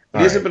 Okay, he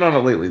hasn't been on it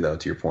lately, though.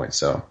 To your point,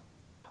 so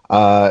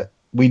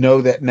we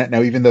know that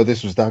now. Even though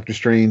this was Doctor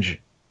Strange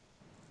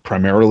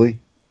primarily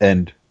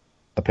and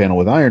a panel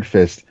with Iron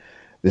Fist,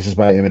 this is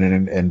by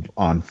Immonen and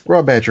on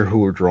Grawbadger,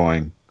 who are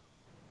drawing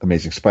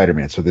Amazing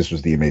Spider-Man. So this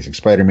was the Amazing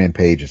Spider-Man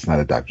page. It's not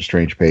a Doctor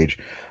Strange page.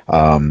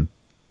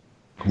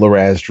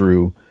 Larraz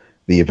drew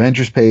the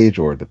Avengers page,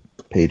 or the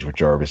page with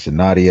Jarvis and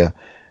Nadia,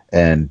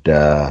 and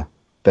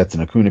that's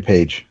an Acuńa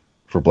page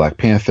for Black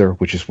Panther,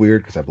 which is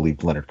weird because I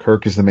believe Leonard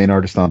Kirk is the main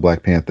artist on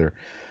Black Panther.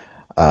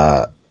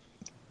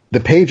 The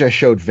page I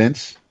showed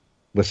Vince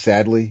was,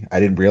 sadly, I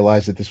didn't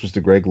realize that this was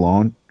the Greg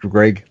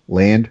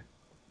Land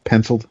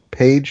penciled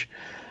page.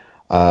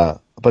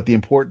 But the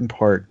important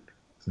part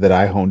that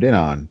I honed in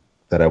on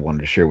that I wanted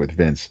to share with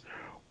Vince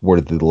were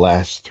the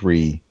last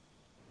three.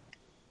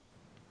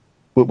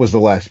 What was the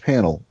last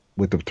panel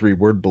with the 3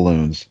 word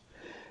balloons,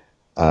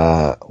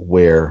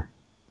 where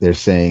they're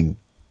saying,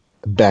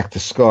 back to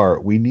Scar,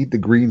 we need the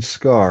green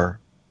Scar,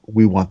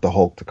 we want the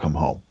Hulk to come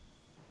home.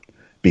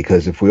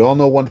 Because if we all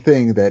know one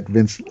thing that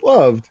Vince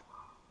loved,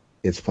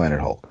 it's Planet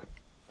Hulk.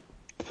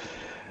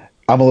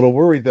 I'm a little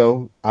worried,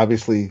 though.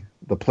 Obviously,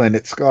 the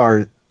Planet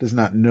Scar does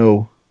not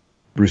know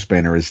Bruce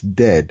Banner is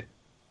dead.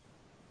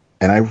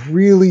 And I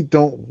really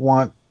don't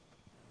want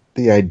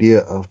the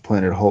idea of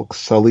Planet Hulk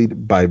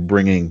sullied by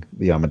bringing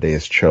the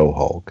Amadeus Cho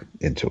Hulk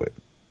into it.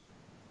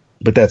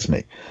 But that's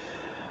me.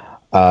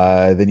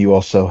 Then you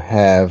also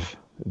have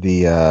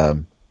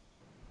the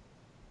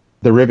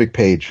Ribic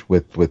page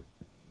with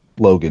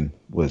Logan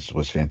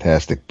was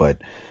fantastic,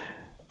 but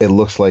it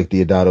looks like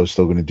Deodato is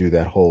still going to do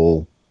that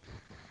whole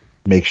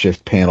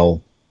makeshift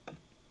panel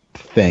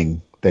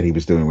thing that he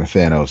was doing with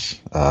Thanos.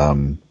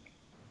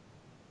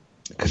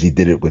 Because he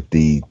did it with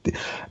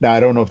now I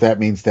don't know if that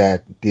means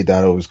that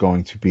Deodato is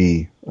going to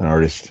be the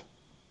artist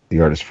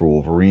for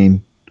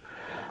Wolverine,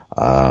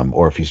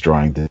 or if he's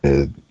drawing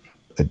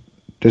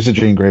there's a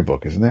Jean Grey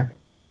book, isn't there?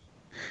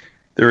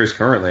 There is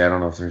currently. I don't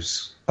know if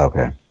there's.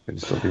 Okay.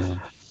 Could still be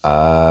one.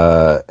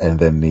 And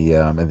then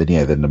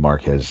the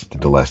Marquez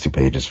did the last 2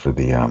 pages for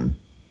the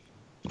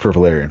for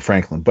Valerian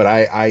Franklin. But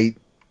I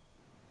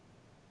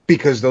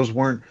because those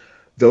weren't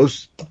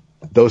those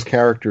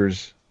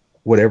characters,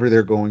 whatever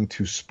they're going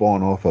to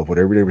spawn off of,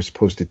 whatever they were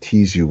supposed to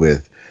tease you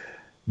with,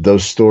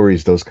 those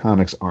stories, those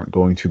comics aren't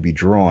going to be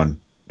drawn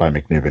by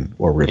McNiven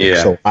or Ribic.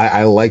 Yeah. So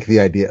I like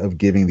the idea of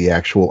giving the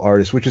actual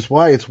artist, which is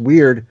why it's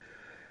weird.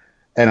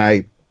 And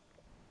I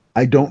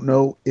don't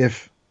know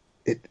if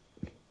it.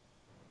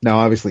 Now,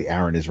 obviously,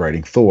 Aaron is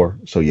writing Thor,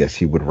 so yes,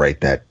 he would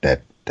write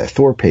that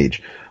Thor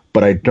page.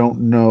 But I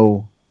don't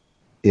know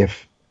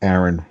if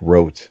Aaron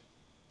wrote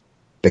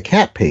the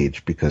Cat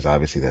page, because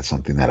obviously that's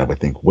something that I would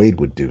think Wade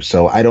would do.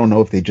 So I don't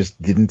know if they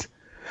just didn't.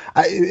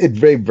 It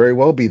may very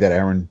well be that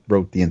Aaron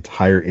wrote the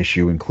entire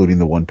issue, including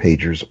the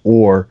one-pagers,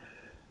 or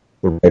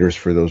the writers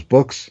for those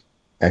books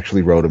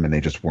actually wrote them and they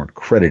just weren't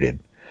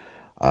credited.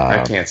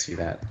 I can't see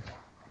that.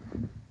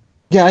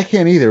 Yeah, I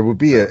can't either. It would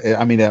be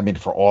I mean,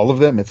 for all of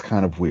them, it's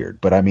kind of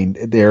weird. But I mean,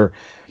 they're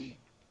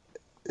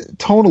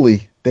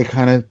tonally, they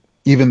kind of,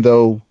 even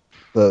though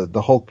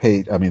the Hulk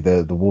page, I mean,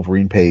 the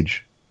Wolverine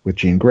page with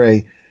Jean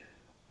Grey,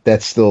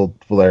 that's still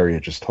Valeria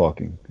just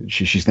talking.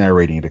 She's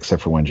narrating it,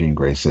 except for when Jean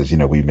Grey says,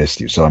 "We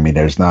missed you." So I mean,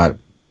 there's not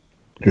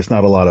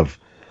a lot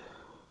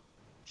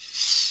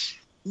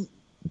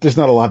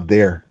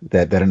there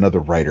that another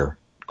writer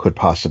could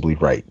possibly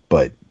write.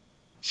 But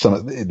some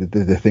of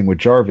the thing with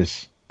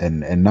Jarvis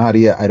and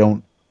Nadia,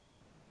 I'm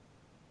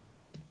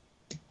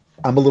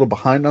a little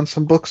behind on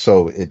some books,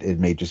 so it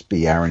may just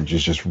be Aaron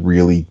just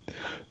really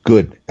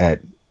good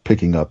at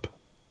picking up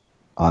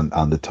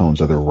on the tones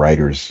other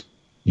writers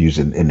use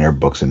in their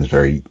books, and is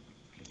very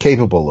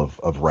capable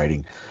of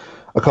writing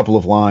a couple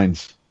of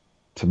lines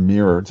to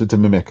mirror, to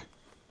mimic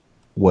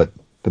what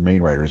the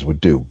main writers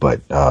would do. But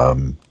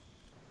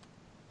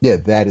yeah,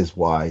 that is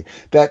why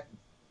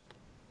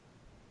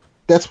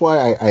that's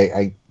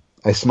why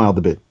I smiled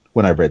a bit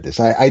when I read this.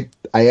 I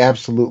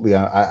absolutely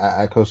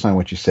I co-sign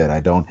what you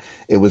said.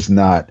 It was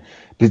not.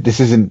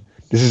 This isn't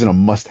a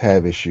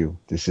must-have issue.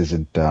 This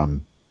isn't.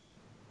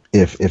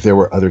 If there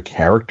were other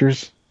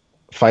characters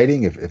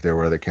fighting, if there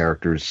were other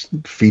characters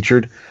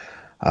featured,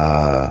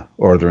 or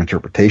other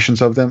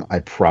interpretations of them,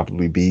 I'd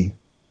probably be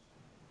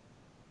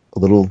a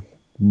little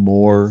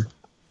more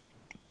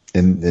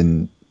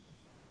in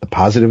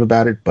positive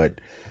about it. But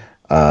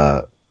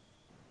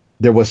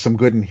there was some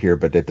good in here,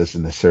 but that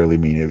doesn't necessarily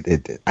mean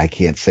it. I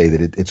can't say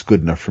that it's good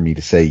enough for me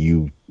to say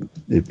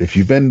if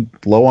you've been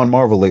low on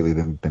Marvel lately,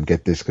 then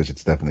get this, because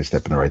it's definitely a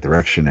step in the right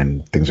direction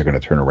and things are going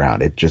to turn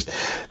around.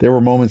 There were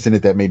moments in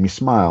it that made me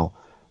smile,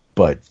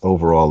 but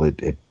overall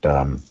it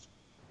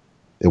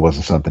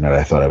wasn't something that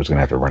I thought I was going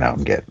to have to run out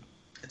and get.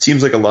 It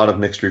seems like a lot of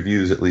mixed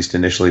reviews, at least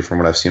initially, from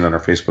what I've seen on our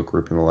Facebook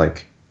group and the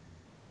like,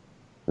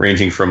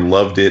 ranging from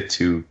loved it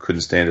to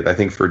couldn't stand it. I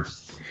think it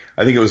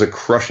was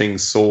a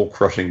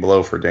soul-crushing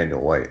blow for Daniel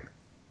White.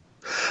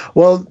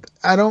 Well,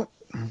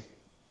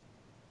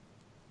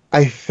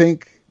 I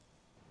think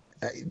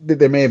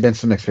there may have been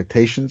some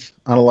expectations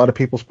on a lot of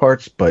people's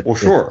parts, but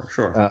sure,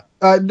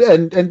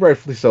 and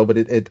rightfully so. But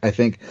I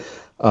think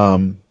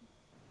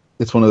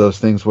it's one of those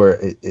things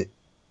where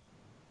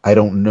I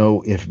don't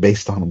know if,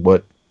 based on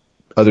what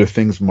other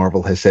things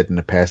Marvel has said in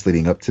the past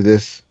leading up to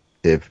this,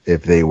 if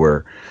they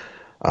were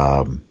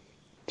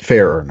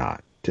fair or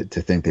not. To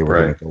think they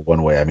were going to go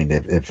one way. I mean,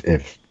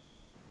 if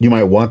you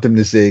might want them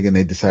to zig and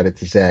they decided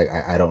to zag,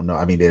 I don't know.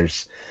 I mean,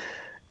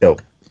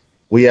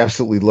 we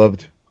absolutely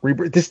loved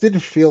Rebirth. This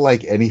didn't feel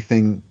like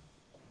anything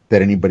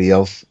that anybody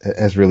else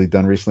has really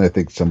done recently. I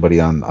think somebody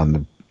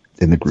in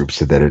the group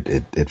said that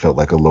it felt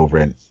like a low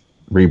rent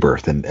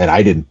Rebirth, and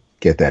I didn't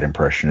get that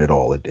impression at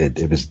all.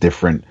 It was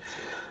different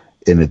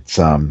in its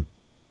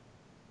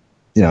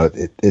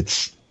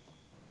it's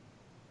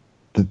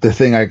the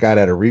thing I got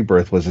out of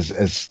Rebirth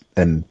was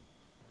and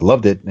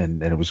loved it,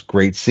 and it was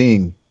great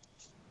seeing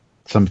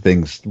some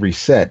things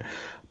reset,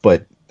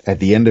 but at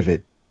the end of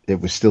it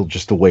was still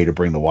just a way to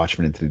bring the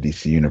Watchmen into the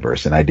DC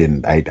universe, and I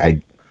didn't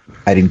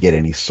get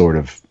any sort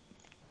of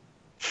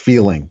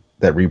feeling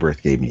that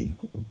Rebirth gave me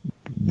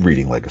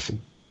reading Legacy.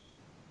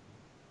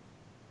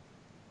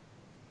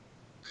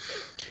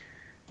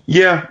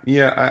 Yeah.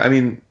 I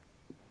mean,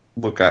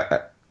 look,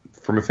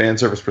 from a fan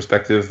service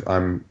perspective,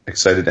 I'm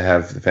excited to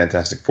have the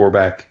Fantastic Four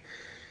back.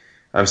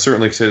 I'm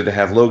certainly excited to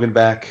have Logan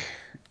back.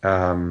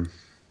 I'm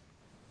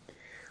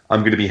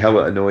going to be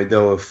hella annoyed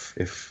though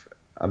if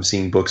I'm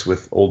seeing books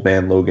with Old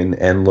Man Logan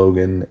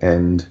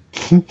and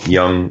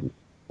young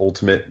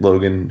Ultimate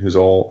Logan, they're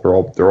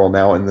all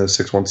now in the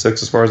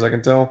 616 as far as I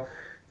can tell.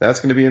 That's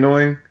going to be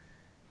annoying.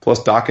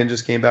 Plus Daken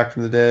just came back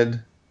from the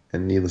dead,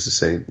 and needless to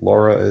say,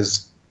 Laura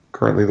is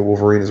currently the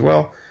Wolverine as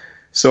well.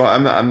 So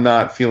I'm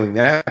not feeling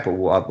that, but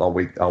I'll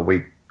wait.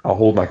 I'll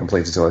hold my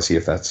complaints until I see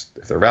if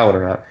they're valid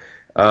or not.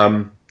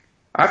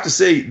 I have to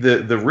say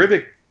the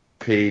Ribic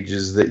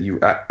pages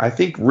that I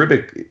think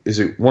Ribic is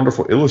a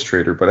wonderful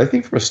illustrator, but I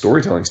think from a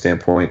storytelling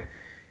standpoint,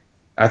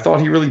 I thought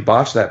he really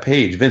botched that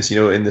page. Vince,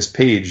 in this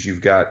page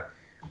you've got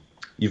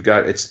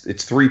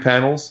it's 3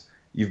 panels.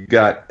 You've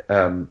got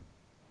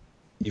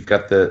you've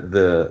got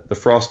the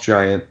Frost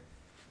Giant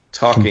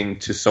talking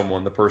to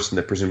someone, the person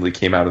that presumably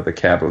came out of the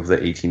cab of the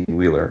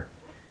 18-wheeler.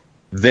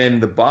 Then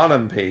the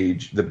bottom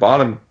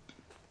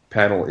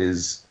panel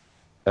is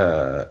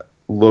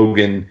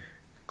Logan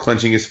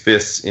clenching his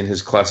fists in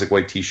his classic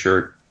white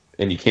T-shirt,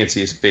 and you can't see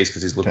his face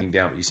because he's looking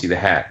down, but you see the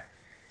hat.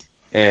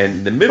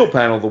 And the middle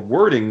panel, the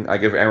wording, I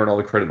give Aaron all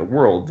the credit in the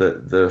world.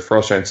 The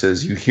Frost Giant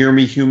says, "You hear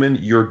me, human?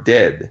 You're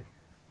dead."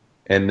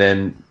 And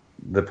then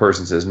the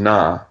person says,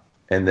 "Nah."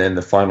 And then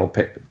the final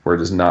word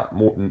is not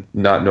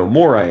no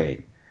more. I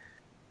ain't.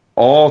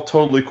 All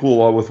totally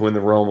cool, all within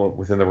the realm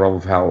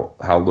of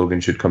how Logan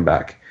should come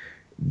back.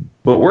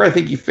 But where I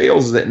think he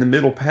fails is that in the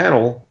middle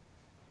panel,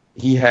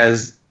 he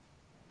has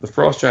the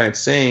Frost Giant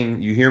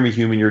saying, "You hear me,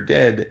 human? You're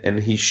dead,"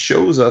 and he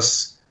shows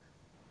us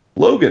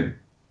Logan.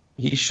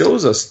 He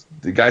shows us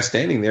the guy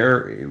standing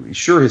there.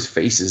 Sure, his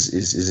face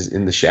is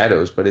in the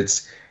shadows, but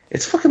it's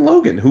fucking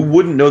Logan. Who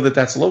wouldn't know that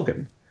that's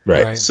Logan?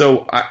 Right.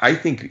 So I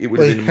think it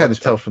would have been. You kind of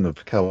tell from the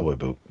cowboy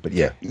boot, but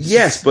yeah.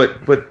 Yes, but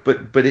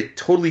it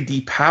totally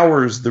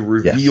depowers the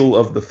reveal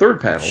of the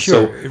third panel.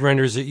 Sure, so it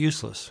renders it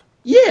useless.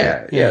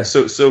 Yeah.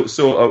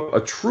 So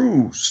a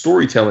true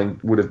storytelling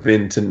would have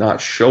been to not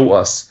show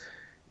us.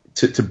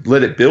 To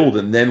let it build,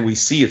 and then we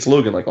see it's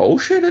Logan. Like, oh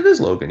shit, it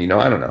is Logan.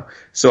 I don't know.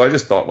 So I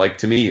just thought,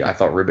 to me, I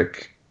thought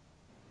Ribic,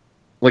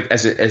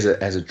 as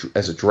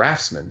a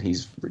draftsman,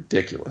 he's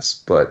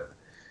ridiculous. But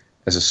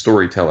as a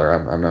storyteller,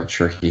 I'm not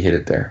sure he hit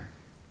it there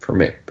for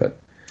me. But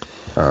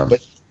oh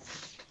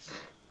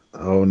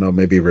no,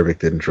 maybe Ribic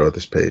didn't draw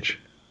this page.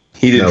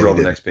 He didn't draw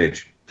the next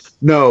page.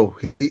 No,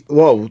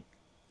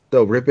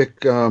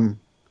 Ribic.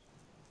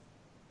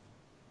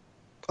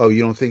 Oh,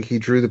 you don't think he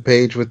drew the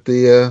page with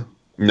the?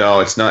 No,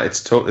 it's not.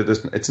 It's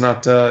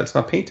not. It's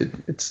not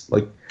painted. It's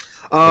like.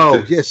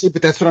 See,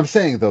 but that's what I'm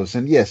saying, though.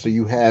 And so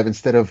you have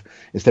instead of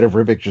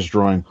Ribic just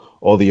drawing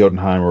all the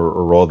Jotunheim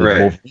or all the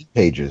Wolverine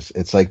pages,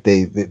 it's like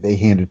they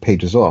handed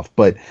pages off.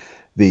 But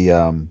the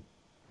and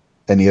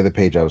the other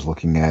page I was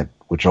looking at,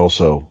 which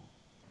also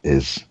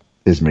is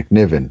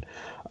McNiven,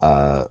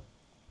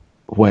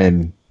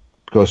 when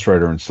Ghost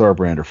Rider and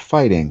Starbrand are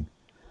fighting,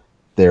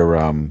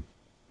 they're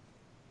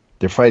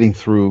fighting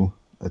through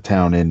a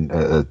town in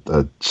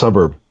a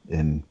suburb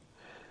in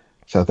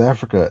South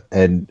Africa,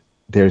 and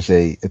there's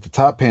at the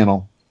top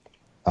panel,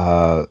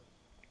 Starbrand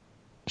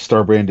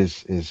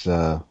is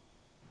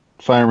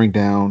firing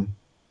down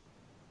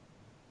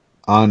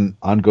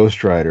on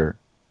Ghost Rider,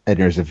 and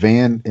there's a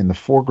van in the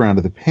foreground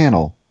of the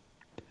panel,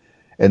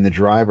 and the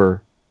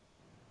driver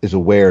is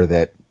aware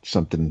that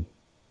something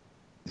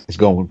is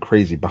going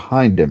crazy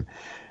behind him,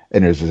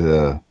 and there's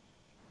a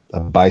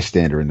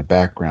bystander in the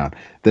background.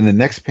 Then the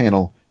next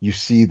panel, you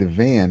see the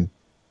van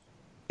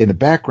in the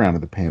background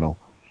of the panel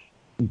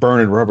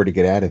burning rubber to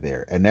get out of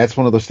there. And that's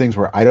one of those things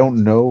where I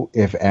don't know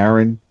if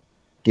Aaron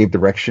gave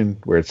direction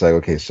where it's like,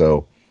 okay,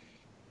 so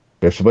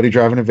there's somebody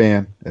driving a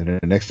van, and in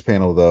the next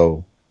panel,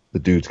 though, the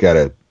dude's got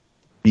to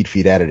beat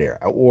feet out of there.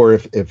 Or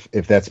if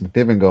that's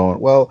McNiven going,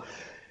 well,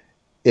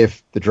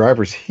 if the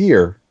driver's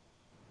here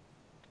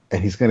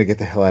and he's going to get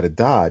the hell out of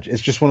Dodge,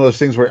 it's just one of those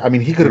things where, I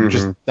mean, he could have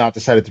just not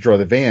decided to draw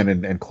the van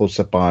and close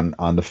up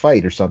on the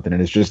fight or something.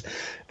 And it's just,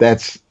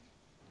 that's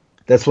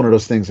one of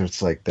those things where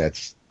it's like,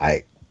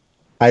 I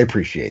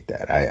appreciate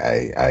that.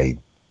 I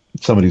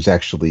somebody who's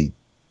actually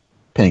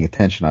paying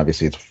attention.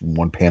 Obviously, it's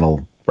one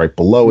panel right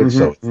below it,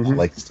 so it's not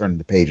like he's turning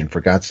the page and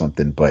forgot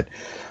something. But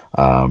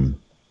I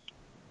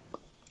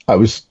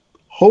was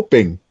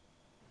hoping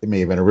it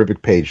may have been a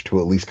Ribic page to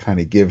at least kind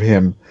of give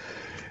him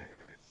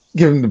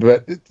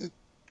the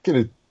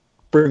gonna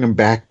bring him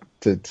back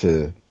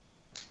to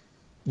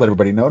let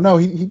everybody know. No,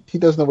 he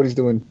does know what he's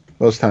doing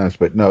most times.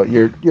 But no,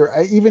 you're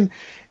even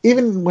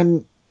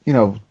when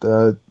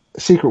the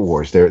Secret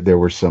Wars, there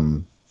were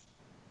some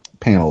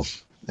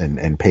panels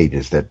and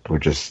pages that were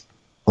just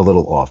a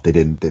little off. They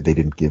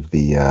didn't give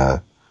the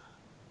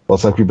well,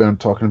 it's like we've been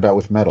talking about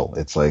with Metal.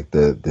 It's like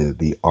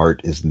the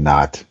art is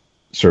not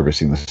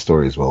servicing the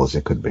story as well as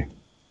it could be.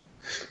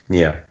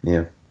 Yeah.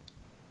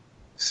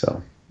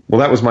 So, well,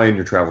 that was my In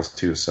Your Travels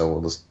too.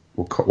 So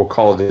we'll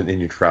call it In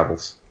Your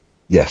Travels.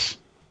 Yes.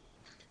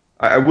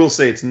 I will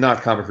say it's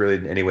not comic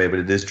related in any way, but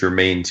it is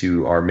germane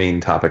to our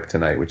main topic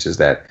tonight, which is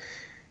that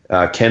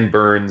Ken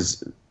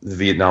Burns' The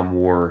Vietnam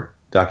War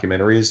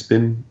documentary has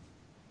been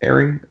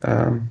airing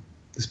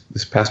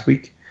this past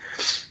week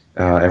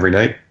every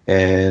night,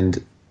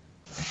 and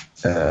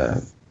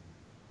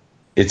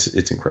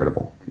it's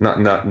incredible.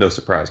 No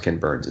surprise, Ken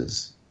Burns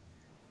is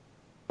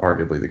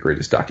arguably the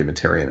greatest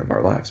documentarian of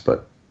our lives,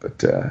 but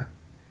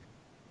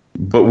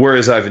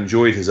whereas I've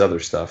enjoyed his other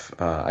stuff,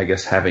 I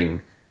guess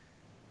having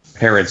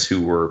parents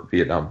who were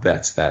Vietnam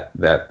vets, that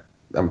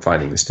I'm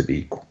finding this to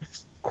be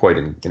quite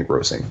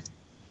engrossing.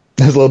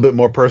 It's a little bit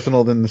more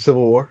personal than the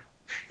Civil War.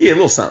 Yeah, a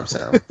little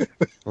something.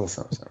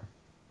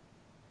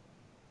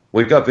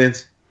 Wake up,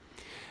 Vince.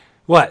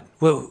 What?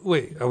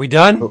 Wait, are we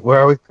done? Where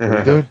are we? Are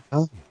we doing?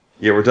 Huh?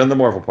 Yeah, we're done the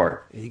Marvel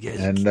part. You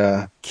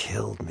guys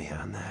killed me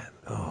on that.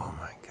 Oh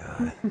my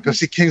god! Go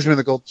see Kingsman: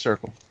 The Golden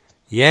Circle.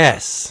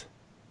 Yes.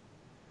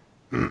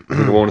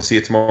 We want to see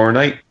it tomorrow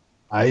night.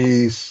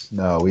 Nice.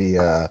 No,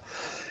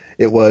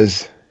 it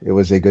was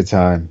a good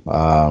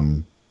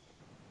time.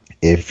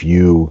 If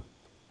you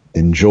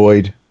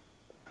enjoyed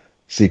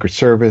Secret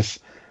Service,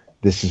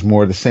 this is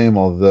more of the same.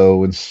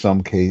 Although in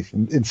some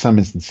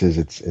instances,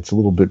 it's a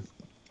little bit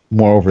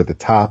more over the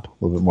top, a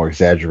little bit more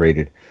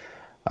exaggerated.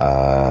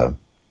 Not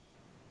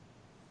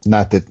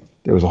that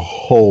there was a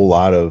whole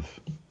lot of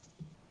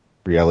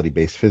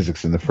reality-based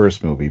physics in the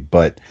first movie,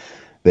 but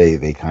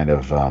they kind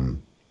of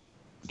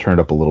turned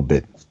up a little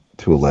bit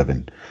to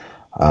 11.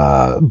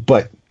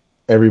 But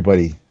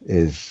everybody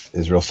is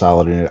real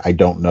solid in it. I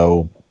don't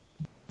know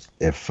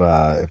if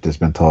there's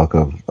been talk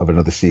of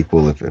another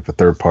sequel, if a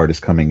third part is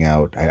coming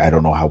out. I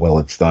don't know how well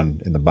it's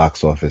done in the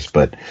box office,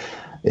 but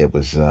it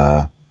was.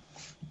 I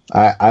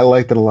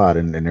liked it a lot,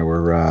 and there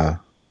were.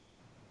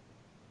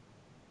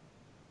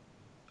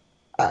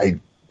 I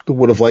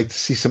would have liked to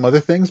see some other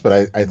things,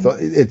 but I thought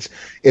it's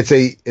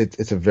a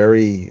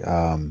very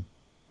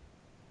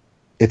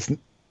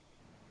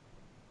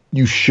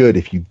you should,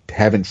 if you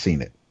haven't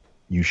seen it,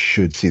 you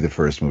should see the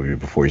first movie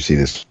before you see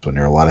this one.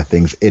 There are a lot of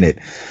things in it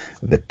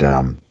that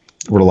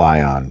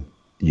rely on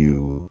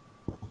you.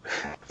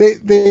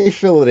 They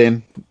fill it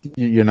in.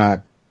 You're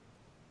not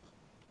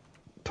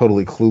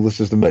totally clueless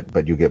as them,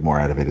 but you get more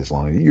out of it as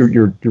long as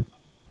you're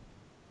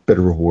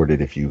better rewarded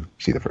if you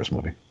see the first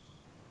movie.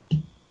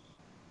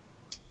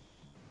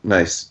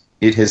 Nice.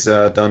 It has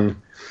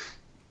done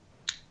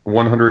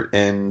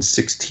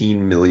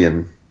 116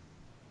 million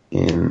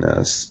in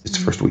its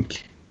first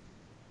week.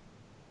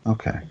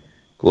 Okay.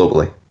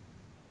 Globally.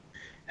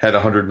 Had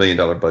 $100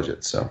 million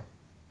budget, so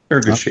they're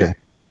in good shape.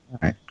 All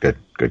right. Good.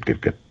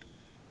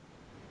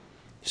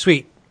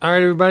 Sweet. All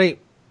right, everybody.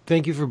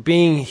 Thank you for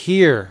being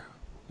here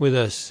with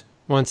us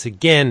once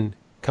again.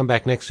 Come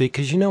back next week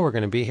because you know we're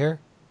going to be here,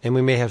 and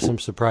we may have some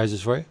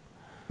surprises for you.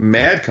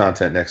 Mad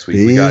content next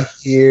week. We got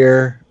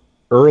here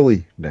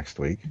early next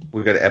week.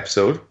 We've got an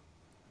episode.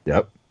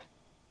 Yep.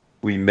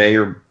 We may,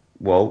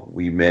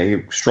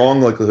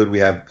 strong likelihood we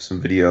have some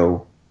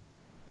video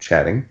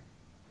chatting.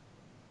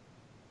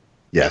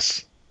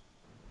 Yes.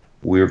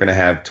 We're going to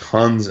have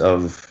tons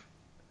of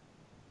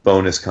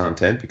bonus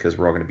content because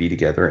we're all going to be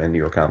together, and New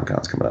York Comic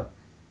Con's coming up.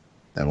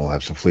 And we'll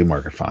have some flea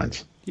market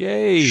finds.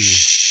 Yay.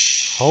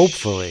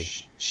 Hopefully.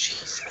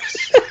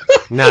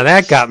 Now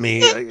that got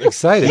me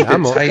excited. Keep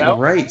it tight and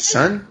right,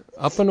 son.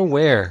 Up and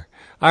aware.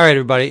 All right,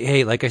 everybody.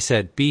 Hey, like I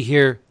said, be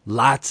here.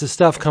 Lots of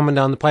stuff coming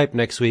down the pipe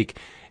next week.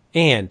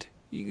 And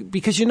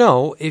because,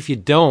 if you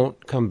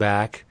don't come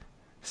back,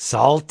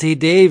 Salty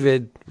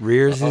David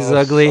rears his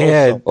ugly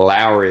head.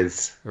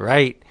 Larraz.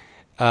 Right.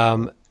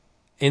 In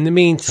the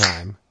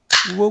meantime,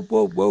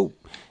 whoa.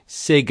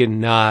 Say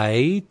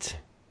goodnight.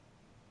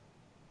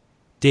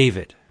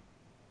 David.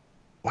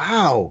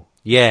 Wow.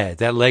 Yeah,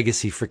 that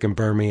legacy freaking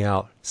burned me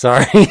out.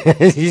 Sorry.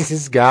 You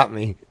just got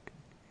me.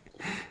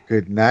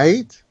 Good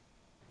night.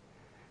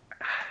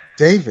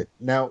 David,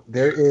 now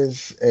there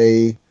is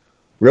a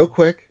real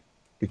quick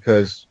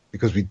because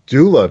we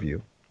do love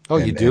you. Oh,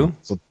 you do?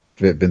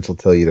 Vince will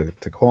tell you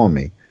to call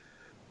me.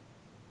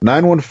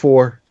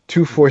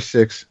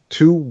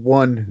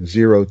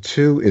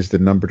 914-246-2102 is the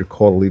number to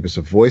call to leave us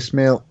a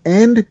voicemail.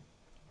 And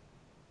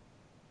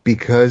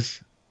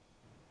because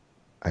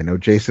I know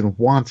Jason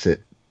wants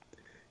it,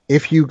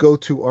 if you go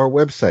to our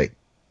website,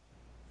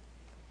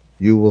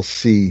 you will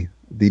see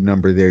the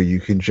number there. You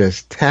can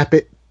just tap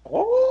it.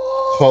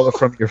 Call it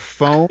from your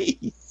phone,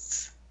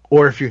 nice.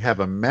 Or if you have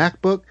a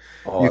MacBook,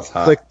 you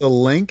can click the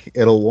link.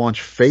 It'll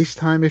launch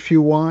FaceTime if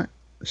you want.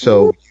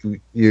 So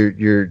you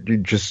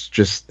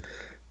just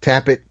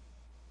tap it,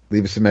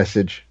 leave us a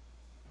message.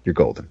 You're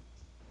golden.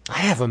 I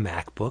have a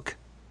MacBook.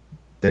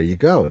 There you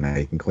go. Now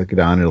you can click it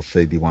on. It'll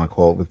say, "Do you want to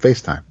call it with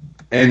FaceTime?"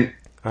 And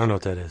I don't know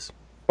what that is.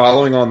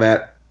 Following on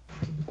that,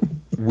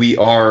 we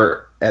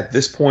are at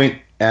this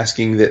point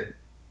asking that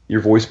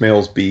your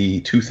voicemails be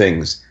two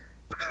things: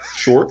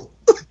 short.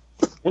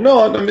 Well,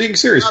 no, I'm being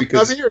serious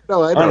because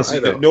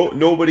honestly,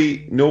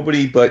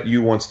 nobody but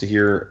you wants to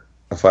hear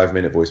a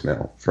 5-minute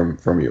voicemail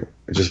from you.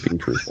 It's just being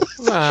truthful.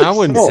 I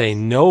wouldn't say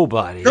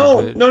nobody.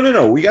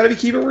 No. We got to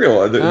keep it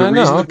real. The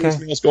reason the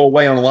voicemails go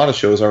away on a lot of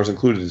shows, ours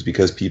included, is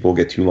because people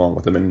get too long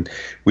with them, and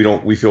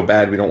we feel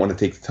bad. We don't want to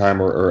take the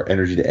time or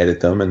energy to edit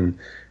them, and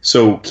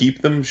so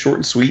keep them short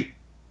and sweet,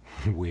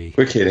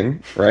 quick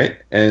hitting, right?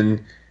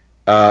 And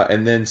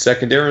then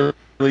secondarily,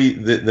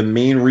 the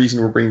main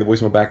reason we're bringing the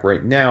voicemail back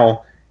right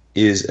now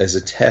is as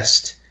a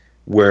test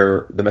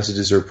where the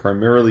messages are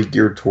primarily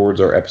geared towards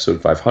our episode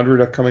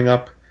 500 coming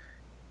up.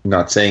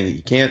 Not saying that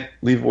you can't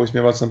leave a voicemail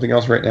about something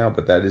else right now,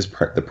 but that is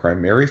the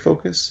primary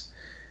focus.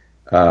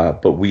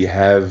 But we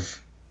are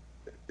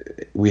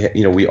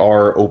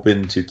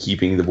open to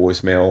keeping the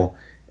voicemail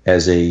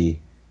as a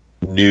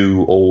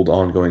new, old,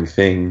 ongoing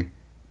thing,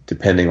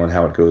 depending on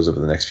how it goes over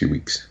the next few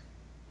weeks.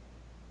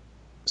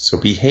 So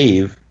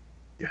behave,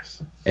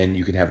 yes, and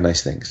you can have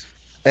nice things.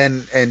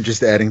 And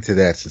just adding to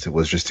that, since it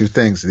was just two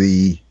things,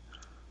 the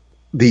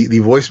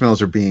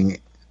voicemails are being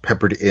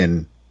peppered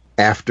in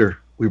after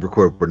we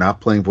record. We're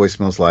not playing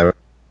voicemails live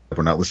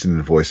We're not listening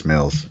to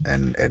voicemails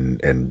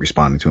and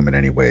responding to them in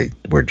any way.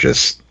 We're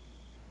just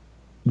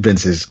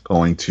Vince is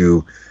going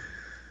to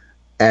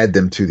add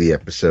them to the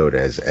episode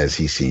as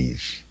he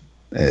sees,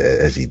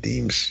 as he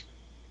deems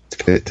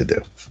fit to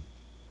do.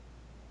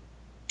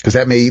 Because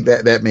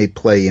that may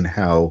play in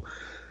how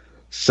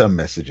some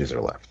messages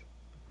are left.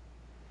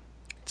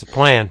 It's a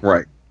plan.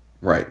 Right.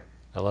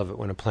 I love it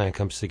when a plan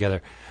comes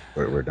together.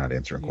 We're not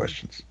answering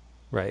questions.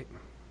 Right.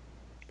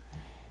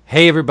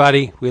 Hey,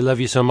 everybody. We love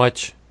you so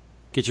much.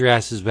 Get your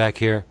asses back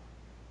here.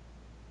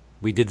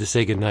 We did the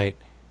say goodnight.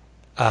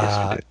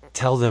 Yes, we did.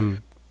 Tell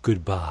them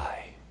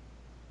goodbye.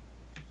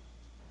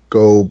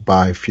 Go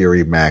buy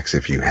Fury Max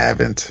if you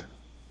haven't.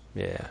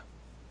 Yeah.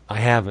 I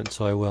haven't,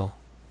 so I will.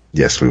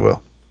 Yes, we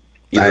will.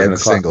 Either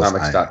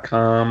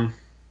comics.com.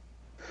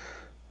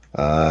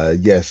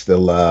 Yes,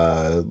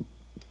 they'll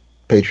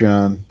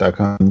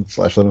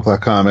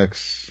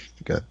patreon.com/11o'clockcomics.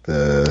 You got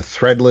the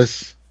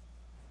Threadless.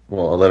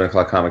 Well,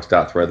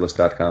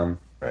 11o'clockcomics.threadless.com.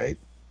 Right.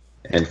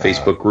 And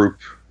Facebook group,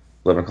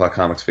 11 O'Clock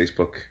Comics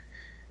Facebook.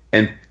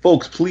 And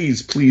folks,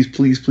 please,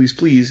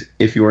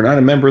 if you are not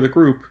a member of the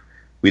group,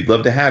 we'd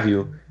love to have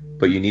you,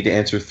 but you need to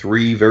answer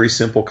 3 very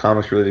simple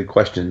comics-related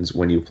questions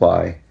when you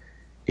apply.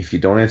 If you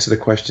don't answer the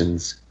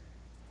questions,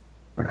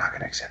 we're not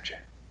going to accept you.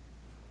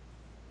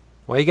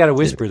 Why you got to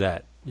whisper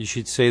that? You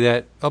should say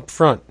that up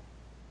front,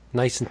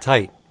 nice and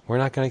tight. We're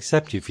not going to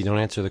accept you if you don't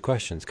answer the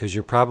questions, because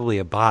you're probably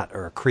a bot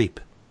or a creep.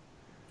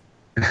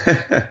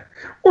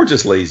 Or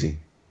just lazy.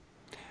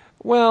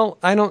 Well,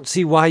 I don't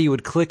see why you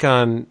would click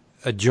on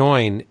a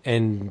join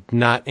and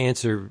not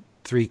answer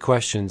 3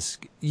 questions.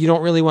 You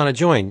don't really want to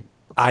join,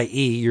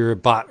 i.e. you're a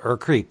bot or a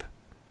creep.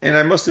 And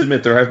I must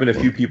admit, there have been a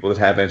few people that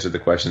have answered the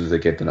questions that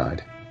get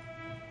denied.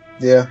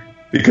 Yeah.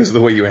 Because of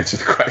the way you answer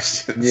the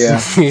questions. Yeah.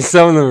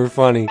 Some of them are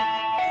funny.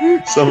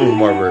 Some of them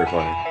are very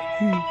funny.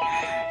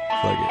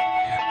 Fuck it.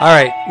 All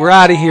right, we're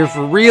out of here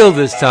for real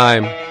this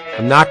time.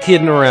 I'm not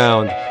kidding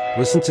around.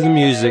 Listen to the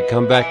music.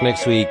 Come back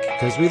next week,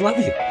 because we love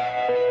you.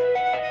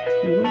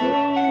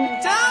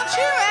 Don't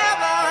you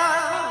ever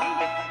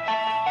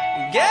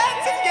get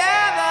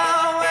together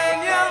when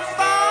you're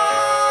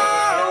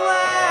far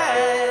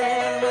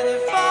away, when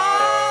you're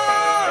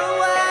far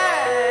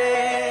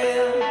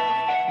away.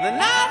 The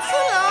nights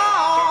are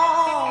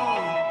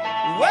long,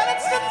 well,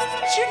 it's something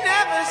that you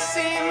never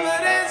see.